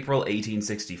 7th of April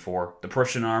 1864, the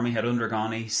Prussian army had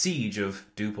undergone a siege of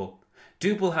Düppel.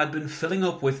 Düppel had been filling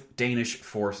up with Danish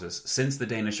forces since the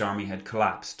Danish army had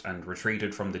collapsed and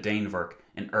retreated from the Danevirke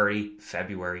in early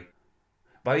February.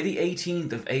 By the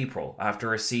 18th of April,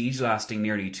 after a siege lasting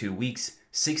nearly 2 weeks,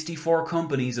 64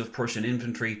 companies of Prussian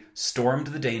infantry stormed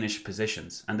the Danish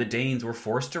positions, and the Danes were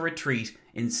forced to retreat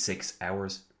in 6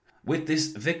 hours. With this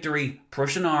victory,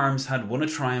 Prussian arms had won a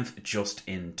triumph just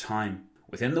in time.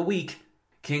 Within the week,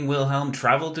 King Wilhelm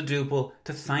travelled to Düppel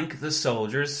to thank the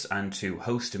soldiers and to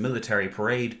host a military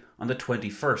parade on the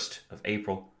 21st of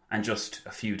April, and just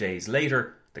a few days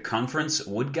later, the conference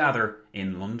would gather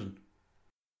in London.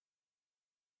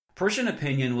 Prussian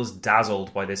opinion was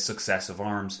dazzled by this success of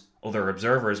arms. Other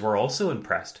observers were also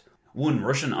impressed. One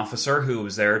Russian officer who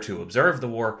was there to observe the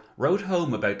war wrote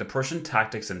home about the Prussian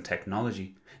tactics and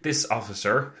technology. This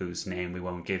officer, whose name we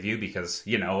won't give you because,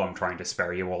 I'm trying to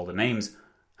spare you all the names,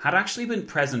 had actually been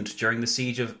present during the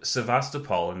siege of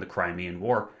Sevastopol in the Crimean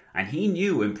War, and he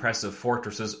knew impressive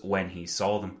fortresses when he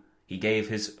saw them. He gave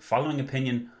his following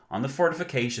opinion on the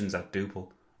fortifications at Düppel,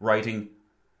 writing,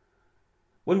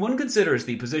 "When one considers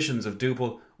the positions of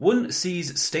Düppel, one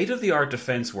sees state-of-the-art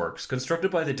defence works constructed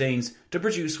by the Danes to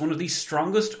produce one of the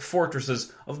strongest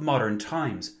fortresses of modern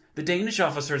times. The Danish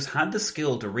officers had the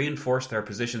skill to reinforce their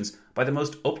positions by the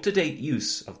most up-to-date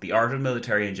use of the art of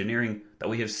military engineering that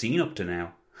we have seen up to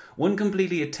now. One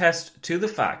completely attests to the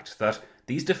fact that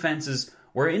these defences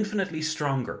were infinitely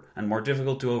stronger and more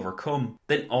difficult to overcome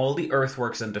than all the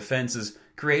earthworks and defences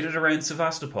created around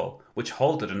Sevastopol, which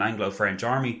halted an Anglo-French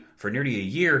army for nearly a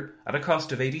year at a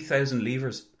cost of 80,000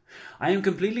 livres. I am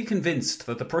completely convinced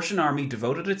that the Prussian army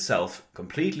devoted itself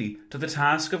completely to the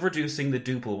task of reducing the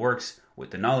Düppel works,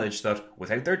 with the knowledge that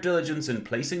without their diligence in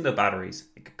placing the batteries,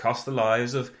 it could cost the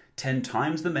lives of 10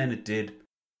 times the men it did."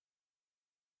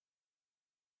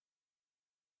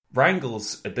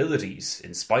 Wrangel's abilities,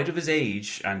 in spite of his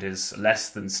age and his less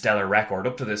than stellar record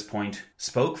up to this point,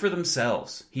 spoke for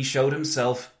themselves. He showed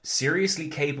himself seriously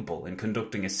capable in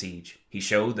conducting a siege. He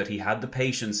showed that he had the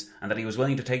patience and that he was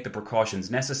willing to take the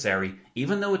precautions necessary,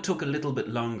 even though it took a little bit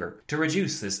longer, to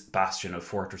reduce this bastion of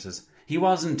fortresses. He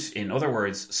wasn't, in other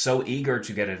words, so eager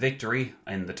to get a victory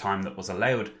in the time that was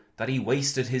allowed that he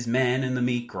wasted his men in the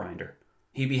meat grinder.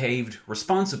 He behaved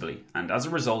responsibly, and as a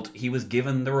result he was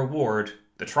given the reward,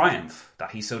 the triumph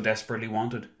that he so desperately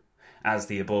wanted. As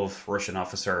the above Russian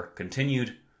officer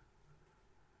continued,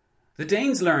 "The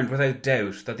Danes learned without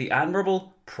doubt that the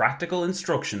admirable, practical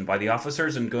instruction by the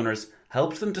officers and gunners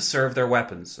helped them to serve their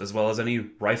weapons as well as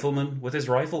any rifleman with his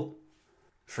rifle.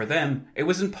 For them, it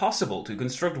was impossible to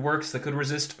construct works that could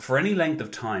resist for any length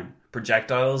of time,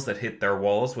 projectiles that hit their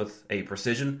walls with a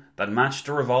precision that matched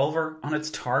a revolver on its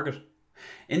target.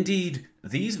 Indeed,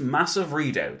 these massive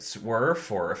redoubts were,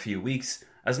 for a few weeks,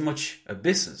 as much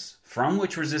abysses, from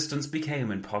which resistance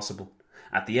became impossible.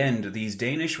 At the end, these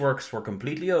Danish works were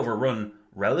completely overrun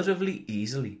relatively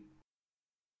easily.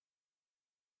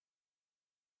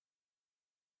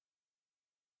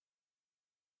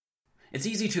 It's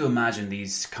easy to imagine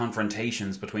these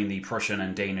confrontations between the Prussian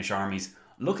and Danish armies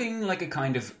looking like a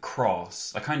kind of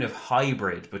cross, a kind of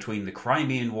hybrid between the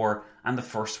Crimean War and the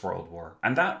First World War.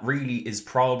 And that really is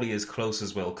probably as close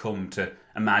as we'll come to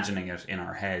imagining it in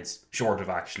our heads, short of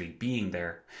actually being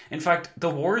there. In fact, the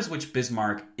wars which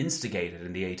Bismarck instigated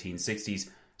in the 1860s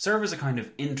serve as a kind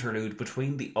of interlude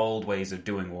between the old ways of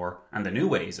doing war and the new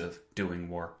ways of doing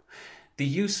war. The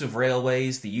use of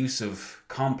railways, the use of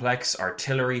complex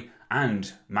artillery,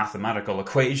 and mathematical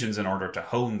equations in order to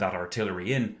hone that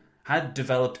artillery in had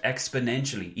developed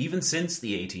exponentially even since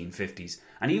the 1850s,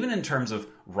 and even in terms of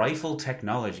rifle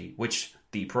technology, which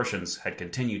the Prussians had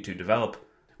continued to develop,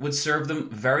 would serve them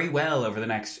very well over the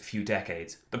next few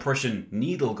decades. The Prussian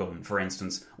needle gun, for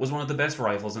instance, was one of the best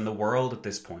rifles in the world at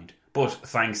this point, but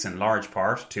thanks in large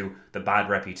part to the bad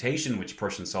reputation which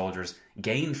Prussian soldiers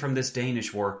gained from this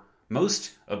Danish war,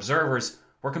 most observers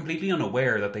were completely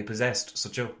unaware that they possessed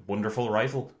such a wonderful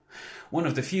rifle. One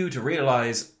of the few to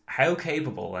realise how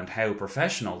capable and how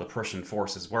professional the Prussian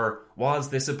forces were was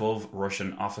this above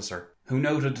Russian officer, who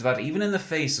noted that even in the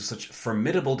face of such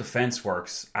formidable defence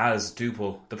works as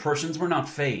Duppel, the Prussians were not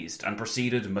phased and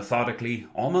proceeded methodically,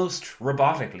 almost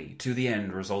robotically, to the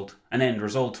end result. An end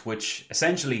result which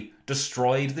essentially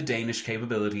destroyed the Danish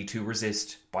capability to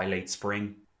resist by late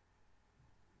spring.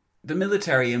 The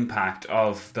military impact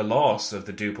of the loss of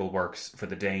the Duppel works for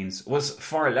the Danes was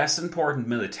far less important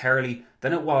militarily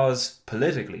than it was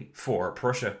politically for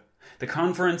Prussia. The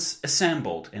conference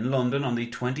assembled in London on the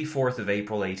 24th of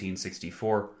April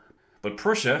 1864, but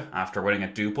Prussia, after winning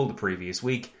at Duppel the previous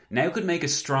week, now could make a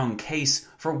strong case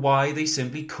for why they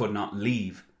simply could not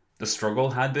leave. The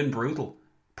struggle had been brutal.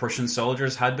 Prussian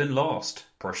soldiers had been lost.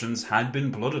 Prussians had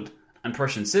been blooded. And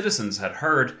Prussian citizens had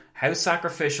heard how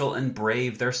sacrificial and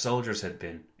brave their soldiers had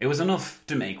been. It was enough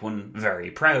to make one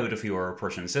very proud if you were a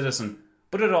Prussian citizen,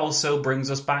 but it also brings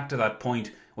us back to that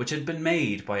point which had been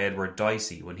made by Edward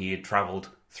Dicey when he had travelled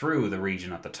through the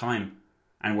region at the time,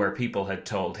 and where people had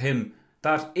told him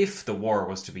that if the war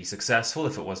was to be successful,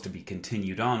 if it was to be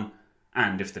continued on,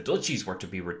 and if the duchies were to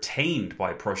be retained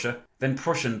by Prussia, then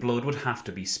Prussian blood would have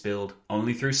to be spilled.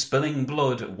 Only through spilling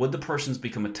blood would the Prussians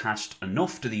become attached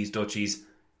enough to these duchies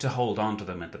to hold on to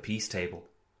them at the peace table.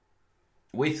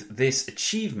 With this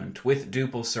achievement, with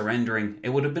Duppel surrendering, it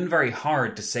would have been very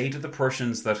hard to say to the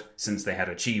Prussians that, since they had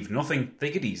achieved nothing,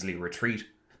 they could easily retreat.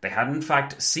 They had in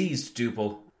fact seized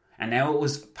Duppel, and now it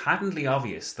was patently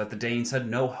obvious that the Danes had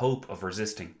no hope of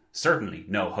resisting, certainly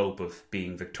no hope of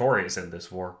being victorious in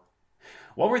this war.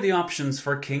 What were the options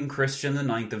for King Christian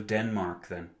IX of Denmark,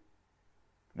 then?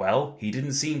 Well, he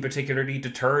didn't seem particularly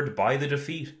deterred by the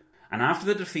defeat, and after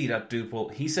the defeat at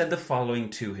Duppel, he said the following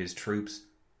to his troops.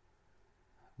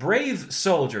 Brave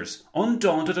soldiers,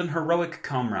 undaunted and heroic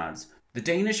comrades, the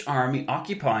Danish army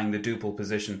occupying the Duppel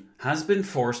position has been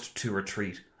forced to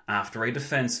retreat after a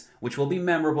defence which will be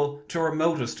memorable to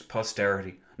remotest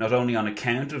posterity, not only on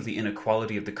account of the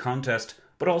inequality of the contest,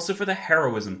 but also for the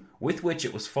heroism with which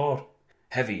it was fought.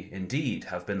 Heavy, indeed,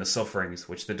 have been the sufferings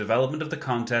which the development of the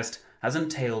contest has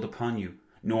entailed upon you,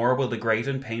 nor will the great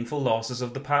and painful losses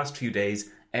of the past few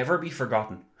days ever be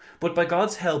forgotten. But by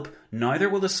God's help, neither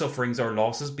will the sufferings or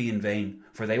losses be in vain,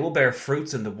 for they will bear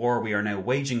fruits in the war we are now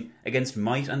waging against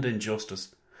might and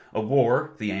injustice. A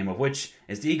war, the aim of which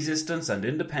is the existence and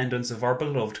independence of our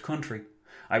beloved country.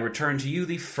 I return to you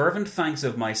the fervent thanks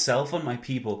of myself and my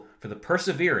people for the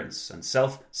perseverance and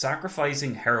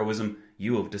self-sacrificing heroism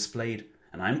you have displayed,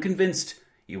 and I am convinced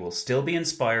you will still be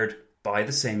inspired by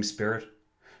the same spirit.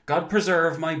 God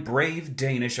preserve my brave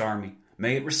Danish army.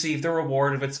 May it receive the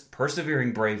reward of its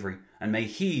persevering bravery, and may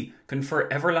He confer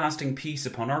everlasting peace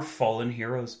upon our fallen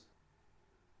heroes.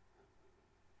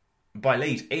 By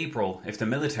late April, if the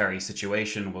military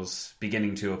situation was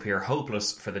beginning to appear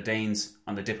hopeless for the Danes,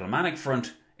 on the diplomatic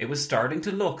front, it was starting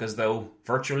to look as though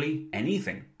virtually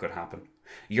anything could happen.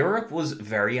 Europe was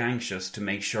very anxious to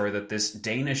make sure that this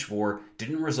Danish war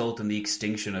didn't result in the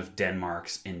extinction of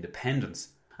Denmark's independence.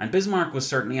 And Bismarck was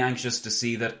certainly anxious to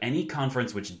see that any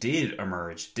conference which did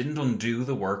emerge didn't undo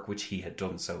the work which he had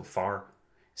done so far.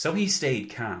 So he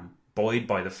stayed calm, buoyed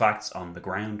by the facts on the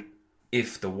ground.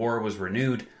 If the war was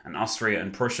renewed and Austria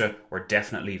and Prussia were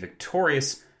definitely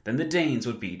victorious, then the Danes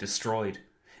would be destroyed.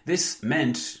 This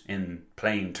meant, in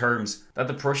plain terms, that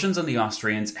the Prussians and the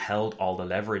Austrians held all the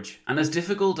leverage, and as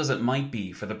difficult as it might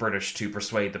be for the British to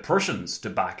persuade the Prussians to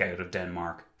back out of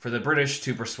Denmark, for the British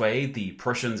to persuade the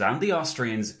Prussians and the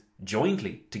Austrians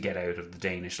jointly to get out of the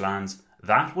Danish lands,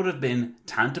 that would have been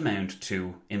tantamount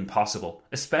to impossible,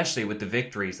 especially with the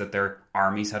victories that their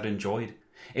armies had enjoyed.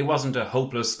 It wasn't a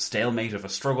hopeless stalemate of a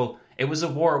struggle, it was a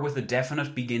war with a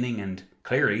definite beginning and,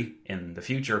 clearly, in the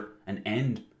future, an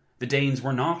end. The Danes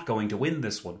were not going to win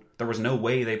this one. There was no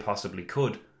way they possibly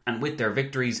could. And with their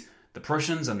victories, the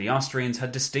Prussians and the Austrians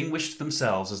had distinguished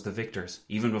themselves as the victors,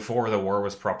 even before the war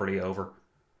was properly over.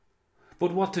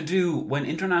 But what to do when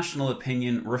international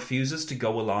opinion refuses to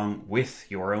go along with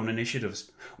your own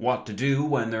initiatives? What to do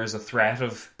when there is a threat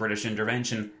of British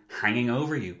intervention hanging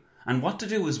over you? And what to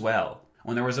do as well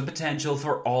when there was a potential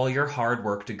for all your hard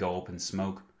work to go up in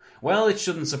smoke? Well, it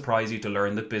shouldn't surprise you to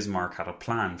learn that Bismarck had a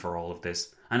plan for all of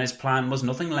this, and his plan was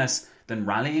nothing less than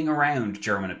rallying around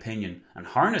German opinion and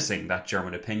harnessing that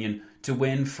German opinion to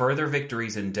win further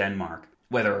victories in Denmark,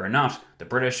 whether or not the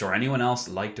British or anyone else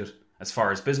liked it. As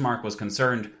far as Bismarck was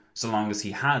concerned, so long as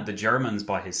he had the Germans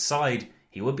by his side,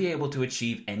 he would be able to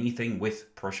achieve anything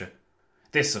with Prussia.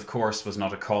 This, of course, was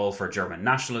not a call for German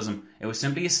nationalism, it was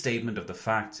simply a statement of the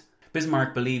fact.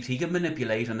 Bismarck believed he could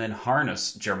manipulate and then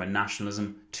harness German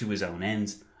nationalism to his own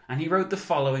ends, and he wrote the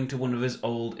following to one of his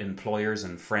old employers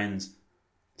and friends,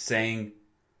 saying,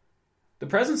 "The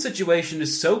present situation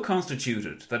is so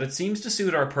constituted that it seems to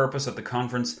suit our purpose at the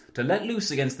conference to let loose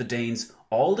against the Danes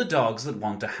all the dogs that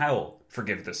want to howl,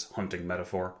 forgive this hunting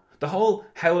metaphor. The whole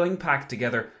howling pack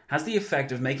together has the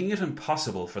effect of making it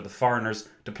impossible for the foreigners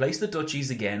to place the duchies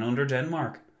again under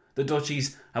Denmark. The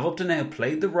duchies have up to now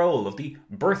played the role of the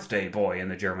birthday boy in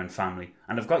the German family,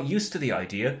 and have got used to the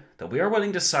idea that we are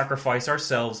willing to sacrifice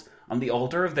ourselves on the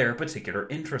altar of their particular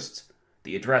interests.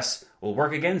 The address will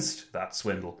work against that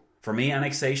swindle. For me,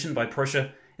 annexation by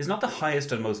Prussia is not the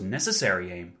highest and most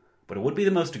necessary aim, but it would be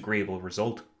the most agreeable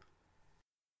result."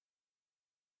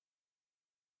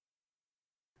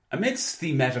 Amidst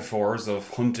the metaphors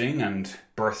of hunting and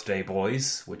birthday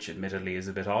boys, which admittedly is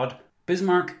a bit odd,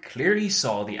 Bismarck clearly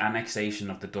saw the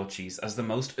annexation of the duchies as the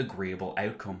most agreeable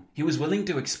outcome. He was willing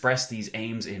to express these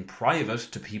aims in private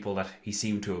to people that he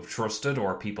seemed to have trusted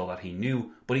or people that he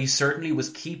knew, but he certainly was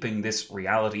keeping this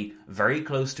reality very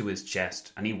close to his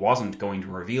chest, and he wasn't going to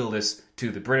reveal this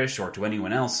to the British or to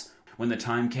anyone else when the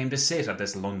time came to sit at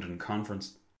this London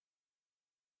conference.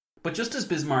 But just as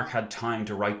Bismarck had time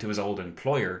to write to his old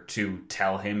employer to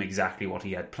tell him exactly what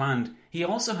he had planned, he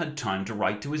also had time to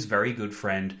write to his very good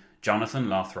friend Jonathan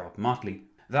Lothrop Motley,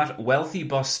 that wealthy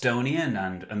Bostonian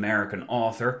and American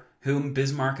author whom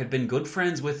Bismarck had been good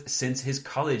friends with since his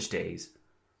college days.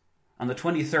 On the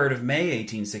 23rd of May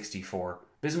 1864,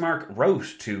 Bismarck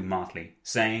wrote to Motley,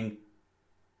 saying,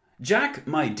 "Jack,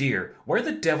 my dear, where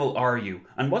the devil are you,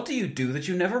 and what do you do that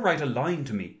you never write a line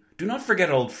to me? Do not forget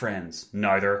old friends,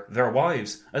 neither their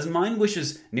wives, as mine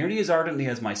wishes nearly as ardently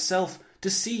as myself to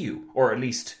see you, or at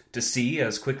least to see,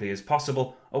 as quickly as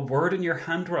possible, a word in your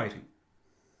handwriting."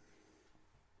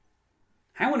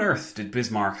 How on earth did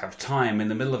Bismarck have time in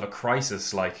the middle of a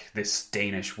crisis like this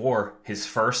Danish war, his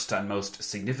first and most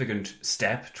significant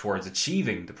step towards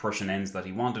achieving the Prussian ends that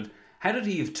he wanted? How did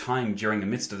he have time during the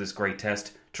midst of this great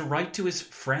test to write to his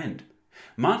friend?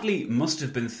 Motley must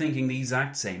have been thinking the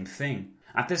exact same thing.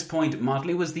 At this point,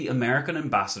 Motley was the American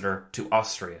ambassador to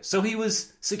Austria, so he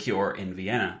was secure in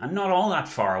Vienna, and not all that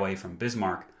far away from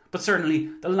Bismarck. But certainly,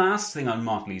 the last thing on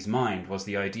Motley's mind was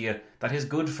the idea that his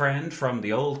good friend from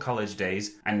the old college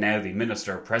days, and now the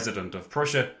Minister-President of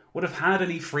Prussia, would have had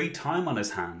any free time on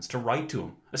his hands to write to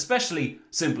him, especially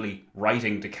simply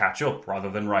writing to catch up rather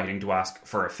than writing to ask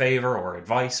for a favour or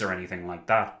advice or anything like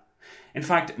that. In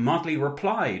fact, Motley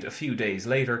replied a few days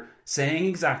later, saying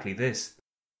exactly this.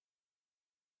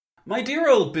 "My dear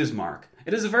old Bismarck,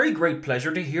 it is a very great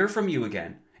pleasure to hear from you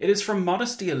again. It is from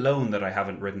modesty alone that I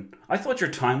haven't written. I thought your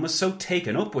time was so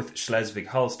taken up with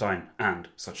Schleswig-Holstein and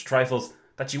such trifles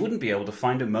that you wouldn't be able to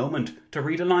find a moment to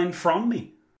read a line from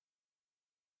me."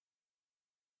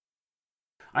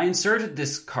 I inserted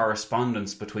this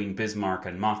correspondence between Bismarck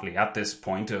and Motley at this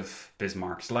point of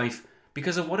Bismarck's life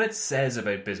because of what it says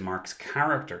about Bismarck's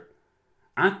character.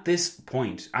 At this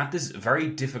point, at this very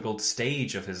difficult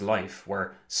stage of his life,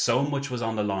 where so much was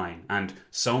on the line and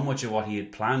so much of what he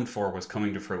had planned for was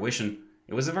coming to fruition,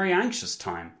 it was a very anxious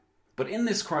time. But in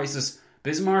this crisis,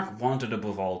 Bismarck wanted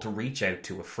above all to reach out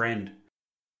to a friend.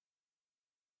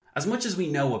 As much as we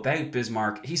know about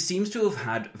Bismarck, he seems to have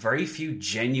had very few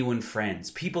genuine friends,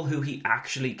 people who he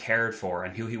actually cared for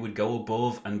and who he would go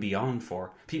above and beyond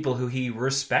for, people who he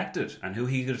respected and who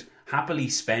he could happily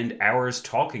spend hours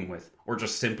talking with, or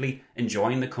just simply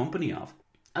enjoying the company of.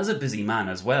 As a busy man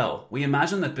as well, we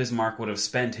imagine that Bismarck would have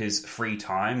spent his free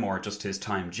time, or just his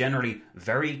time generally,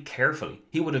 very carefully.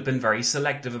 He would have been very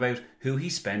selective about who he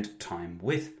spent time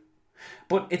with.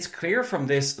 But it's clear from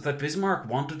this that Bismarck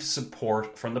wanted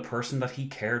support from the person that he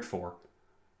cared for.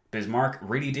 Bismarck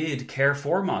really did care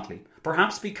for Motley,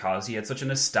 perhaps because he had such a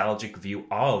nostalgic view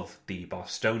of the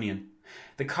Bostonian.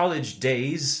 The college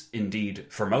days, indeed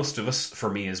for most of us, for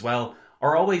me as well,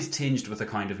 are always tinged with a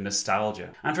kind of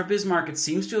nostalgia, and for Bismarck it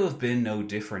seems to have been no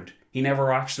different. He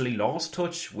never actually lost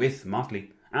touch with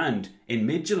Motley, and in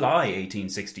mid-July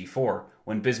 1864,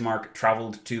 when Bismarck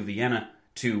travelled to Vienna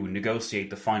to negotiate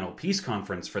the final peace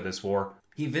conference for this war,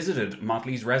 he visited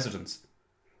Motley's residence.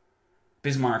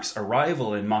 Bismarck's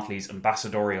arrival in Motley's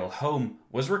ambassadorial home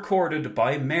was recorded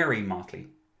by Mary Motley,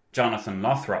 Jonathan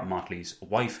Lothrop Motley's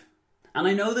wife. And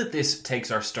I know that this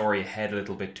takes our story ahead a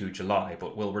little bit to July,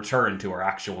 but we'll return to our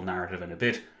actual narrative in a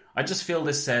bit. I just feel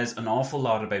this says an awful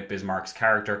lot about Bismarck's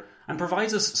character and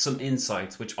provides us some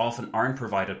insights which often aren't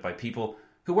provided by people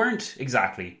who weren't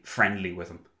exactly friendly with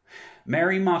him.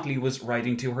 Mary Motley was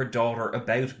writing to her daughter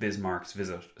about Bismarck's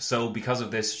visit, so because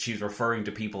of this she's referring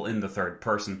to people in the third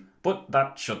person, but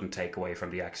that shouldn't take away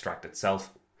from the extract itself.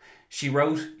 She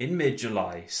wrote in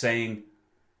mid-July saying,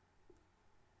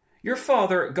 "Your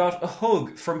father got a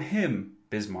hug from him,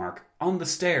 Bismarck, on the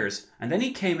stairs, and then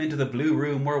he came into the blue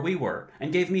room where we were,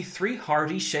 and gave me 3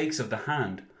 hearty shakes of the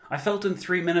hand. I felt in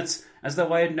 3 minutes as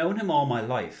though I had known him all my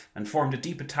life, and formed a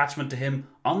deep attachment to him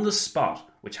on the spot,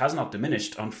 which has not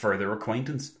diminished on further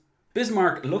acquaintance.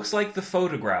 Bismarck looks like the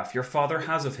photograph your father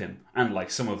has of him, and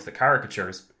like some of the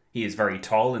caricatures. He is very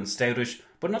tall and stoutish,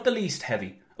 but not the least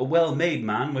heavy, a well-made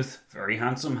man with very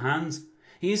handsome hands.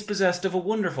 He is possessed of a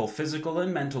wonderful physical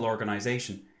and mental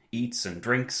organisation, eats and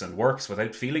drinks and works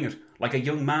without feeling it, like a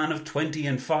young man of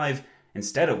 25,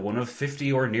 instead of one of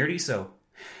 50 or nearly so.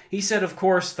 He said, of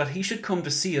course, that he should come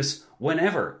to see us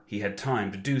whenever he had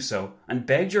time to do so, and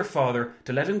begged your father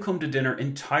to let him come to dinner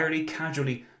entirely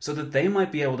casually, so that they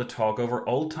might be able to talk over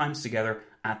old times together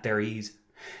at their ease.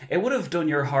 It would have done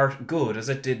your heart good, as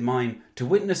it did mine, to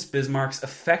witness Bismarck's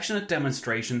affectionate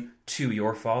demonstration to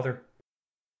your father."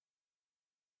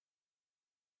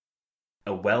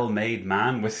 A well-made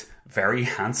man with very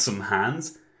handsome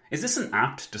hands? Is this an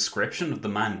apt description of the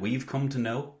man we've come to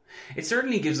know? It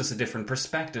certainly gives us a different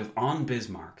perspective on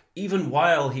Bismarck. Even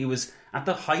while he was at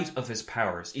the height of his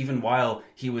powers, even while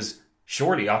he was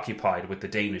surely occupied with the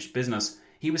Danish business,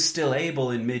 he was still able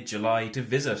in mid-July to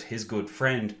visit his good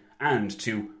friend and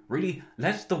to really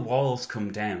let the walls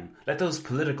come down, let those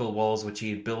political walls which he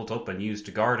had built up and used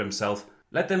to guard himself,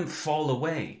 let them fall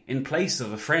away in place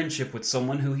of a friendship with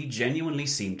someone who he genuinely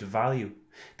seemed to value.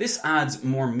 This adds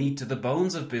more meat to the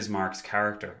bones of Bismarck's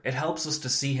character. It helps us to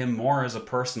see him more as a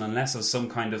person and less as some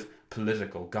kind of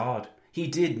political god. He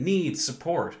did need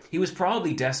support. He was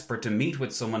probably desperate to meet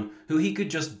with someone who he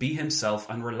could just be himself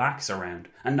and relax around,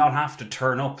 and not have to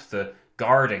turn up the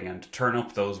guarding and turn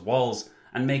up those walls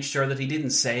and make sure that he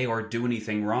didn't say or do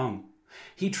anything wrong.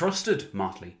 He trusted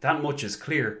Motley, that much is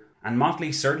clear, and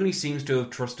Motley certainly seems to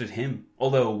have trusted him,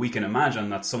 although we can imagine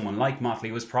that someone like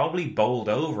Motley was probably bowled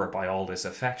over by all this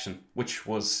affection, which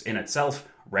was in itself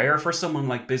rare for someone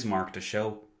like Bismarck to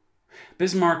show.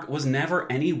 Bismarck was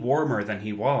never any warmer than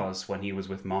he was when he was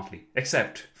with Motley,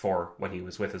 except for when he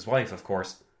was with his wife, of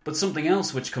course. But something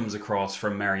else which comes across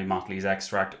from Mary Motley's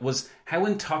extract was how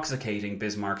intoxicating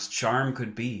Bismarck's charm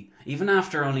could be. Even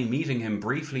after only meeting him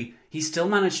briefly, he still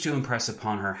managed to impress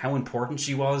upon her how important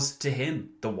she was to him,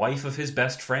 the wife of his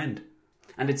best friend.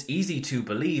 And it's easy to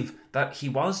believe that he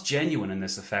was genuine in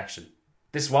this affection.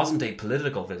 This wasn't a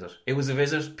political visit. It was a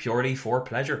visit purely for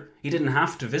pleasure. He didn't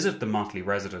have to visit the Motley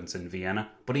residence in Vienna,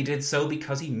 but he did so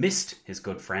because he missed his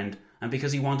good friend and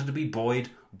because he wanted to be buoyed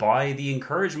by the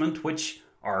encouragement which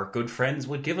our good friends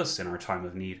would give us in our time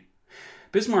of need.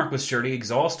 Bismarck was surely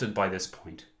exhausted by this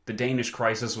point. The Danish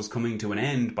crisis was coming to an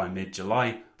end by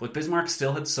mid-July, but Bismarck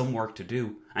still had some work to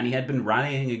do, and he had been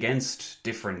rallying against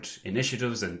different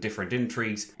initiatives and different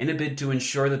intrigues in a bid to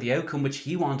ensure that the outcome which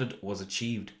he wanted was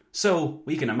achieved. So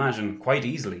we can imagine quite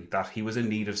easily that he was in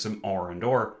need of some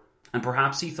R&R, and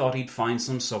perhaps he thought he'd find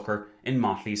some succour in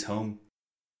Motley's home.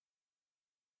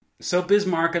 So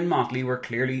Bismarck and Motley were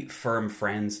clearly firm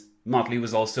friends. Motley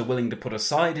was also willing to put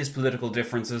aside his political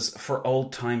differences for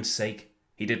old time's sake.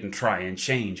 He didn't try and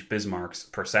change Bismarck's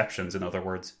perceptions, in other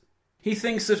words. He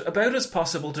thinks it about as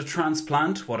possible to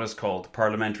transplant what is called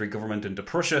parliamentary government into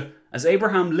Prussia as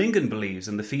Abraham Lincoln believes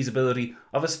in the feasibility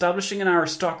of establishing an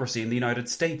aristocracy in the United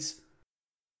States.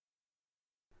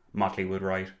 Motley would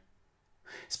write,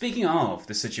 Speaking of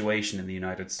the situation in the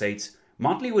United States,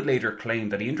 Motley would later claim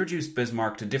that he introduced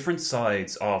Bismarck to different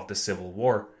sides of the Civil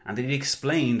War, and that he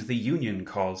explained the Union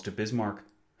cause to Bismarck.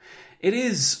 It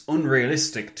is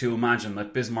unrealistic to imagine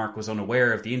that Bismarck was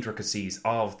unaware of the intricacies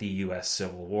of the US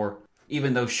Civil War,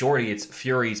 even though surely its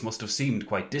furies must have seemed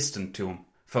quite distant to him,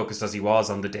 focused as he was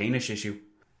on the Danish issue.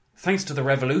 Thanks to the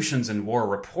revolutions in war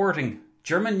reporting,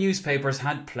 German newspapers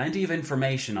had plenty of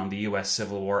information on the US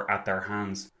Civil War at their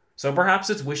hands. So perhaps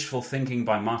it's wishful thinking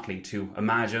by Motley to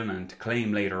imagine and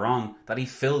claim later on that he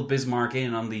filled Bismarck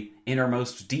in on the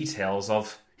innermost details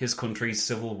of his country's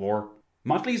civil war.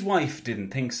 Motley's wife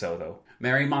didn't think so, though.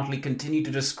 Mary Motley continued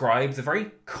to describe the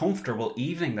very comfortable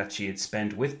evening that she had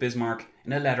spent with Bismarck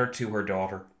in a letter to her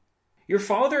daughter. "Your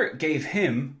father gave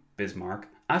him," Bismarck,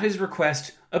 "at his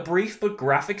request, a brief but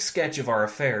graphic sketch of our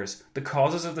affairs, the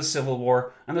causes of the Civil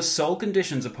War, and the sole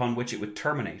conditions upon which it would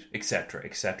terminate, etc.,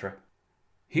 etc.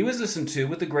 He was listened to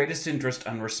with the greatest interest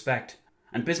and respect,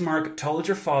 and Bismarck told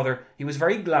your father he was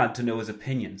very glad to know his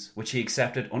opinions, which he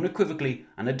accepted unequivocally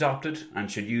and adopted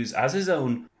and should use as his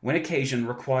own when occasion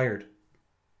required."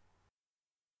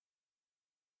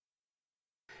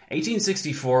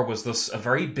 1864 was thus a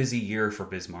very busy year for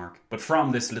Bismarck, but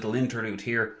from this little interlude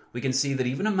here, we can see that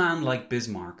even a man like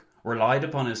Bismarck relied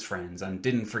upon his friends and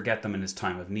didn't forget them in his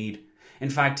time of need. In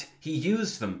fact, he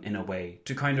used them in a way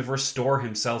to kind of restore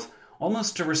himself,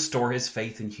 almost to restore his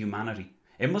faith in humanity.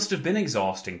 It must have been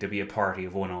exhausting to be a party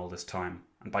of one all this time,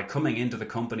 and by coming into the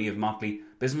company of Motley,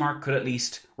 Bismarck could at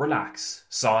least relax,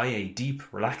 sigh a deep,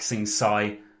 relaxing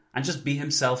sigh, and just be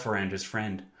himself around his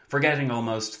friend, forgetting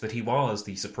almost that he was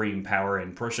the supreme power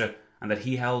in Prussia, and that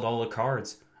he held all the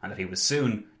cards, and that he was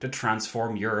soon to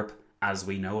transform Europe as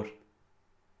we know it.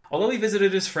 Although he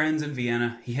visited his friends in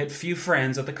Vienna, he had few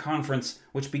friends at the conference,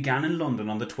 which began in London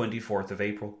on the 24th of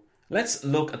April. Let's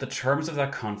look at the terms of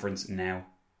that conference now.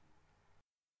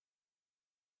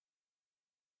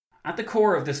 At the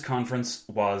core of this conference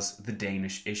was the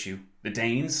Danish issue. The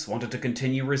Danes wanted to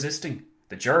continue resisting.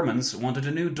 The Germans wanted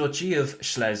a new duchy of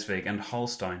Schleswig and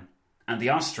Holstein. And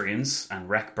the Austrians, and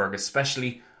Rechberg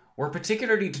especially, were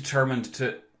particularly determined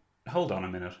to... Hold on a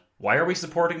minute. Why are we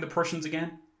supporting the Prussians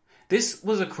again? This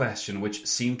was a question which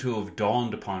seemed to have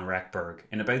dawned upon Rechberg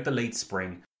in about the late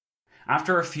spring.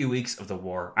 After a few weeks of the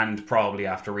war, and probably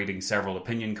after reading several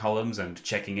opinion columns and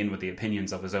checking in with the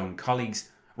opinions of his own colleagues,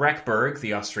 Rechberg,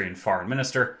 the Austrian foreign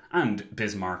minister, and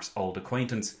Bismarck's old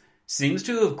acquaintance, seems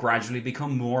to have gradually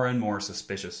become more and more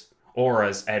suspicious. Or,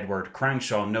 as Edward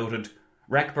Crankshaw noted,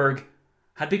 Rechberg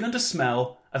had begun to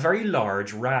smell a very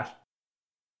large rat.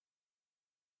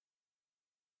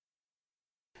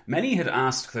 Many had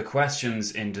asked the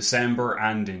questions in December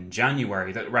and in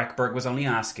January that Rechberg was only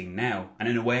asking now, and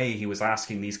in a way he was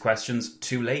asking these questions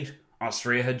too late.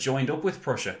 Austria had joined up with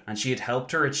Prussia, and she had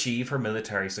helped her achieve her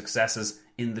military successes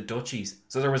in the duchies,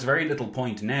 so there was very little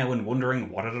point now in wondering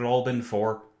what it had all been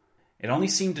for. It only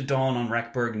seemed to dawn on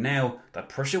Rechberg now that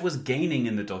Prussia was gaining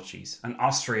in the duchies, and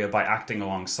Austria, by acting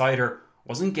alongside her,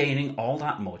 wasn't gaining all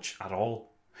that much at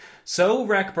all. So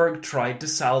Rechberg tried to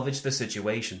salvage the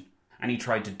situation, and he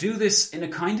tried to do this in a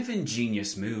kind of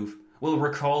ingenious move. We'll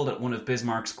recall that one of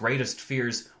Bismarck's greatest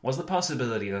fears was the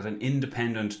possibility that an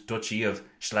independent duchy of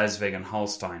Schleswig and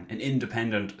Holstein, an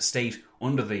independent state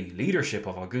under the leadership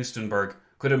of Augustenberg,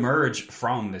 could emerge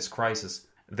from this crisis,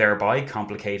 thereby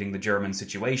complicating the German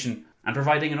situation and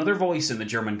providing another voice in the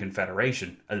German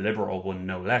Confederation, a liberal one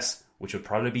no less, which would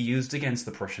probably be used against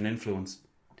the Prussian influence.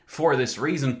 For this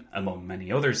reason, among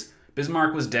many others,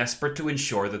 Bismarck was desperate to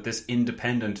ensure that this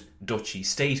independent duchy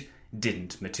state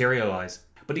didn't materialise.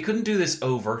 But he couldn't do this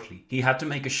overtly. He had to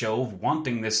make a show of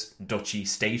wanting this duchy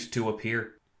state to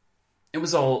appear. It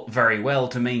was all very well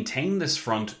to maintain this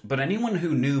front, but anyone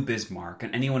who knew Bismarck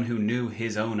and anyone who knew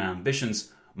his own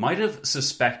ambitions might have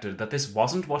suspected that this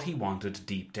wasn't what he wanted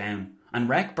deep down. And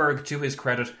Rechberg, to his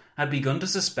credit, had begun to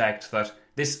suspect that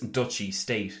this duchy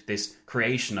state, this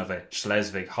creation of a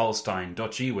Schleswig-Holstein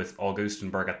duchy with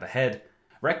Augustenberg at the head,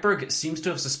 Rechberg seems to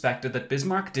have suspected that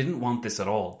Bismarck didn't want this at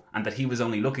all, and that he was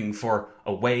only looking for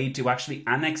a way to actually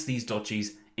annex these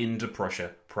duchies into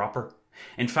Prussia proper.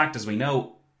 In fact, as we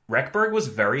know, Rechberg was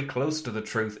very close to the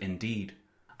truth indeed.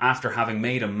 After having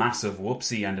made a massive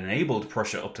whoopsie and enabled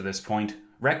Prussia up to this point,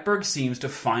 Rechberg seems to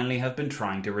finally have been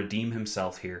trying to redeem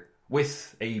himself here,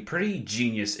 with a pretty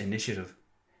genius initiative.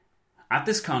 At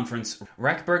this conference,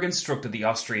 Rechberg instructed the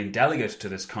Austrian delegate to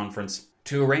this conference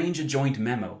to arrange a joint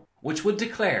memo, which would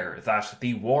declare that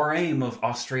the war aim of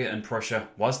Austria and Prussia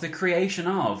was the creation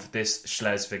of this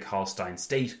Schleswig-Holstein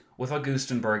state with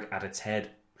Augustenberg at its head.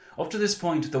 Up to this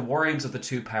point, the war aims of the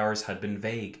two powers had been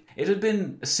vague. It had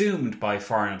been assumed by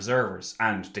foreign observers,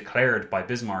 and declared by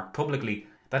Bismarck publicly,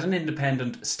 that an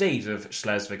independent state of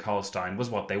Schleswig-Holstein was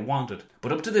what they wanted.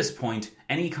 But up to this point,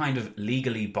 any kind of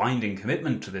legally binding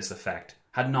commitment to this effect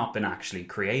had not been actually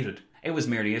created. It was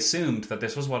merely assumed that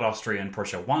this was what Austria and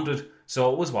Prussia wanted,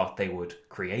 so it was what they would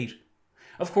create.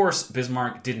 Of course,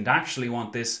 Bismarck didn't actually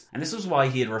want this, and this was why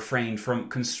he had refrained from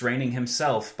constraining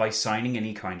himself by signing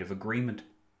any kind of agreement.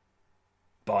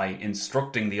 By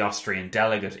instructing the Austrian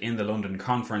delegate in the London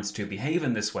conference to behave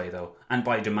in this way, though, and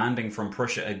by demanding from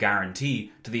Prussia a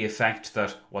guarantee to the effect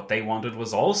that what they wanted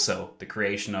was also the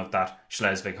creation of that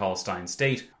Schleswig-Holstein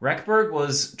state, Rechberg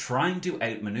was trying to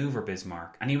outmaneuver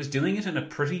Bismarck, and he was doing it in a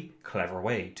pretty clever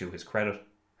way, to his credit.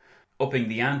 Upping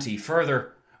the ante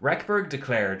further, Rechberg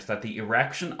declared that the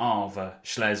erection of a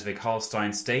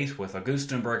Schleswig-Holstein state with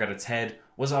Augustenburg at its head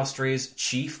was Austria's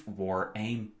chief war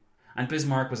aim. And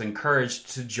Bismarck was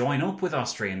encouraged to join up with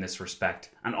Austria in this respect,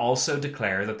 and also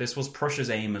declare that this was Prussia's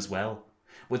aim as well,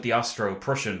 with the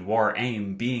Austro-Prussian war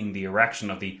aim being the erection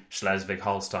of the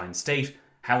Schleswig-Holstein state.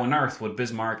 How on earth would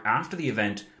Bismarck, after the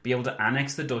event, be able to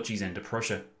annex the duchies into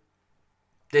Prussia?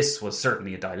 This was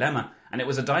certainly a dilemma, and it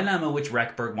was a dilemma which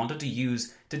Rechberg wanted to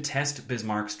use to test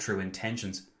Bismarck's true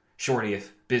intentions. Surely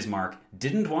if Bismarck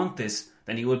didn't want this,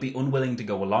 then he would be unwilling to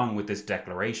go along with this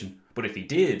declaration. But if he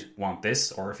did want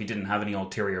this, or if he didn't have any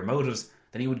ulterior motives,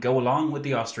 then he would go along with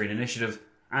the Austrian initiative,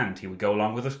 and he would go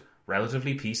along with it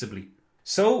relatively peaceably.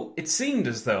 So it seemed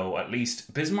as though, at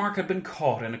least, Bismarck had been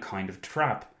caught in a kind of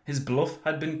trap. His bluff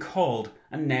had been called,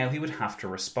 and now he would have to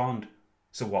respond.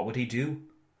 So what would he do?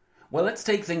 Well, let's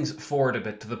take things forward a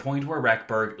bit to the point where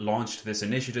Rechberg launched this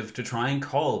initiative to try and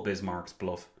call Bismarck's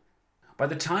bluff. By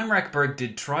the time Rechberg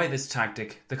did try this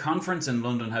tactic, the conference in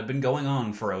London had been going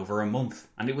on for over a month,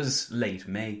 and it was late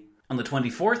May. On the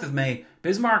 24th of May,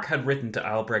 Bismarck had written to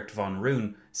Albrecht von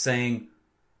Roon, saying,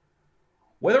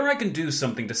 "Whether I can do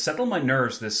something to settle my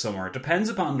nerves this summer depends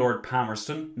upon Lord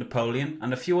Palmerston, Napoleon,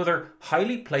 and a few other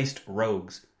highly placed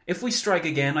rogues. If we strike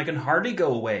again, I can hardly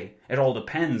go away. It all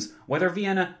depends whether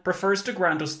Vienna prefers to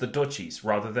grant us the duchies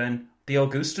rather than the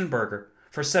Augustenburger,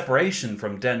 for separation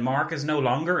from Denmark is no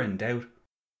longer in doubt."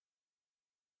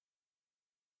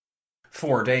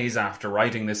 4 days after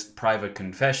writing this private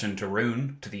confession to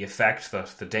Roon, to the effect that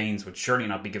the Danes would surely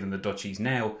not be given the duchies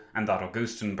now, and that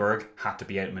Augustenburg had to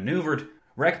be outmanoeuvred,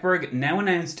 Rechberg now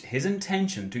announced his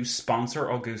intention to sponsor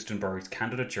Augustenburg's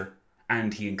candidature,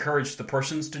 and he encouraged the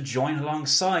Prussians to join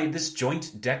alongside this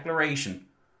joint declaration.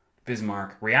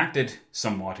 Bismarck reacted,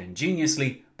 somewhat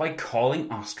ingeniously, by calling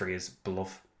Austria's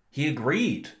bluff. He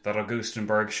agreed that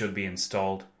Augustenburg should be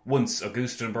installed, once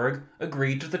Augustenburg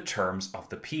agreed to the terms of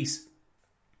the peace.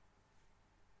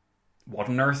 What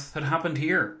on earth had happened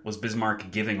here? Was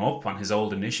Bismarck giving up on his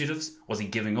old initiatives? Was he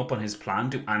giving up on his plan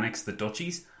to annex the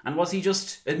duchies? And was he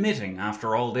just admitting,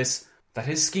 after all this, that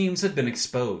his schemes had been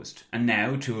exposed, and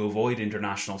now, to avoid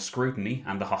international scrutiny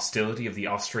and the hostility of the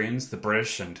Austrians, the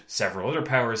British, and several other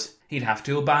powers, he'd have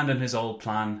to abandon his old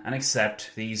plan and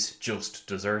accept these just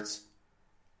deserts?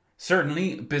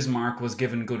 Certainly, Bismarck was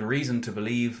given good reason to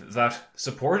believe that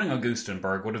supporting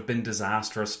Augustenburg would have been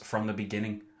disastrous from the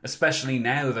beginning, especially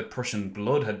now that Prussian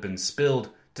blood had been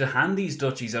spilled. To hand these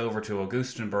duchies over to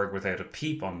Augustenburg without a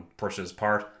peep on Prussia's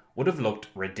part would have looked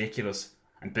ridiculous,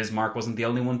 and Bismarck wasn't the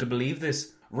only one to believe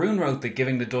this. Roon wrote that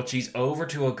giving the duchies over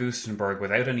to Augustenburg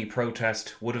without any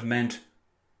protest would have meant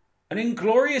an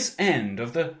inglorious end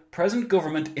of the present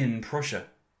government in Prussia.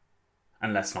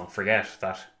 And let's not forget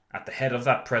that at the head of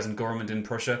that present government in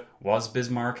Prussia was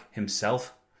Bismarck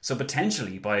himself. So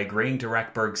potentially, by agreeing to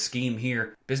Rechberg's scheme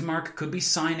here, Bismarck could be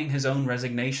signing his own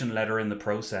resignation letter in the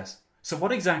process. So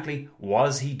what exactly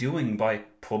was he doing by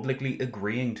publicly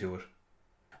agreeing to it?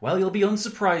 Well, you'll be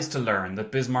unsurprised to learn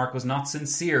that Bismarck was not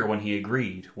sincere when he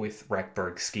agreed with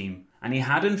Rechberg's scheme, and he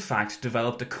had in fact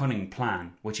developed a cunning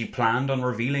plan, which he planned on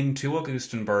revealing to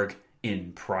Augustenburg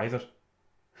in private.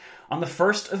 On the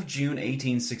 1st of June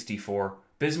 1864,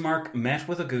 Bismarck met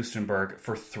with Augustenburg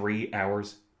for 3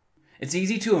 hours. It's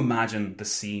easy to imagine the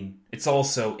scene. It's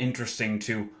also interesting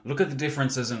to look at the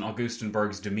differences in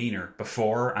Augustenburg's demeanour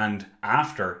before and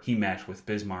after he met with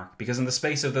Bismarck, because in the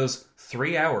space of those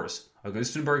 3 hours,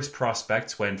 Augustenburg's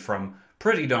prospects went from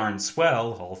pretty darn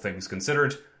swell, all things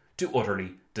considered, to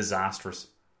utterly disastrous.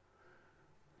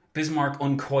 Bismarck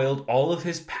uncoiled all of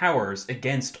his powers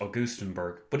against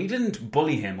Augustenburg, but he didn't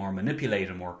bully him or manipulate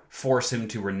him or force him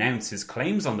to renounce his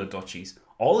claims on the duchies.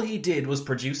 All he did was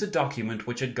produce a document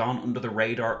which had gone under the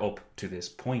radar up to this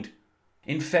point.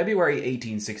 In February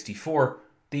 1864,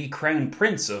 The Crown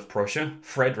Prince of Prussia,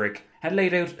 Frederick, had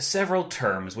laid out several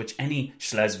terms which any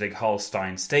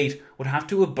Schleswig-Holstein state would have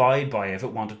to abide by if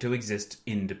it wanted to exist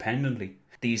independently.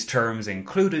 These terms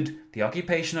included the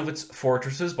occupation of its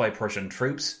fortresses by Prussian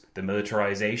troops, the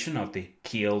militarization of the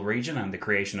Kiel region and the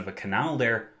creation of a canal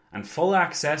there, and full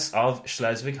access of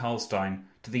Schleswig-Holstein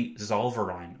to the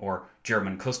Zollverein, or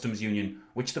German customs union,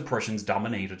 which the Prussians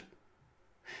dominated.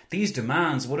 These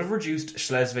demands would have reduced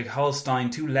Schleswig-Holstein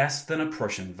to less than a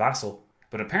Prussian vassal,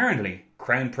 but apparently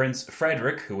Crown Prince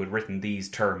Frederick, who had written these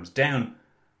terms down,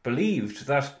 believed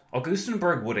that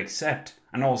Augustenburg would accept,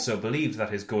 and also believed that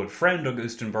his good friend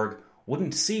Augustenburg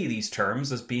wouldn't see these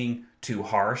terms as being too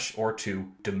harsh or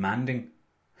too demanding.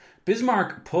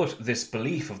 Bismarck put this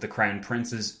belief of the Crown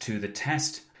Prince's to the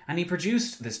test, and he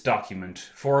produced this document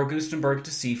for Augustenburg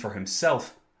to see for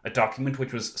himself, a document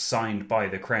which was signed by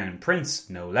the Crown Prince,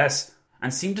 no less,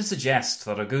 and seemed to suggest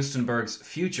that Augustenburg's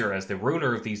future as the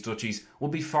ruler of these duchies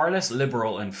would be far less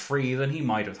liberal and free than he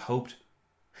might have hoped.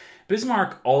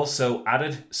 Bismarck also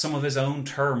added some of his own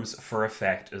terms for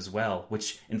effect as well,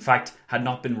 which in fact had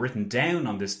not been written down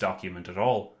on this document at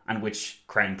all, and which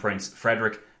Crown Prince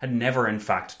Frederick had never in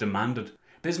fact demanded.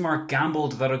 Bismarck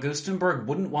gambled that Augustenburg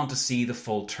wouldn't want to see the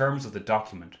full terms of the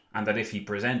document, and that if he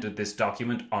presented this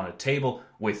document on a table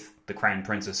with the Crown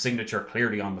Prince's signature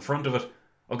clearly on the front of it,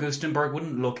 Augustenburg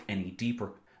wouldn't look any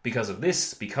deeper. Because of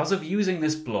this, because of using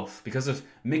this bluff, because of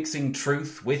mixing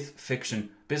truth with fiction,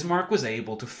 Bismarck was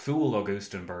able to fool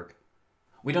Augustenburg.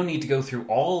 We don't need to go through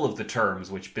all of the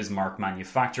terms which Bismarck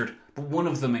manufactured, but one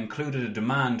of them included a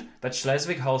demand that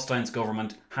Schleswig-Holstein's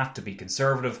government had to be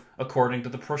conservative according to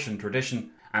the Prussian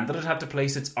tradition, and that it had to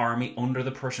place its army under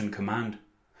the Prussian command.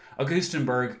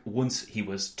 Augustenburg, once he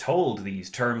was told these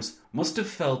terms, must have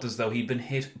felt as though he'd been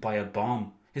hit by a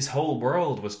bomb. His whole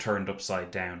world was turned upside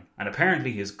down, and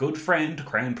apparently his good friend,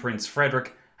 Crown Prince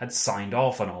Frederick, had signed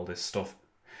off on all this stuff.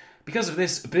 Because of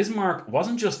this, Bismarck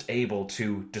wasn't just able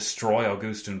to destroy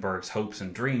Augustenburg's hopes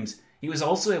and dreams, he was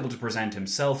also able to present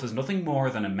himself as nothing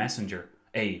more than a messenger,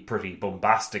 a pretty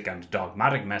bombastic and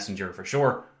dogmatic messenger for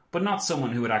sure, but not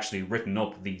someone who had actually written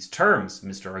up these terms.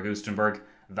 Mr. Augustenburg,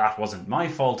 that wasn't my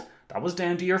fault, that was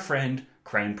down to your friend,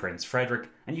 Crown Prince Frederick,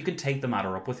 and you can take the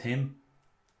matter up with him.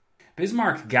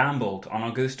 Bismarck gambled on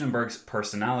Augustenburg's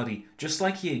personality, just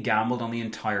like he had gambled on the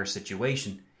entire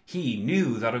situation. He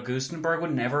knew that Augustenburg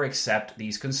would never accept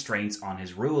these constraints on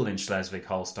his rule in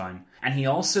Schleswig-Holstein, and he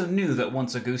also knew that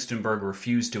once Augustenburg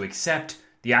refused to accept,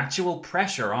 the actual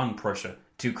pressure on Prussia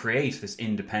to create this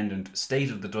independent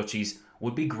state of the duchies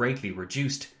would be greatly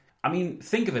reduced. I mean,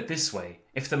 think of it this way.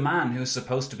 If the man who's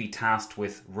supposed to be tasked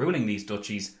with ruling these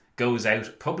duchies goes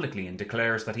out publicly and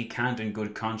declares that he can't in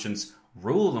good conscience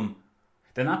rule them,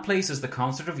 then that places the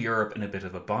Concert of Europe in a bit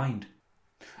of a bind.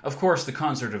 Of course, the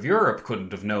Concert of Europe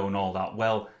couldn't have known all that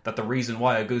well that the reason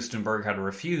why Augustenburg had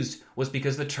refused was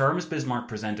because the terms Bismarck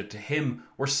presented to him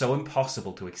were so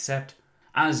impossible to accept.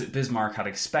 As Bismarck had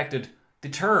expected, the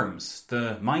terms,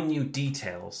 the minute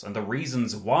details, and the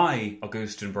reasons why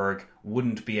Augustenburg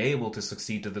wouldn't be able to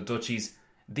succeed to the duchies,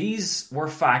 these were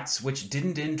facts which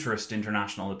didn't interest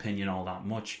international opinion all that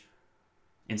much.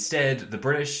 Instead, the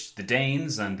British, the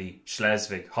Danes, and the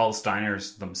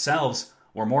Schleswig-Holsteiners themselves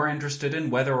were more interested in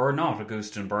whether or not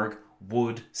Augustenburg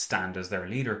would stand as their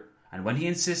leader, and when he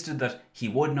insisted that he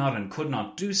would not and could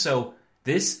not do so,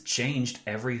 this changed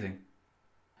everything.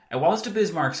 It was to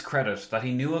Bismarck's credit that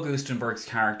he knew Augustenburg's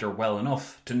character well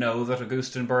enough to know that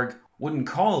Augustenburg wouldn't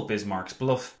call Bismarck's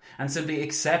bluff and simply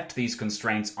accept these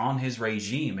constraints on his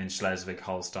regime in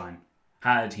Schleswig-Holstein.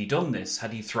 Had he done this,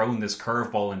 had he thrown this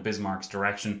curveball in Bismarck's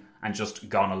direction and just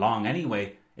gone along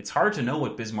anyway, it's hard to know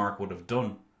what Bismarck would have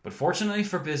done. But fortunately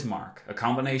for Bismarck, a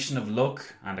combination of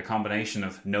luck and a combination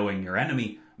of knowing your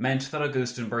enemy meant that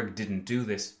Augustenburg didn't do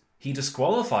this. He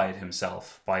disqualified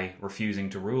himself by refusing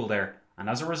to rule there, and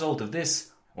as a result of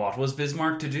this, what was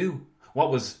Bismarck to do? What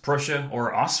was Prussia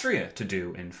or Austria to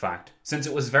do, in fact? Since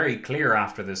it was very clear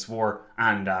after this war,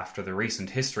 and after the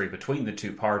recent history between the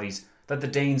two parties, that the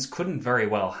Danes couldn't very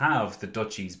well have the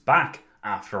duchies back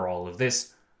after all of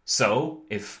this. So,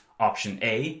 if option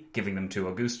A, giving them to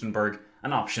Augustenburg,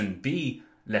 and option B,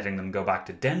 letting them go back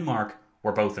to Denmark,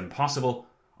 were both impossible,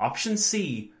 option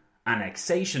C,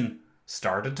 annexation,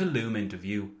 started to loom into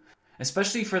view.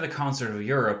 Especially for the Concert of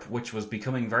Europe, which was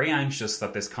becoming very anxious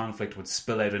that this conflict would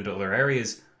spill out into other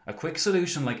areas, a quick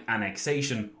solution like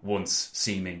annexation, once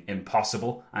seeming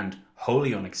impossible and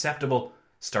wholly unacceptable,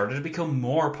 started to become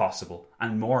more possible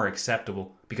and more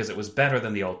acceptable because it was better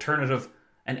than the alternative,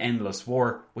 an endless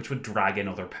war which would drag in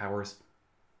other powers.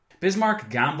 Bismarck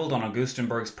gambled on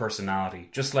Augustenberg's personality,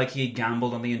 just like he had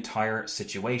gambled on the entire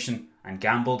situation, and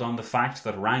gambled on the fact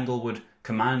that Wrangel would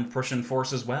command Prussian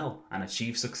forces well and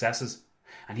achieve successes.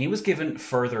 And he was given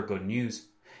further good news.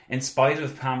 In spite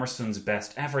of Palmerston's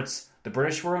best efforts, the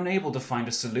British were unable to find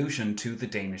a solution to the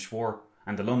Danish War,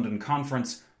 and the London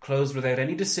Conference closed without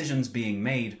any decisions being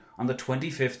made on the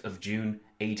 25th of June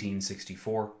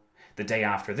 1864. The day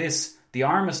after this, the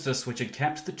armistice which had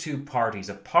kept the two parties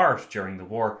apart during the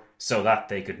war so that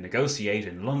they could negotiate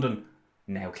in London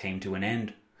now came to an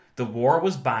end. The war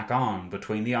was back on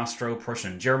between the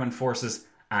Austro-Prussian German forces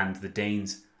and the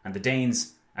Danes,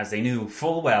 as they knew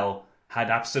full well, had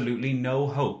absolutely no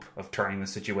hope of turning the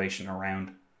situation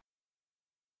around.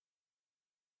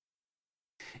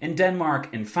 In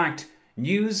Denmark, in fact,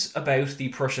 news about the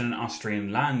Prussian and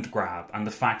Austrian land grab and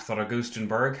the fact that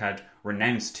Augustenberg had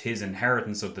renounced his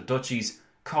inheritance of the duchies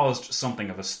caused something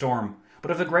of a storm.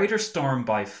 But of the greater storm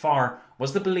by far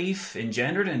was the belief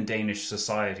engendered in Danish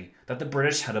society that the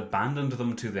British had abandoned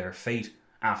them to their fate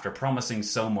after promising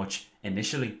so much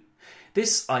initially.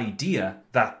 This idea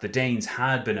that the Danes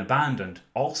had been abandoned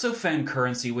also found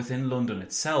currency within London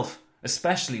itself,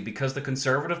 especially because the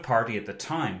Conservative Party at the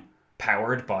time,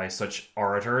 powered by such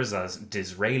orators as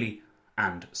Disraeli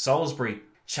and Salisbury,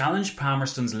 challenged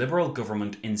Palmerston's Liberal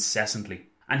government incessantly.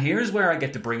 And here's where I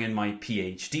get to bring in my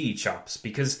PhD chops,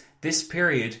 because this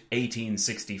period,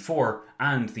 1864,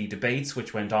 and the debates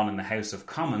which went on in the House of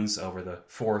Commons over the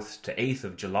 4th to 8th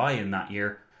of July in that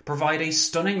year, provide a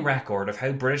stunning record of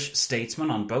how British statesmen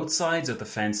on both sides of the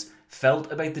fence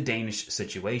felt about the Danish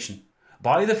situation.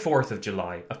 By the 4th of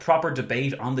July, a proper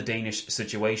debate on the Danish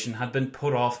situation had been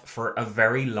put off for a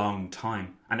very long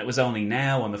time, and it was only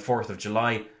now on the 4th of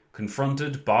July,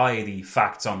 confronted by the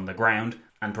facts on the ground,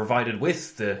 and provided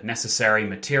with the necessary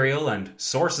material and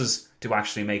sources to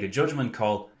actually make a judgment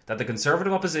call, that the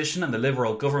Conservative opposition and the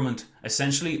Liberal government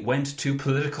essentially went to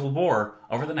political war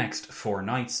over the next 4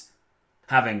 nights.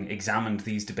 Having examined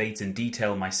these debates in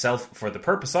detail myself for the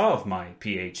purpose of my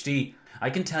PhD, I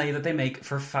can tell you that they make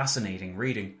for fascinating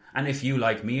reading. And if you,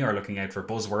 like me, are looking out for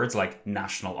buzzwords like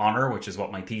national honour, which is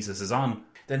what my thesis is on,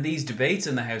 then these debates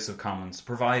in the House of Commons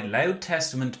provide loud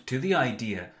testament to the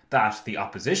idea that the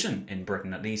opposition, in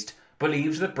Britain at least,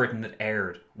 believed that Britain had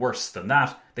erred. Worse than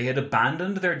that, they had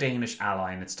abandoned their Danish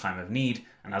ally in its time of need,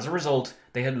 and as a result,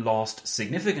 they had lost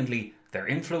significantly their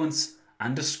influence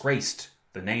and disgraced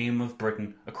the name of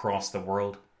Britain across the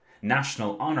world.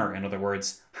 National honour, in other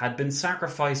words, had been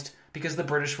sacrificed because the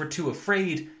British were too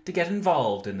afraid to get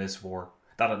involved in this war.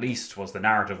 That at least was the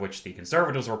narrative which the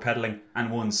Conservatives were peddling,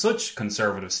 and one such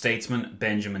Conservative statesman,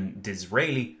 Benjamin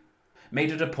Disraeli,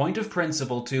 made it a point of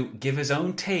principle to give his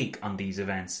own take on these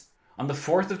events. On the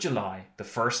 4th of July, the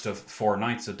first of 4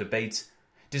 nights of debates,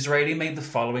 Disraeli made the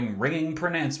following ringing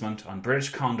pronouncement on British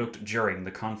conduct during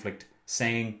the conflict,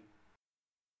 saying,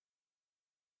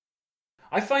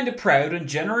 "I find a proud and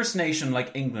generous nation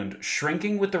like England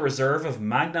shrinking with the reserve of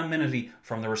magnanimity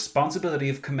from the responsibility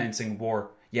of commencing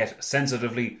war, yet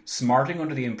sensitively smarting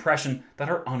under the impression that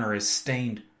her honour is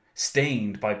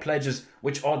stained by pledges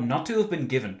which ought not to have been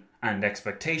given, and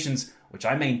expectations which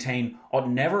I maintain ought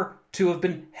never to have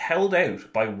been held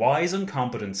out by wise and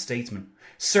competent statesmen.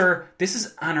 Sir, this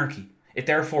is anarchy. It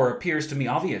therefore appears to me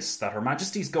obvious that Her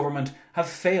Majesty's government have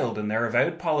failed in their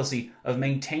avowed policy of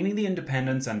maintaining the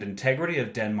independence and integrity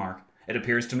of Denmark. It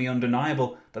appears to me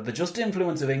undeniable that the just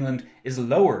influence of England is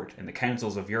lowered in the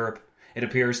councils of Europe. It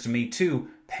appears to me, too,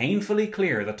 painfully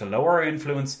clear that to lower our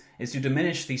influence is to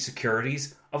diminish the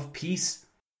securities of peace."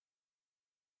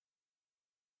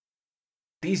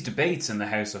 These debates in the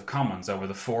House of Commons over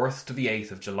the 4th to the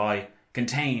 8th of July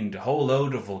contained a whole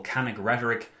load of volcanic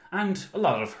rhetoric and a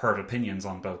lot of hurt opinions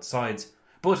on both sides.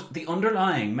 But the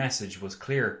underlying message was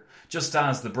clear. Just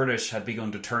as the British had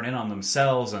begun to turn in on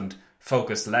themselves and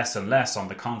focus less and less on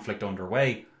the conflict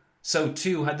underway, so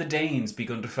too had the Danes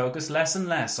begun to focus less and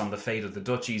less on the fate of the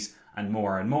duchies and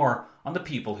more on the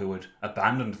people who had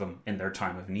abandoned them in their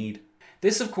time of need.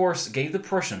 This, of course, gave the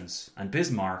Prussians and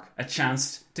Bismarck a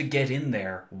chance to get in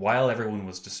there while everyone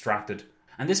was distracted.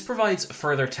 And this provides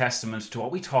further testament to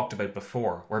what we talked about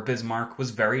before, where Bismarck was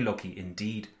very lucky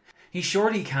indeed. He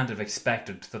surely can't have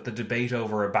expected that the debate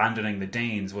over abandoning the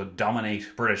Danes would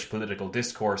dominate British political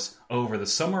discourse over the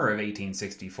summer of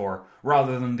 1864,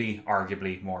 rather than the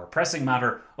arguably more pressing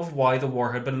matter of why the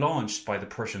war had been launched by the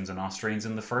Prussians and Austrians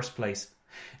in the first place.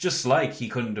 Just like he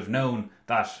couldn't have known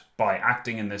that, by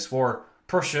acting in this war,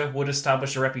 Prussia would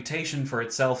establish a reputation for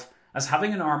itself as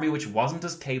having an army which wasn't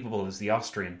as capable as the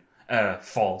Austrian, a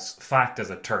false fact as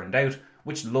it turned out,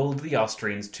 which lulled the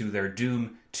Austrians to their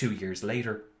doom 2 years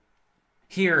later.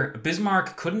 Here,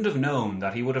 Bismarck couldn't have known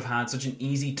that he would have had such an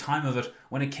easy time of it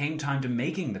when it came time to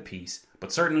making the peace,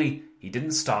 but certainly he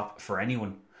didn't stop for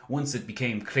anyone. Once it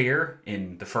became clear,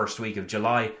 in the first week of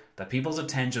July, that people's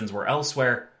attentions were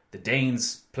elsewhere, the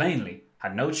Danes, plainly,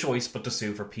 had no choice but to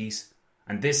sue for peace.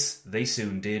 And this they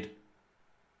soon did.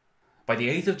 By the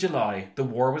 8th of July, the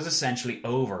war was essentially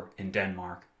over in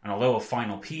Denmark, and although a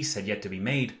final peace had yet to be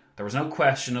made, there was no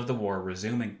question of the war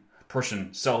resuming.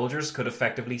 Prussian soldiers could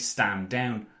effectively stand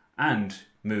down and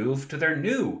move to their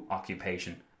new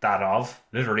occupation, that of,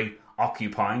 literally,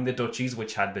 occupying the duchies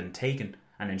which had been taken,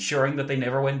 and ensuring that they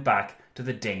never went back to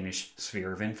the Danish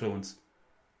sphere of influence.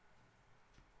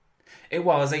 It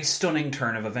was a stunning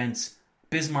turn of events.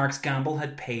 Bismarck's gamble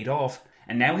had paid off,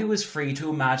 and now he was free to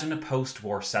imagine a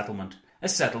post-war settlement, a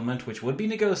settlement which would be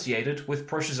negotiated with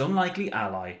Prussia's unlikely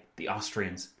ally, the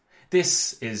Austrians.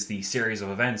 This is the series of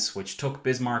events which took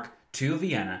Bismarck to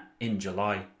Vienna in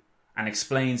July, and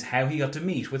explains how he got to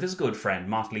meet with his good friend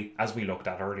Motley, as we looked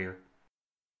at earlier.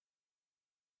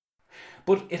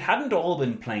 But it hadn't all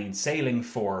been plain sailing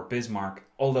for Bismarck,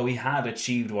 although he had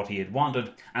achieved what he had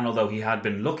wanted, and although he had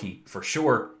been lucky, for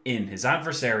sure, in his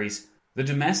adversaries, the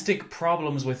domestic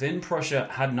problems within Prussia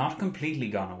had not completely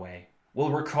gone away.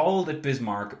 We'll recall that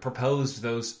Bismarck proposed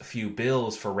those few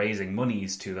bills for raising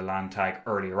monies to the Landtag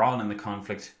earlier on in the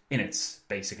conflict, in its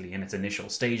initial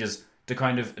stages, to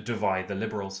kind of divide the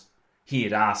liberals. He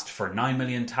had asked for 9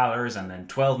 million thalers and then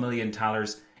 12 million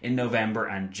thalers in November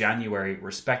and January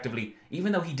respectively,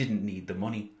 even though he didn't need the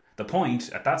money. The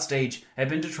point, at that stage, had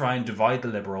been to try and divide the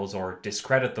liberals or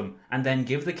discredit them, and then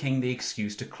give the king the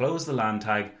excuse to close the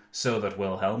Landtag so that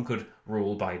Wilhelm could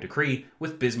rule by decree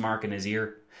with Bismarck in his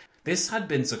ear. This had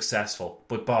been successful,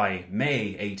 but by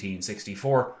May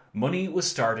 1864, money was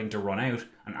starting to run out,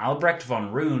 and Albrecht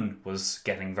von Roon was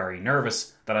getting very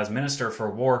nervous that as Minister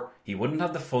for War, he wouldn't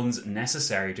have the funds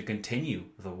necessary to continue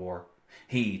the war.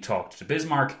 He talked to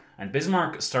Bismarck, and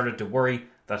Bismarck started to worry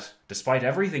that, despite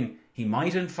everything, he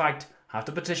might in fact have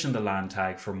to petition the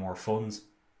Landtag for more funds.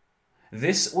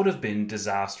 This would have been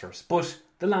disastrous, but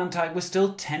the Landtag was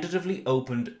still tentatively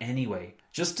opened anyway,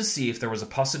 just to see if there was a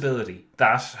possibility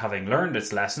that, having learned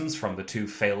its lessons from the two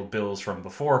failed bills from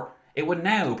before, it would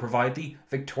now provide the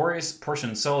victorious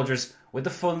Prussian soldiers with the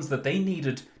funds that they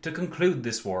needed to conclude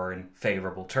this war in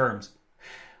favourable terms.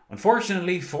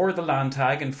 Unfortunately for the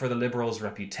Landtag and for the Liberals'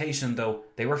 reputation, though,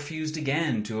 they refused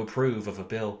again to approve of a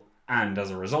bill, and as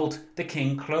a result, the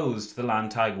king closed the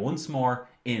Landtag once more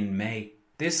in May.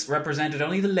 This represented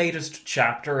only the latest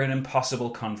chapter in impossible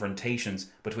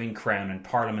confrontations between Crown and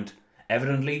Parliament.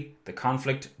 Evidently, the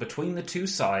conflict between the two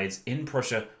sides in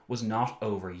Prussia was not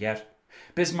over yet.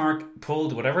 Bismarck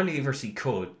pulled whatever levers he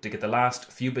could to get the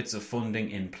last few bits of funding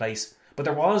in place, but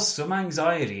there was some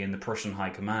anxiety in the Prussian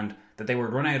High Command that they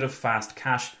would run out of fast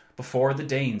cash before the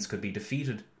Danes could be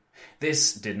defeated.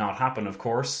 This did not happen, of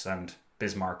course, and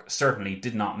Bismarck certainly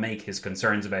did not make his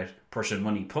concerns about Prussian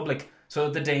money public, so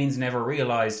that the Danes never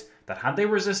realised that had they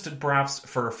resisted perhaps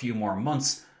for a few more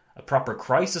months, a proper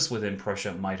crisis within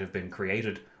Prussia might have been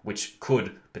created, which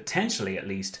could, potentially at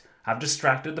least, have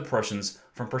distracted the Prussians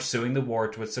from pursuing the war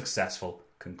to its successful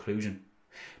conclusion.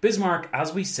 Bismarck,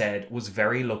 as we said, was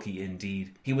very lucky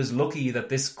indeed. He was lucky that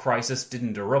this crisis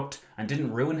didn't erupt and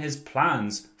didn't ruin his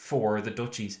plans for the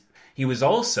duchies. He was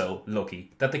also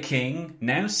lucky that the king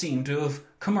now seemed to have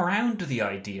come around to the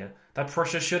idea that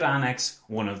Prussia should annex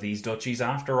one of these duchies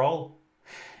after all.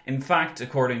 In fact,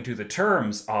 according to the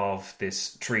terms of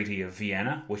this Treaty of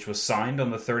Vienna, which was signed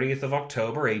on the 30th of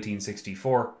October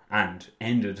 1864 and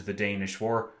ended the Danish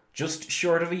War just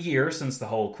short of a year since the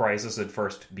whole crisis had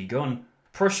first begun,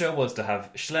 Prussia was to have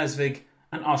Schleswig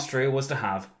and Austria was to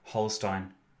have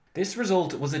Holstein. This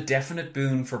result was a definite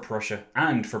boon for Prussia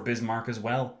and for Bismarck as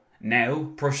well.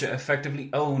 Now, Prussia effectively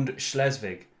owned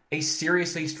Schleswig, a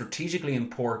seriously strategically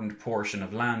important portion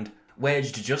of land,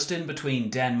 wedged just in between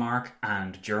Denmark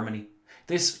and Germany.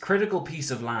 This critical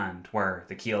piece of land, where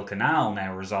the Kiel Canal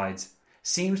now resides,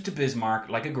 seemed to Bismarck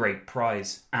like a great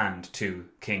prize, and to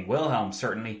King Wilhelm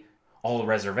certainly. All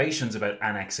reservations about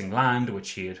annexing land,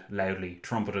 which he had loudly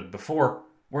trumpeted before,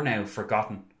 were now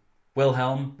forgotten.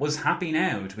 Wilhelm was happy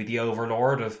now to be the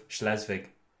overlord of Schleswig.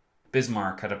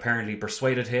 Bismarck had apparently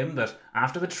persuaded him that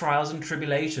after the trials and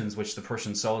tribulations which the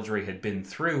Prussian soldiery had been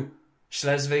through,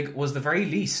 Schleswig was the very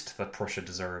least that Prussia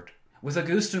deserved. With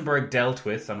Augustenberg dealt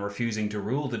with and refusing to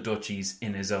rule the duchies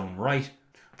in his own right,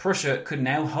 Prussia could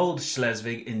now hold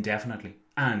Schleswig indefinitely.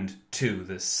 And to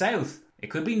the south, it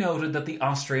could be noted that the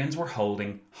Austrians were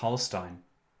holding Holstein.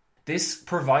 This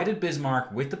provided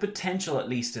Bismarck with the potential, at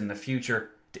least in the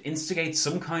future, to instigate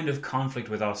some kind of conflict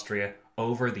with Austria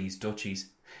over these duchies.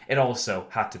 It also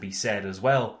had to be said as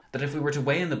well that if we were to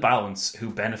weigh in the balance who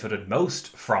benefited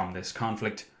most from this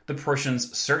conflict, the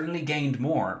Prussians certainly gained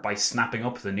more by snapping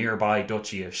up the nearby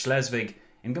Duchy of Schleswig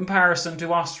in comparison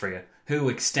to Austria, who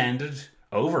overextended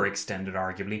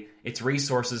arguably, its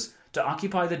resources to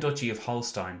occupy the Duchy of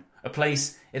Holstein, a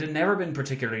place it had never been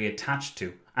particularly attached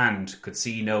to and could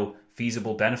see no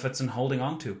feasible benefits in holding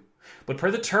on to. But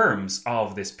per the terms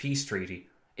of this peace treaty,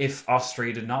 if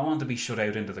Austria did not want to be shut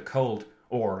out into the cold,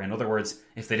 or in other words,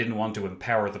 if they didn't want to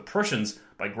empower the Prussians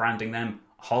by granting them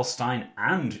Holstein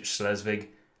and Schleswig,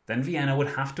 then Vienna would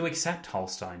have to accept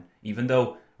Holstein, even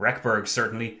though Rechberg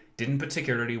certainly didn't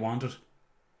particularly want it.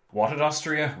 What had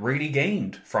Austria really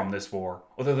gained from this war,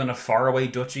 other than a faraway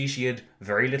duchy she had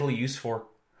very little use for?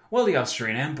 Well, the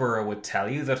Austrian Emperor would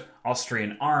tell you that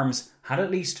Austrian arms had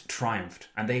at least triumphed,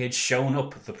 and they had shown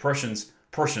up the Prussians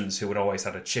who had always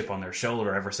had a chip on their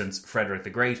shoulder ever since Frederick the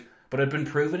Great, but had been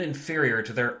proven inferior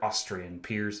to their Austrian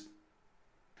peers.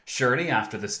 Surely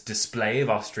after this display of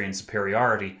Austrian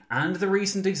superiority and the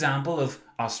recent example of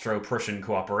Austro-Prussian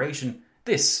cooperation,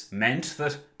 this meant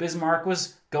that Bismarck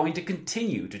was going to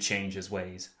continue to change his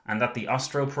ways, and that the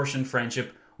Austro-Prussian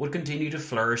friendship would continue to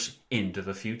flourish into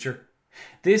the future.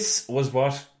 This was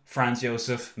what Franz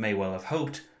Josef may well have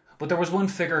hoped, but there was one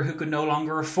figure who could no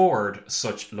longer afford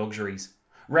such luxuries.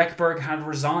 Rechberg had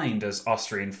resigned as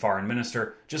Austrian foreign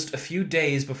minister just a few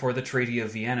days before the Treaty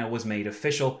of Vienna was made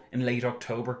official in late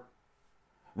October.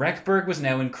 Rechberg was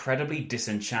now incredibly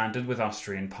disenchanted with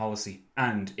Austrian policy,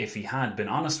 and if he had been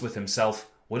honest with himself,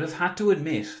 would have had to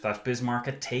admit that Bismarck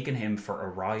had taken him for a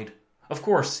ride. Of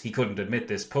course, he couldn't admit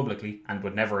this publicly, and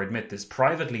would never admit this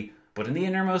privately, but in the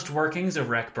innermost workings of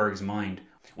Rechberg's mind,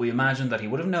 we imagine that he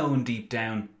would have known deep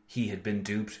down he had been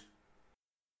duped.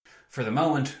 For the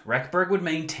moment, Rechberg would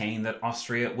maintain that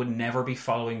Austria would never be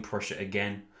following Prussia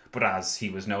again, but as he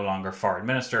was no longer foreign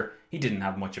minister, he didn't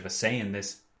have much of a say in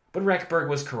this. But Rechberg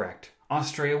was correct.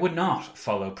 Austria would not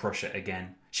follow Prussia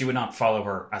again. She would not follow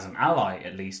her as an ally,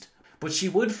 at least, but she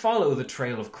would follow the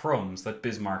trail of crumbs that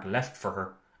Bismarck left for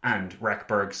her, and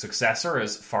Rechberg's successor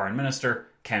as foreign minister,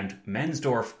 Count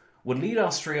Mensdorff, would lead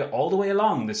Austria all the way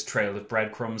along this trail of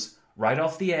breadcrumbs, right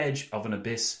off the edge of an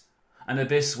abyss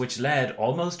which led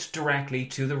almost directly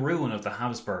to the ruin of the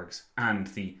Habsburgs and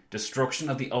the destruction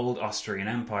of the old Austrian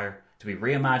Empire, to be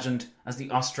reimagined as the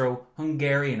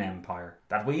Austro-Hungarian Empire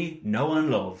that we know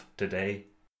and love today.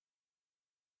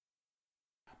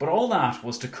 But all that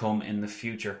was to come in the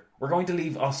future. We're going to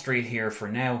leave Austria here for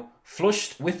now,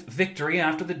 flushed with victory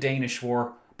after the Danish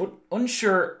War, but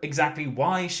unsure exactly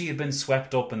why she had been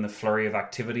swept up in the flurry of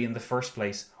activity in the first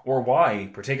place, or why,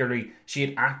 particularly, she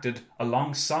had acted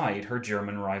alongside her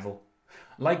German rival.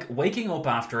 Like waking up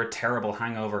after a terrible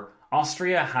hangover,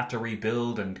 Austria had to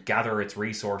rebuild and gather its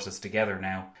resources together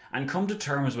now, and come to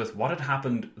terms with what had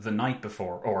happened the night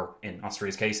before, or, in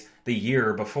Austria's case, the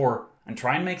year before, and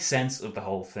try and make sense of the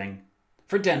whole thing.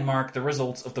 For Denmark, the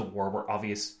results of the war were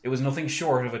obvious. It was nothing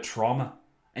short of a trauma.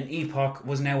 An epoch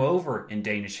was now over in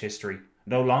Danish history.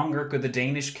 No longer could the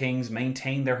Danish kings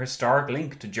maintain their historic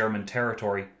link to German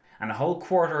territory, and a whole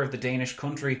quarter of the Danish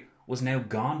country was now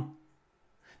gone.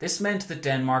 This meant that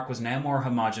Denmark was now more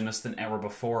homogeneous than ever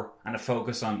before, and a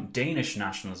focus on Danish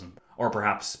nationalism, or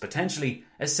perhaps, potentially,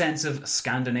 a sense of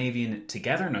Scandinavian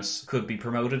togetherness could be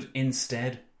promoted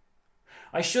instead.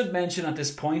 I should mention at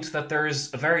this point that there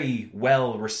is a very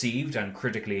well-received and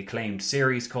critically acclaimed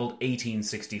series called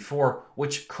 1864,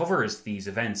 which covers these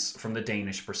events from the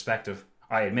Danish perspective.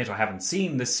 I admit I haven't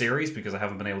seen this series because I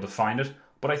haven't been able to find it,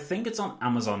 but I think it's on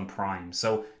Amazon Prime,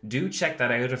 so do check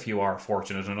that out if you are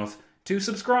fortunate enough to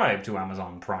subscribe to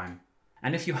Amazon Prime.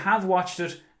 And if you have watched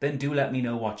it, then do let me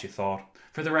know what you thought.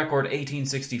 For the record,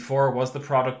 1864 was the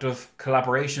product of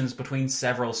collaborations between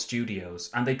several studios,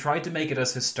 and they tried to make it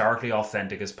as historically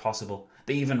authentic as possible.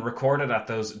 They even recorded at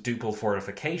those ducal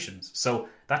fortifications, so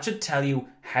that should tell you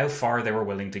how far they were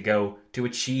willing to go to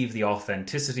achieve the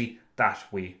authenticity that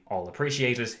we all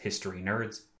appreciate as history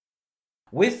nerds.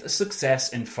 With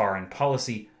success in foreign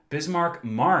policy, Bismarck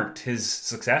marked his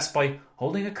success by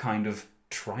holding a kind of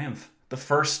triumph, the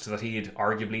first that he had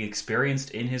arguably experienced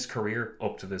in his career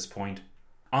up to this point.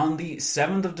 On the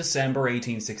 7th of December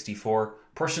 1864,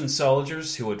 Prussian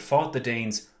soldiers who had fought the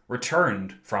Danes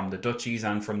returned from the duchies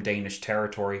and from Danish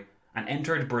territory and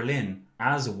entered Berlin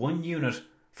as one unit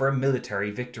for a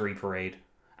military victory parade,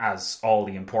 as all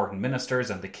the important ministers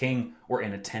and the king were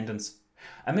in attendance.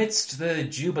 Amidst the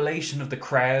jubilation of the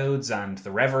crowds and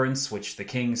the reverence which the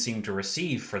king seemed to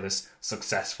receive for this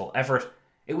successful effort,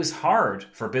 it was hard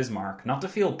for Bismarck not to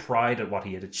feel pride at what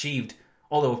he had achieved,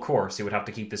 although of course he would have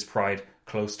to keep this pride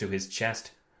close to his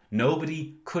chest.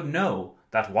 Nobody could know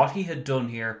that what he had done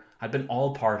here had been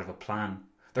all part of a plan.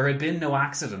 There had been no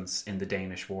accidents in the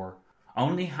Danish War,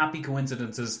 only happy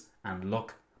coincidences and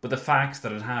luck. But the fact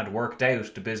that it had worked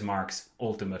out to Bismarck's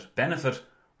ultimate benefit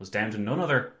was down to none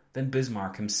other than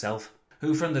Bismarck himself,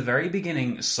 who from the very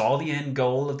beginning saw the end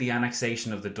goal of the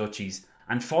annexation of the duchies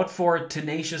and fought for it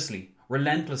tenaciously,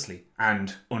 relentlessly,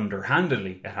 and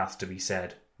underhandedly, it has to be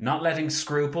said, not letting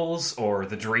scruples or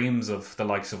the dreams of the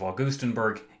likes of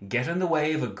Augustenberg get in the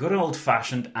way of a good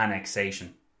old-fashioned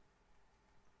annexation.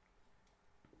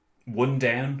 1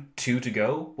 down, 2 to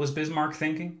go, was Bismarck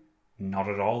thinking? Not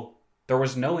at all. There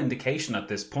was no indication at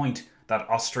this point that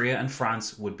Austria and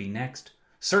France would be next.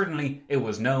 Certainly, it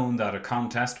was known that a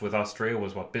contest with Austria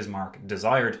was what Bismarck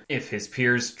desired. If his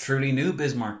peers truly knew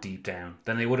Bismarck deep down,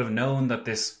 then they would have known that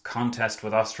this contest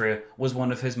with Austria was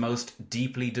one of his most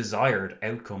deeply desired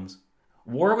outcomes.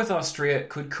 War with Austria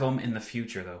could come in the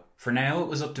future, though. For now, it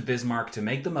was up to Bismarck to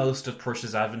make the most of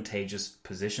Prussia's advantageous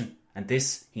position, and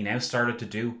this he now started to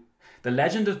do. The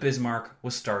legend of Bismarck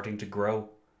was starting to grow,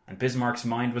 and Bismarck's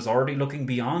mind was already looking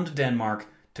beyond Denmark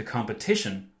to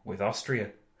competition with Austria.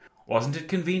 Wasn't it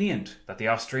convenient that the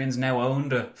Austrians now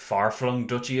owned a far-flung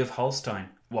duchy of Holstein?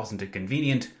 Wasn't it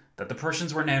convenient that the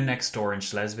Prussians were now next door in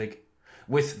Schleswig?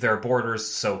 With their borders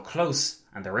so close,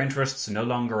 and their interests no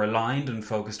longer aligned and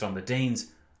focused on the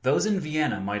Danes, those in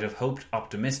Vienna might have hoped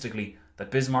optimistically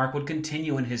that Bismarck would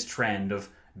continue in his trend of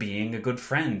being a good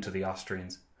friend to the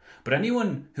Austrians. But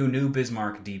anyone who knew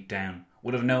Bismarck deep down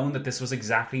would have known that this was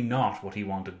exactly not what he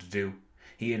wanted to do.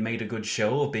 He had made a good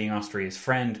show of being Austria's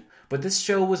friend, but this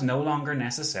show was no longer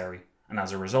necessary, and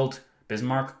as a result,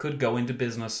 Bismarck could go into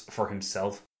business for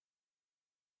himself.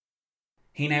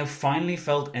 He now finally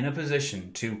felt in a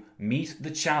position to meet the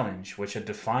challenge which had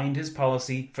defined his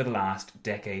policy for the last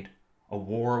decade, a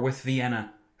war with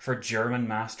Vienna for German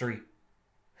mastery.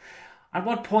 At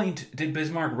what point did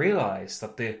Bismarck realise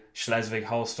that the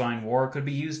Schleswig-Holstein War could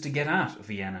be used to get at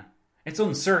Vienna? It's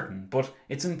uncertain, but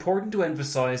it's important to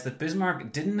emphasise that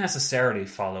Bismarck didn't necessarily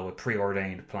follow a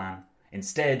preordained plan.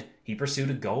 Instead, he pursued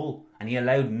a goal, and he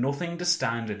allowed nothing to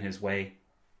stand in his way.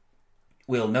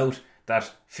 We'll note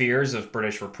that fears of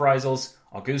British reprisals,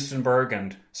 Augustenberg,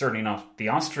 and certainly not the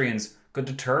Austrians, could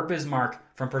deter Bismarck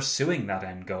from pursuing that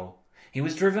end goal. He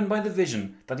was driven by the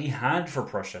vision that he had for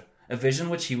Prussia, a vision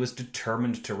which he was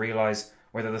determined to realise,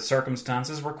 whether the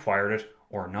circumstances required it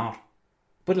or not.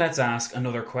 But let's ask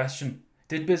another question.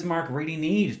 Did Bismarck really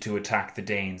need to attack the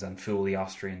Danes and fool the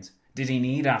Austrians? Did he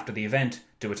need, after the event,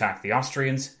 to attack the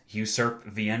Austrians, usurp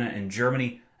Vienna in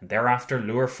Germany, and thereafter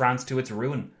lure France to its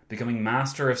ruin, becoming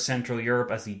master of Central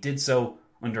Europe as he did so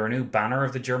under a new banner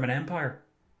of the German Empire?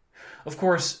 Of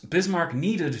course, Bismarck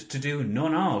needed to do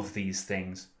none of these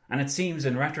things, and it seems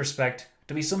in retrospect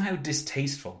to be somehow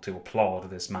distasteful to applaud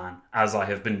this man, as I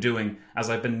have been doing as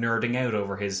I've been nerding out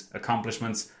over his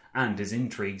accomplishments and his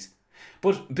intrigues.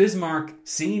 But Bismarck,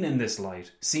 seen in this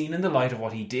light, seen in the light of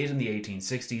what he did in the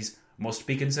 1860s, must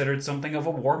be considered something of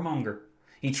a warmonger.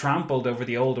 He trampled over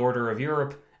the old order of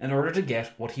Europe in order to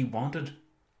get what he wanted.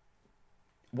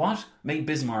 What made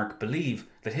Bismarck believe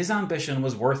that his ambition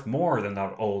was worth more than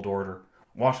that old order?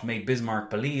 What made Bismarck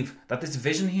believe that this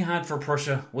vision he had for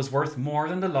Prussia was worth more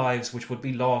than the lives which would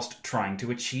be lost trying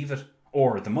to achieve it,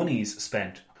 or the monies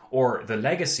spent, or the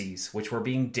legacies which were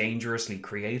being dangerously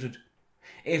created?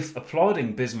 If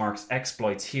applauding Bismarck's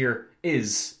exploits here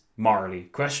is morally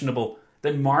questionable,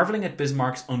 then marvelling at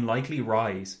Bismarck's unlikely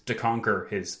rise to conquer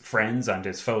his friends and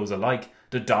his foes alike,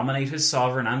 to dominate his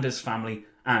sovereign and his family,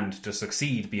 and to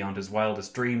succeed beyond his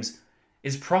wildest dreams,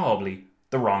 is probably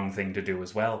the wrong thing to do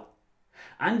as well.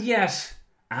 And yet,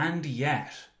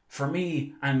 for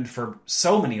me and for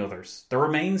so many others, there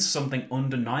remains something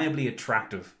undeniably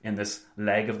attractive in this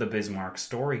leg of the Bismarck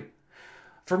story.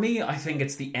 For me, I think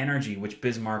it's the energy which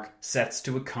Bismarck sets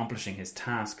to accomplishing his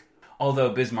task.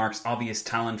 Although Bismarck's obvious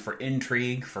talent for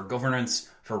intrigue, for governance,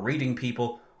 for reading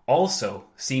people, also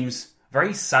seems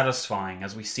very satisfying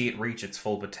as we see it reach its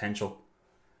full potential.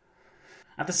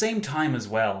 At the same time as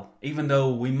well, even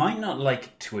though we might not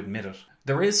like to admit it,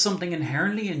 there is something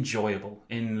inherently enjoyable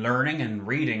in learning and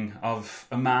reading of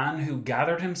a man who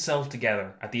gathered himself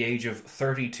together at the age of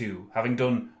 32, having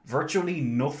done virtually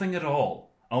nothing at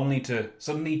all, only to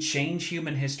suddenly change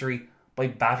human history by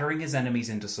battering his enemies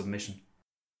into submission.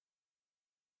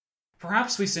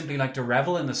 Perhaps we simply like to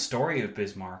revel in the story of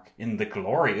Bismarck, in the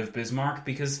glory of Bismarck,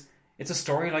 because it's a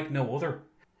story like no other.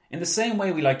 In the same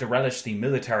way we like to relish the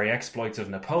military exploits of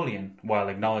Napoleon while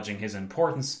acknowledging his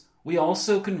importance, we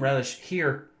also can relish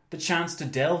here the chance to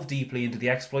delve deeply into the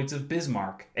exploits of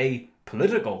Bismarck, a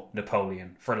political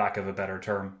Napoleon, for lack of a better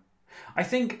term. I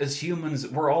think as humans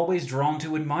we're always drawn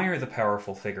to admire the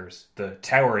powerful figures, the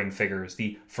towering figures,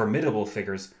 the formidable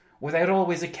figures, without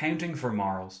always accounting for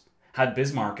morals. Had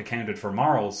Bismarck accounted for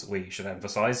morals, we should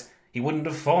emphasise, he wouldn't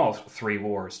have fought 3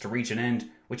 wars to reach an end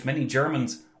which many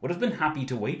Germans would have been happy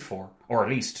to wait for, or at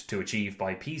least to achieve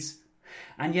by peace.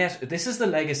 And yet this is the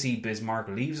legacy Bismarck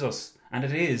leaves us, and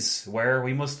it is where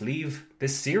we must leave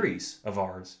this series of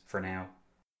ours for now.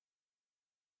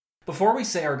 Before we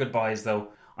say our goodbyes though,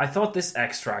 I thought this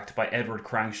extract by Edward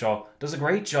Crankshaw does a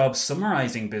great job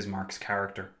summarising Bismarck's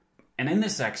character. And in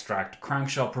this extract,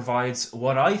 Crankshaw provides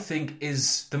what I think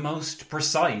is the most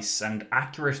precise and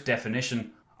accurate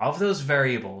definition of those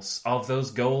variables, of those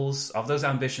goals, of those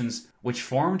ambitions which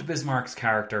formed Bismarck's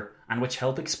character and which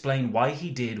help explain why he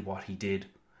did what he did.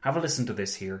 Have a listen to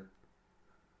this here.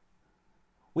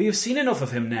 We have seen enough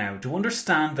of him now to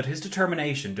understand that his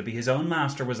determination to be his own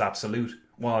master was absolute,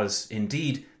 was,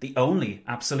 indeed, the only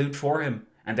absolute for him,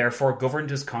 and therefore governed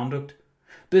his conduct.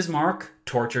 Bismarck,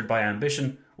 tortured by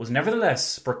ambition, was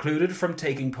nevertheless precluded from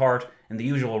taking part in the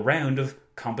usual round of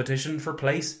competition for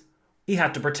place. He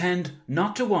had to pretend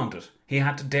not to want it. He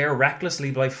had to dare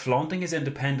recklessly by flaunting his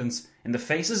independence in the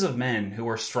faces of men who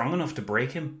were strong enough to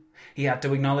break him. He had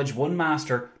to acknowledge one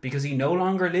master because he no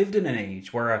longer lived in an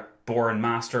age where a born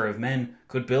master of men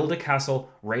could build a castle,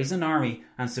 raise an army,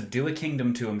 and subdue a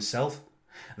kingdom to himself.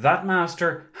 That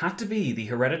master had to be the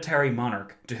hereditary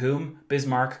monarch to whom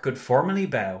Bismarck could formally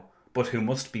bow, but who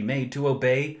must be made to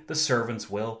obey the servant's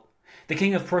will. The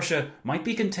King of Prussia might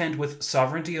be content with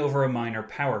sovereignty over a minor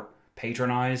power,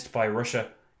 patronised by Russia,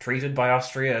 treated by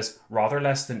Austria as rather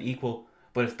less than equal,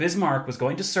 but if Bismarck was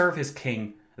going to serve his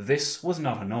king, this was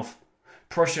not enough.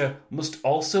 Prussia must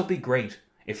also be great,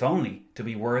 if only to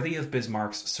be worthy of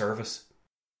Bismarck's service.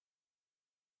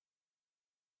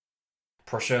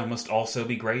 Prussia must also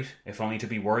be great, if only to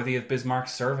be worthy of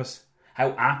Bismarck's service.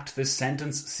 How apt this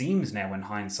sentence seems now in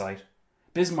hindsight.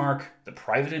 Bismarck, the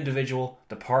private individual,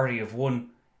 the party of one,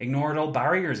 ignored all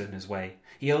barriers in his way.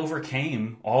 He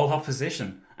overcame all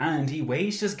opposition, and he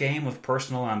waged his game of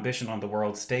personal ambition on the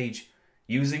world stage,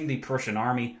 using the Prussian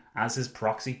army as his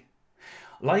proxy.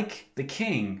 Like the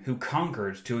king who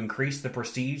conquered to increase the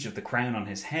prestige of the crown on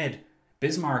his head,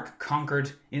 Bismarck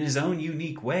conquered in his own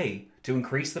unique way to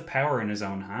increase the power in his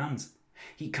own hands.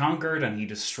 He conquered and he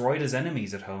destroyed his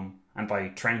enemies at home, and by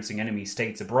trouncing enemy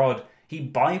states abroad, he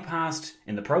bypassed,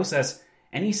 in the process,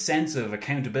 any sense of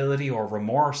accountability or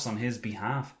remorse on his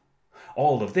behalf.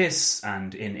 All of this,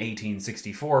 and in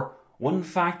 1864, one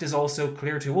fact is also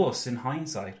clear to us in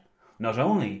hindsight. Not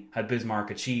only had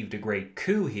Bismarck achieved a great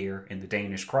coup here in the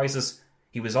Danish crisis,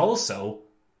 he was also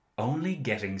only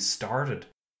getting started.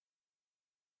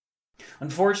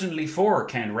 Unfortunately for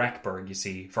Count Rechberg, you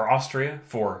see, for Austria,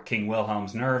 for King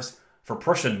Wilhelm's nerves, for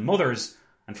Prussian mothers,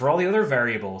 and for all the other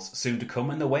variables soon to come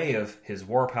in the way of his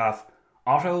warpath,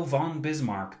 Otto von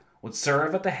Bismarck would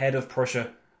serve at the head of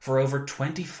Prussia for over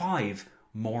 25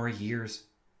 more years.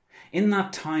 In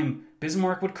that time,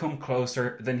 Bismarck would come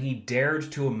closer than he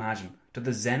dared to imagine to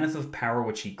the zenith of power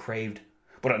which he craved.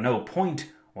 But at no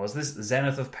point was this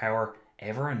zenith of power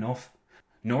ever enough.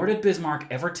 Nor did Bismarck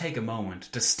ever take a moment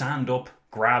to stand up,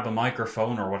 grab a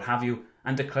microphone or what have you,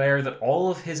 and declare that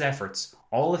all of his efforts,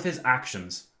 all of his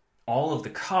actions, all of the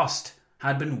cost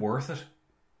had been worth it.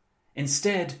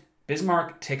 Instead,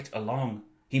 Bismarck ticked along.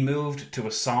 He moved to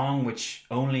a song which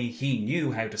only he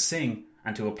knew how to sing,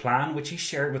 and to a plan which he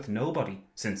shared with nobody,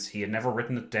 since he had never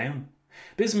written it down.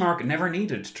 Bismarck never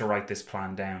needed to write this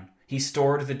plan down. He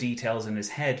stored the details in his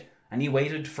head, and he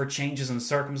waited for changes in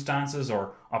circumstances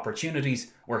or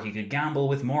opportunities where he could gamble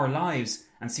with more lives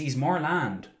and seize more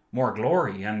land, more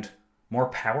glory, and more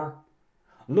power.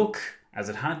 Luck, as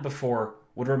it had before,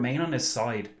 would remain on his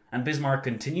side, and Bismarck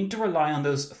continued to rely on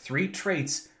those 3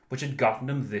 traits which had gotten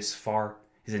him this far.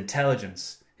 His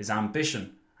intelligence, his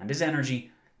ambition, and his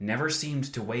energy never seemed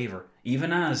to waver,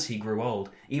 even as he grew old,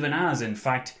 even as, in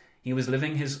fact, he was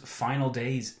living his final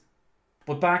days.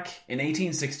 But back in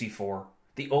 1864,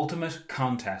 the ultimate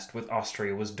contest with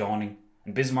Austria was dawning,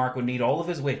 and Bismarck would need all of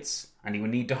his wits, and he would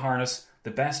need to harness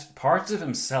the best parts of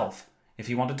himself if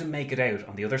he wanted to make it out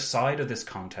on the other side of this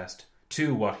contest,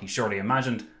 to what he surely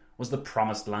imagined was the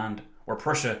promised land, where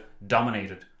Prussia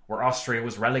dominated, where Austria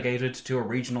was relegated to a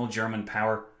regional German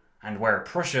power, and where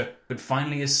Prussia could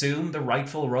finally assume the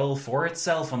rightful role for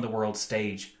itself on the world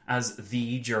stage as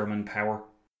the German power.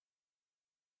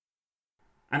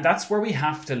 And that's where we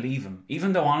have to leave him,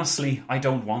 even though honestly I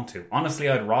don't want to. Honestly,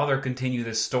 I'd rather continue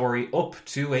this story up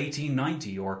to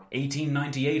 1890 or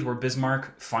 1898, where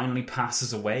Bismarck finally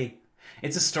passes away.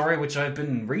 It's a story which I've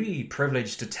been really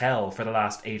privileged to tell for the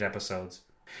last 8 episodes.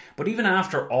 But even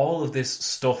after all of this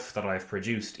stuff that I've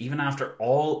produced, even after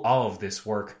all of this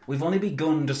work, we've only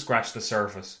begun to scratch the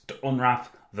surface, to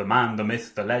unwrap the man, the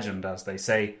myth, the legend, as they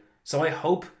say. So I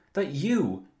hope that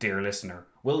you, dear listener,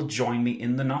 will join me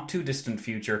in the not too distant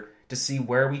future to see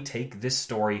where we take this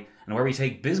story and where we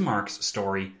take Bismarck's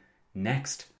story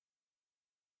next.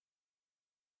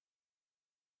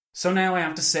 So now I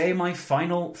have to say my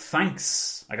final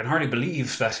thanks. I can hardly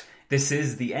believe that this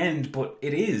is the end, but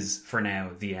it is, for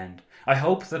now, the end. I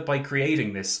hope that by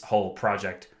creating this whole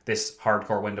project, this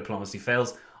Hardcore When Diplomacy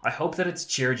Fails, I hope that it's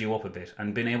cheered you up a bit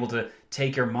and been able to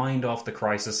take your mind off the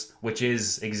crisis which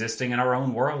is existing in our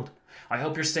own world. I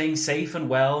hope you're staying safe and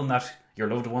well and that your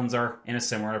loved ones are in a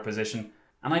similar position.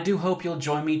 And I do hope you'll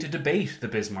join me to debate the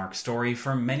Bismarck story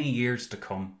for many years to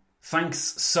come. Thanks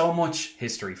so much,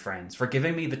 history friends, for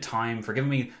giving me the time, for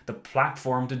giving me the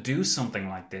platform to do something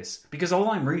like this. Because all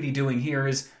I'm really doing here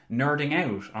is nerding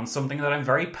out on something that I'm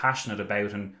very passionate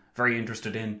about and very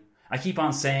interested in. I keep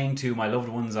on saying to my loved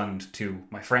ones and to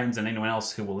my friends and anyone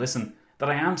else who will listen that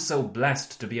I am so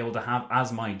blessed to be able to have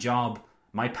as my job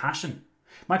my passion.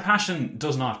 My passion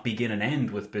does not begin and end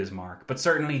with Bismarck, but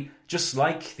certainly, just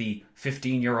like the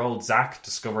 15-year-old Zach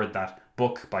discovered that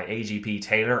book by A.G.P.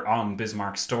 Taylor on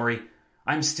Bismarck's story,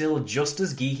 I'm still just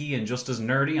as geeky and just as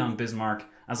nerdy on Bismarck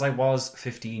as I was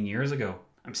 15 years ago.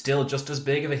 I'm still just as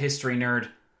big of a history nerd,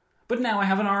 but now I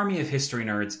have an army of history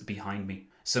nerds behind me.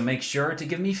 So make sure to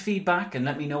give me feedback and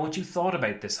let me know what you thought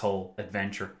about this whole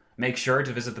adventure. Make sure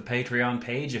to visit the Patreon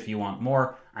page if you want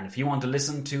more, and if you want to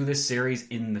listen to this series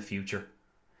in the future.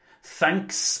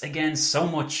 Thanks again so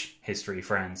much, history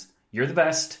friends. You're the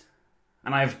best.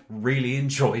 And I've really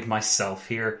enjoyed myself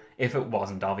here, if it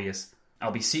wasn't obvious. I'll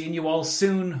be seeing you all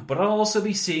soon, but I'll also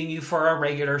be seeing you for our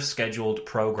regular scheduled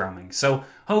programming. So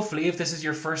hopefully if this is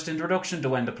your first introduction to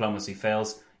When Diplomacy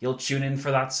Fails, you'll tune in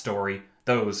for that story,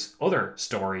 those other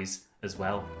stories as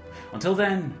well. Until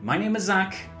then, my name is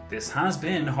Zach. This has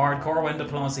been Hardcore When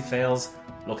Diplomacy Fails,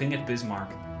 looking at Bismarck.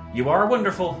 You are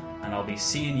wonderful, and I'll be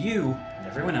seeing you and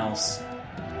everyone else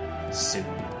soon.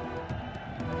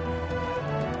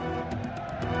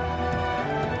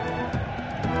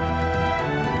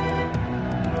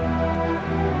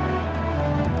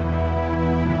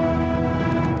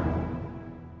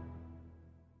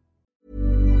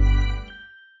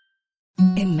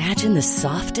 Imagine the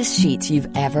softest sheets you've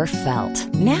ever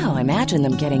felt. Now imagine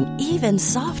them getting even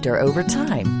softer over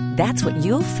time. That's what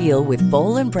you'll feel with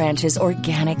Boll & Branch's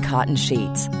organic cotton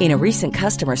sheets. In a recent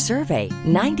customer survey,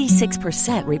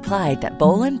 96% replied that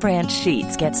Boll & Branch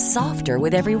sheets get softer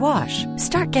with every wash.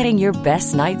 Start getting your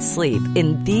best night's sleep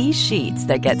in these sheets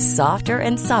that get softer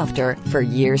and softer for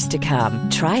years to come.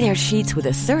 Try their sheets with a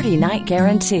 30-night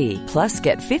guarantee. Plus,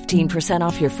 get 15%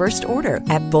 off your first order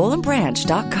at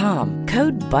BollandBranch.com.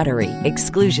 Code BUTTERY.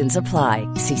 Exclusions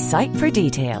apply. See site for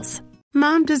details.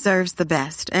 Mom deserves the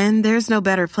best, and there's no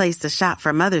better place to shop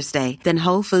for Mother's Day than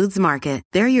Whole Foods Market.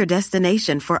 They're your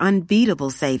destination for unbeatable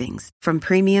savings, from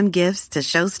premium gifts to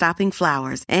show-stopping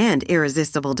flowers and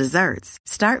irresistible desserts.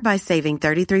 Start by saving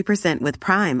 33% with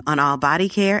Prime on all body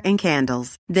care and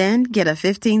candles. Then get a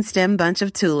 15-stem bunch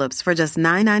of tulips for just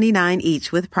 $9.99 each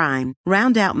with Prime.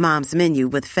 Round out Mom's menu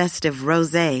with festive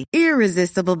rosé,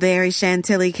 irresistible berry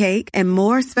chantilly cake, and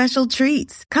more special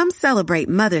treats. Come celebrate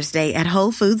Mother's Day at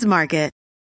Whole Foods Market.